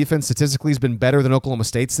Virginia's defense statistically has been better than Oklahoma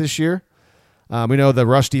State's this year. We know the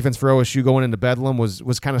rush defense for OSU going into Bedlam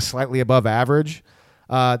was kind of slightly above average.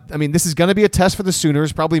 This is going to be a test for the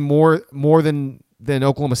Sooners, probably more than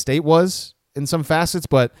Oklahoma State was in some facets,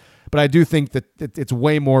 but I do think that it's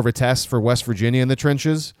way more of a test for West Virginia in the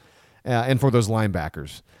trenches and for those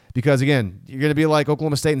linebackers. Because, again, you're going to be like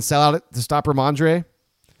Oklahoma State and sell out to stop Ramondre.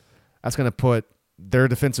 That's going to put their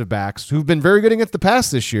defensive backs, who've been very good against the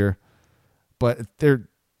pass this year, but they're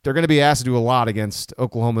going to be asked to do a lot against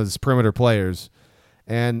Oklahoma's perimeter players.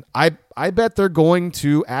 And I bet they're going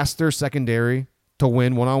to ask their secondary to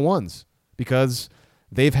win one-on-ones because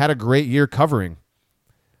they've had a great year covering.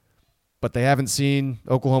 But they haven't seen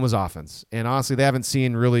Oklahoma's offense. And honestly, they haven't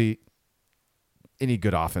seen really any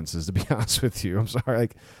good offenses, to be honest with you. I'm sorry.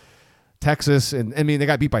 Like Texas, and they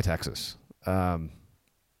got beat by Texas. So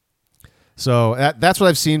that's what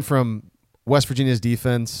I've seen from West Virginia's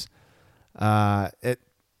defense. And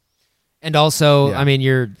also, yeah.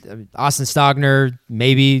 You're Austin Stogner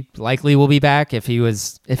likely will be back if he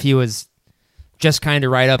was just kind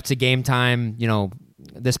of right up to game time,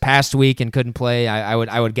 this past week and couldn't play. I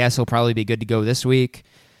would guess he'll probably be good to go this week.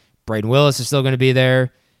 Braden Willis is still going to be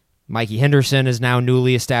there. Mikey Henderson is now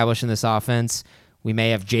newly established in this offense. We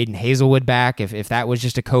may have Jaden Hazelwood back if that was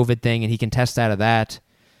just a COVID thing and he can test out of that.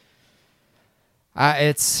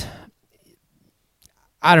 I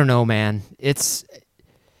don't know, man.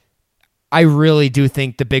 I really do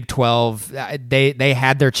think the Big 12, they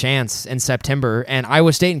had their chance in September, and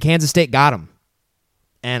Iowa State and Kansas State got them.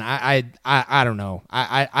 And I don't know.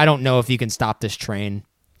 I don't know if you can stop this train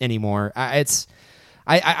anymore. I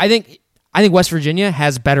think West Virginia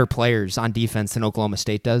has better players on defense than Oklahoma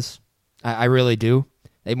State does. I really do.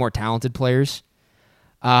 They have more talented players.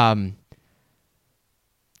 I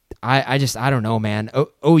don't know, man.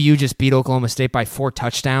 OU just beat Oklahoma State by 4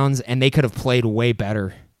 touchdowns, and they could have played way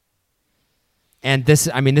better. And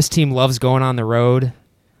this team loves going on the road.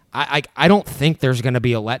 I don't think there's going to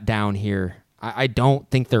be a letdown here. I don't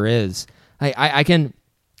think there is. I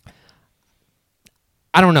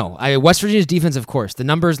don't know. West Virginia's defense, of course, the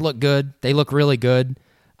numbers look good. They look really good.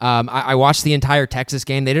 I watched the entire Texas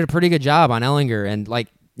game. They did a pretty good job on Ellinger, and a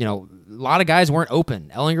lot of guys weren't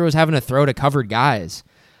open. Ellinger was having to throw to covered guys.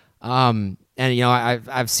 And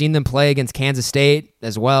I've seen them play against Kansas State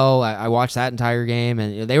as well. I watched that entire game,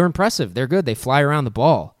 and they were impressive. They're good. They fly around the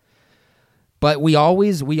ball. But we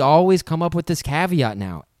always come up with this caveat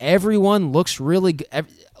now. Everyone looks really good. A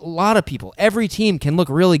lot of people, every team can look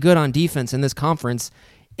really good on defense in this conference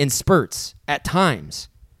in spurts at times.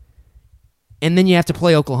 And then you have to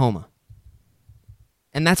play Oklahoma.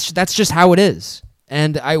 And that's just how it is.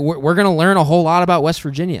 And we're going to learn a whole lot about West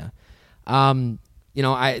Virginia. The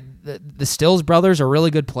Stills brothers are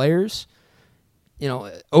really good players.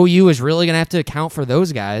 OU is really going to have to account for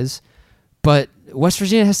those guys. But West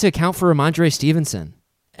Virginia has to account for Ramondre Stevenson.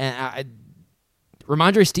 And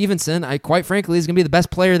Ramondre Stevenson, quite frankly, is going to be the best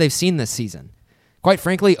player they've seen this season. Quite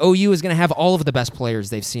frankly, OU is going to have all of the best players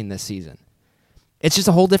they've seen this season. It's just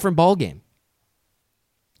a whole different ballgame.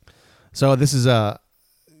 So this is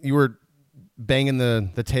you were banging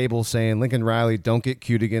the table saying, Lincoln Riley, don't get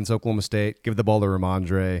cute against Oklahoma State. Give the ball to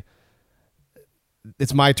Ramondre.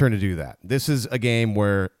 It's my turn to do that. This is a game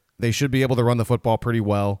where they should be able to run the football pretty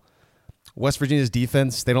well. West Virginia's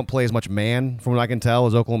defense, they don't play as much man, from what I can tell,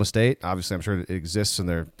 as Oklahoma State. Obviously, I'm sure it exists in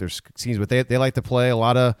their schemes, but they like to play a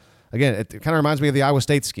lot of, again, it kind of reminds me of the Iowa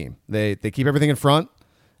State scheme. They keep everything in front.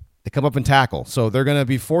 They come up and tackle. So they're going to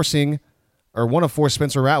be forcing or want to force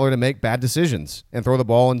Spencer Rattler to make bad decisions and throw the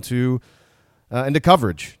ball into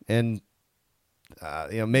coverage and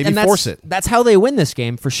force it. That's how they win this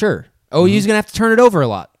game for sure. OU's going to have to turn it over a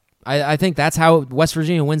lot. I think that's how West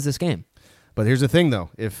Virginia wins this game. But here's the thing, though: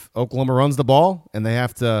 if Oklahoma runs the ball and they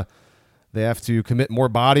have to commit more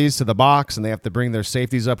bodies to the box and they have to bring their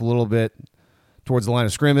safeties up a little bit towards the line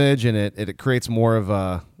of scrimmage, and it creates more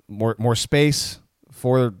of more space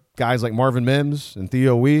for guys like Marvin Mims and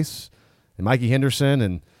Theo Weiss and Mikey Henderson,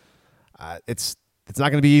 and it's not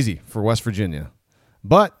going to be easy for West Virginia.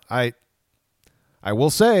 But I will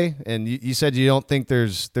say, and you said you don't think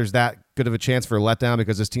there's that good of a chance for a letdown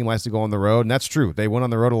because this team likes to go on the road, and that's true. They went on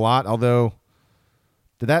the road a lot, although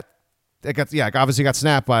obviously got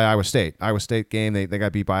snapped by Iowa State. Iowa State game, they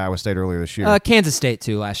got beat by Iowa State earlier this year. Kansas State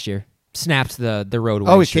too last year. Snapped the road.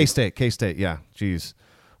 Oh, K-State, yeah. Jeez,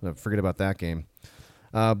 forget about that game.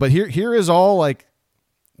 But here is all like,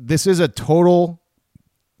 this is a total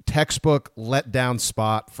textbook letdown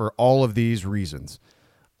spot for all of these reasons.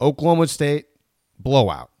 Oklahoma State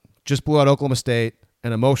blowout. Just blew out Oklahoma State,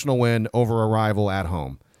 an emotional win over a rival at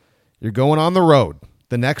home. You're going on the road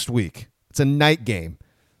the next week. It's a night game.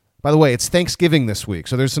 By the way, it's Thanksgiving this week,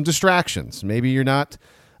 so there's some distractions. Maybe you're not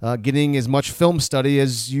getting as much film study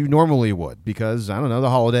as you normally would because, I don't know, the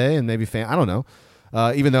holiday and maybe I don't know.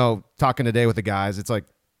 Even though talking today with the guys, it's like,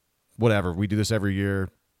 whatever. We do this every year.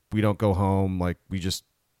 We don't go home. Like, we just,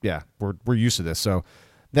 we're used to this. So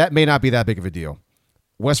that may not be that big of a deal.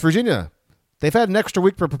 West Virginia, they've had an extra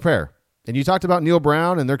week to prepare. And you talked about Neil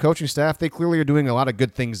Brown and their coaching staff. They clearly are doing a lot of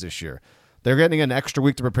good things this year. They're getting an extra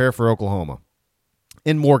week to prepare for Oklahoma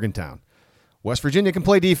in Morgantown. West Virginia can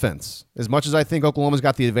play defense. As much as I think Oklahoma's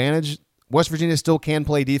got the advantage, West Virginia still can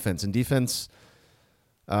play defense. And defense,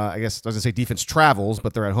 I guess I was going to say defense travels,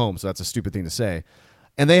 but they're at home, so that's a stupid thing to say.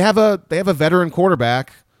 And they have a veteran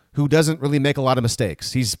quarterback who doesn't really make a lot of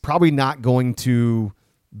mistakes. He's probably not going to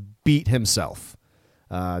beat himself.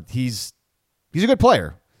 He's a good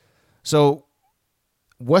player. So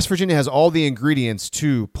West Virginia has all the ingredients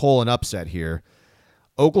to pull an upset here.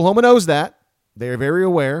 Oklahoma knows that. They are very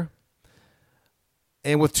aware.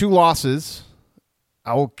 And with 2 losses,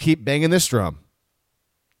 I will keep banging this drum.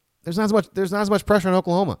 There's not as much pressure on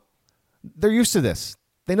Oklahoma. They're used to this.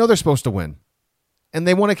 They know they're supposed to win. And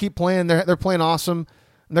they want to keep playing. They're playing awesome.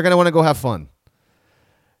 And they're going to want to go have fun.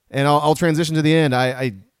 And I'll transition to the end.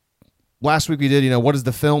 I last week we did, what does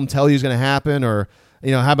the film tell you is going to happen? Or,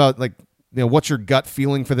 how about what's your gut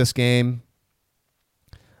feeling for this game?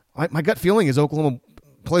 My gut feeling is Oklahoma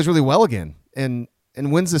plays really well again and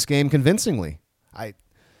wins this game convincingly.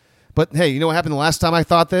 But hey, you know what happened the last time I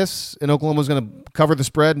thought this and Oklahoma was going to cover the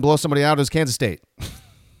spread and blow somebody out? It was Kansas State.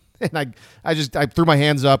 And I threw my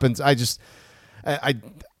hands up and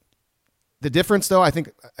the difference though, I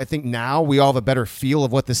think now we all have a better feel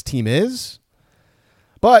of what this team is.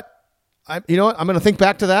 But I'm going to think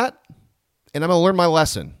back to that and I'm going to learn my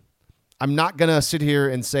lesson. I'm not going to sit here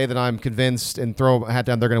and say that I'm convinced and throw my hat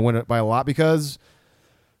down they're going to win it by a lot because,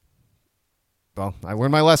 well, I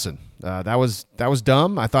learned my lesson. That was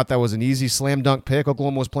dumb. I thought that was an easy slam dunk pick.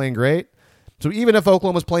 Oklahoma was playing great. So even if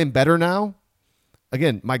Oklahoma was playing better now,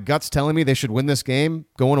 again, my gut's telling me they should win this game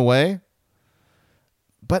going away.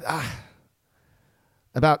 But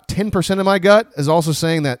about 10% of my gut is also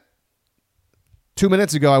saying that 2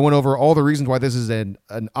 minutes ago I went over all the reasons why this is an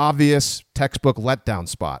obvious textbook letdown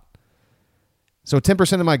spot. So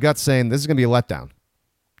 10% of my gut's saying this is going to be a letdown.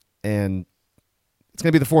 And it's going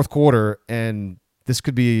to be the fourth quarter, and this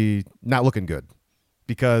could be not looking good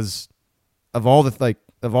because of all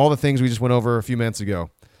the things we just went over a few minutes ago.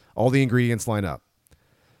 All the ingredients line up.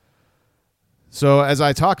 So as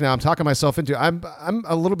I talk now, I'm talking myself into. I'm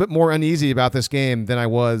a little bit more uneasy about this game than I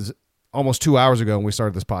was almost 2 hours ago when we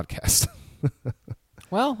started this podcast.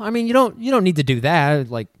 Well, I mean, you don't need to do that.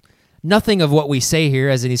 Like, nothing of what we say here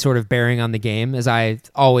has any sort of bearing on the game, as I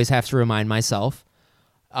always have to remind myself.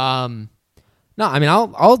 No, I mean,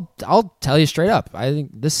 I'll tell you straight up. I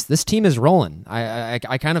think this team is rolling.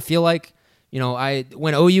 I kind of feel like,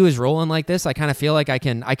 when OU is rolling like this, I kind of feel like I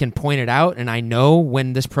can point it out, and I know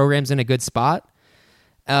when this program's in a good spot.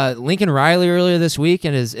 Lincoln Riley earlier this week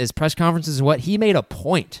in his press conferences and he made a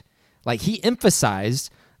point. Like, he emphasized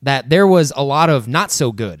that there was a lot of not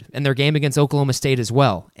so good in their game against Oklahoma State as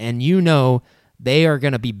well. And they are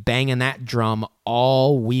going to be banging that drum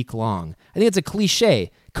all week long. I think it's a cliche.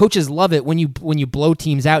 Coaches love it when you blow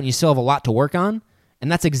teams out and you still have a lot to work on,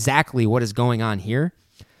 and that's exactly what is going on here.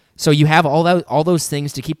 So you have all those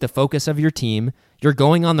things to keep the focus of your team. You're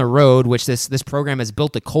going on the road, which this program has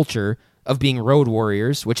built a culture of being road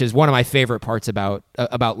warriors, which is one of my favorite parts about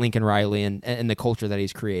Lincoln Riley and the culture that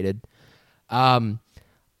he's created. I'm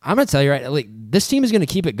going to tell you right, this team is going to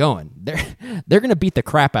keep it going. They're going to beat the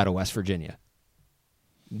crap out of West Virginia.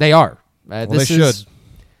 They are. They should.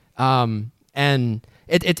 And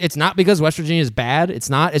it's not because West Virginia is bad. It's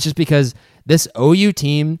not. It's just because this OU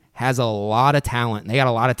team has a lot of talent. They got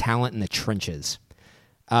a lot of talent in the trenches.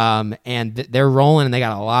 And they're rolling, and they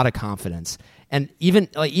got a lot of confidence. And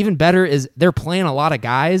even better is they're playing a lot of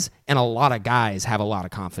guys, and a lot of guys have a lot of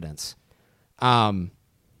confidence.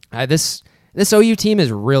 This OU team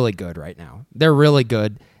is really good right now. They're really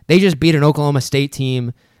good. They just beat an Oklahoma State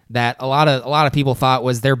team that a lot of people thought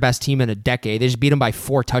was their best team in a decade. They just beat them by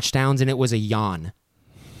 4 touchdowns, and it was a yawn.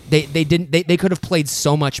 They could have played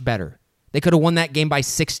so much better. They could have won that game by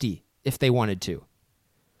 60 if they wanted to.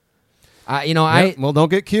 Well, don't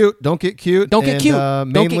get cute. Don't get cute.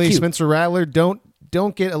 Mainly Spencer Rattler. Don't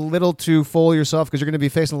get a little too full of yourself because you're going to be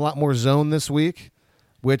facing a lot more zone this week,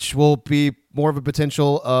 which will be more of a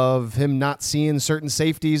potential of him not seeing certain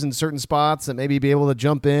safeties in certain spots and maybe be able to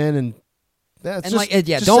jump in and That's And just, like,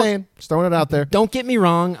 yeah, just don't- saying, just throwing it out there. Don't get me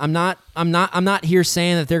wrong. I'm not here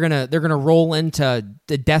saying that they're gonna roll into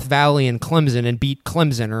the Death Valley and Clemson and beat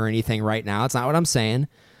Clemson or anything right now. That's not what I'm saying.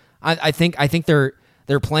 I think they're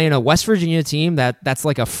playing a West Virginia team that's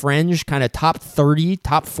like a fringe kind of top 30,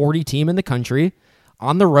 top 40 team in the country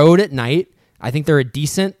on the road at night. I think they're a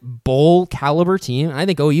decent bowl caliber team. I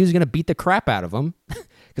think OU is going to beat the crap out of them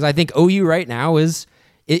because I think OU right now is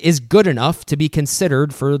good enough to be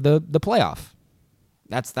considered for the playoff.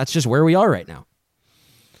 That's just where we are right now.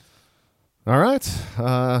 All right.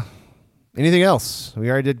 Anything else?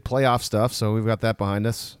 We already did playoff stuff, so we've got that behind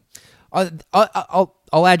us.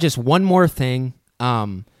 I'll add just one more thing.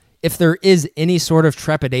 If there is any sort of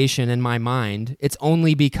trepidation in my mind, it's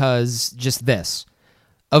only because just this.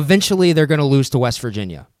 Eventually, they're going to lose to West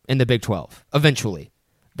Virginia in the Big 12. Eventually.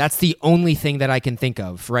 That's the only thing that I can think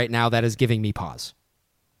of right now that is giving me pause.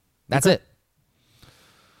 That's it.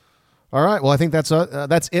 All right. Well, I think that's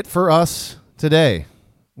it for us today.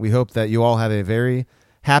 We hope that you all have a very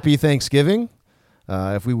happy Thanksgiving.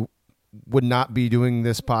 If we would not be doing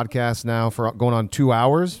this podcast now for going on 2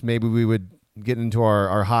 hours, maybe we would get into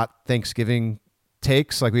our hot Thanksgiving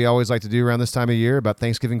takes like we always like to do around this time of year about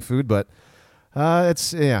Thanksgiving food. But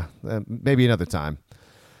maybe another time.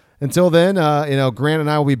 Until then, Grant and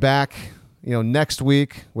I will be back, next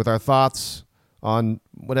week with our thoughts on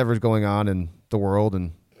whatever's going on in the world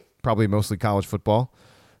and probably mostly college football.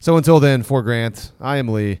 So until then, for Grant, I am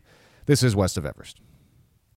Lee. This is West of Everest.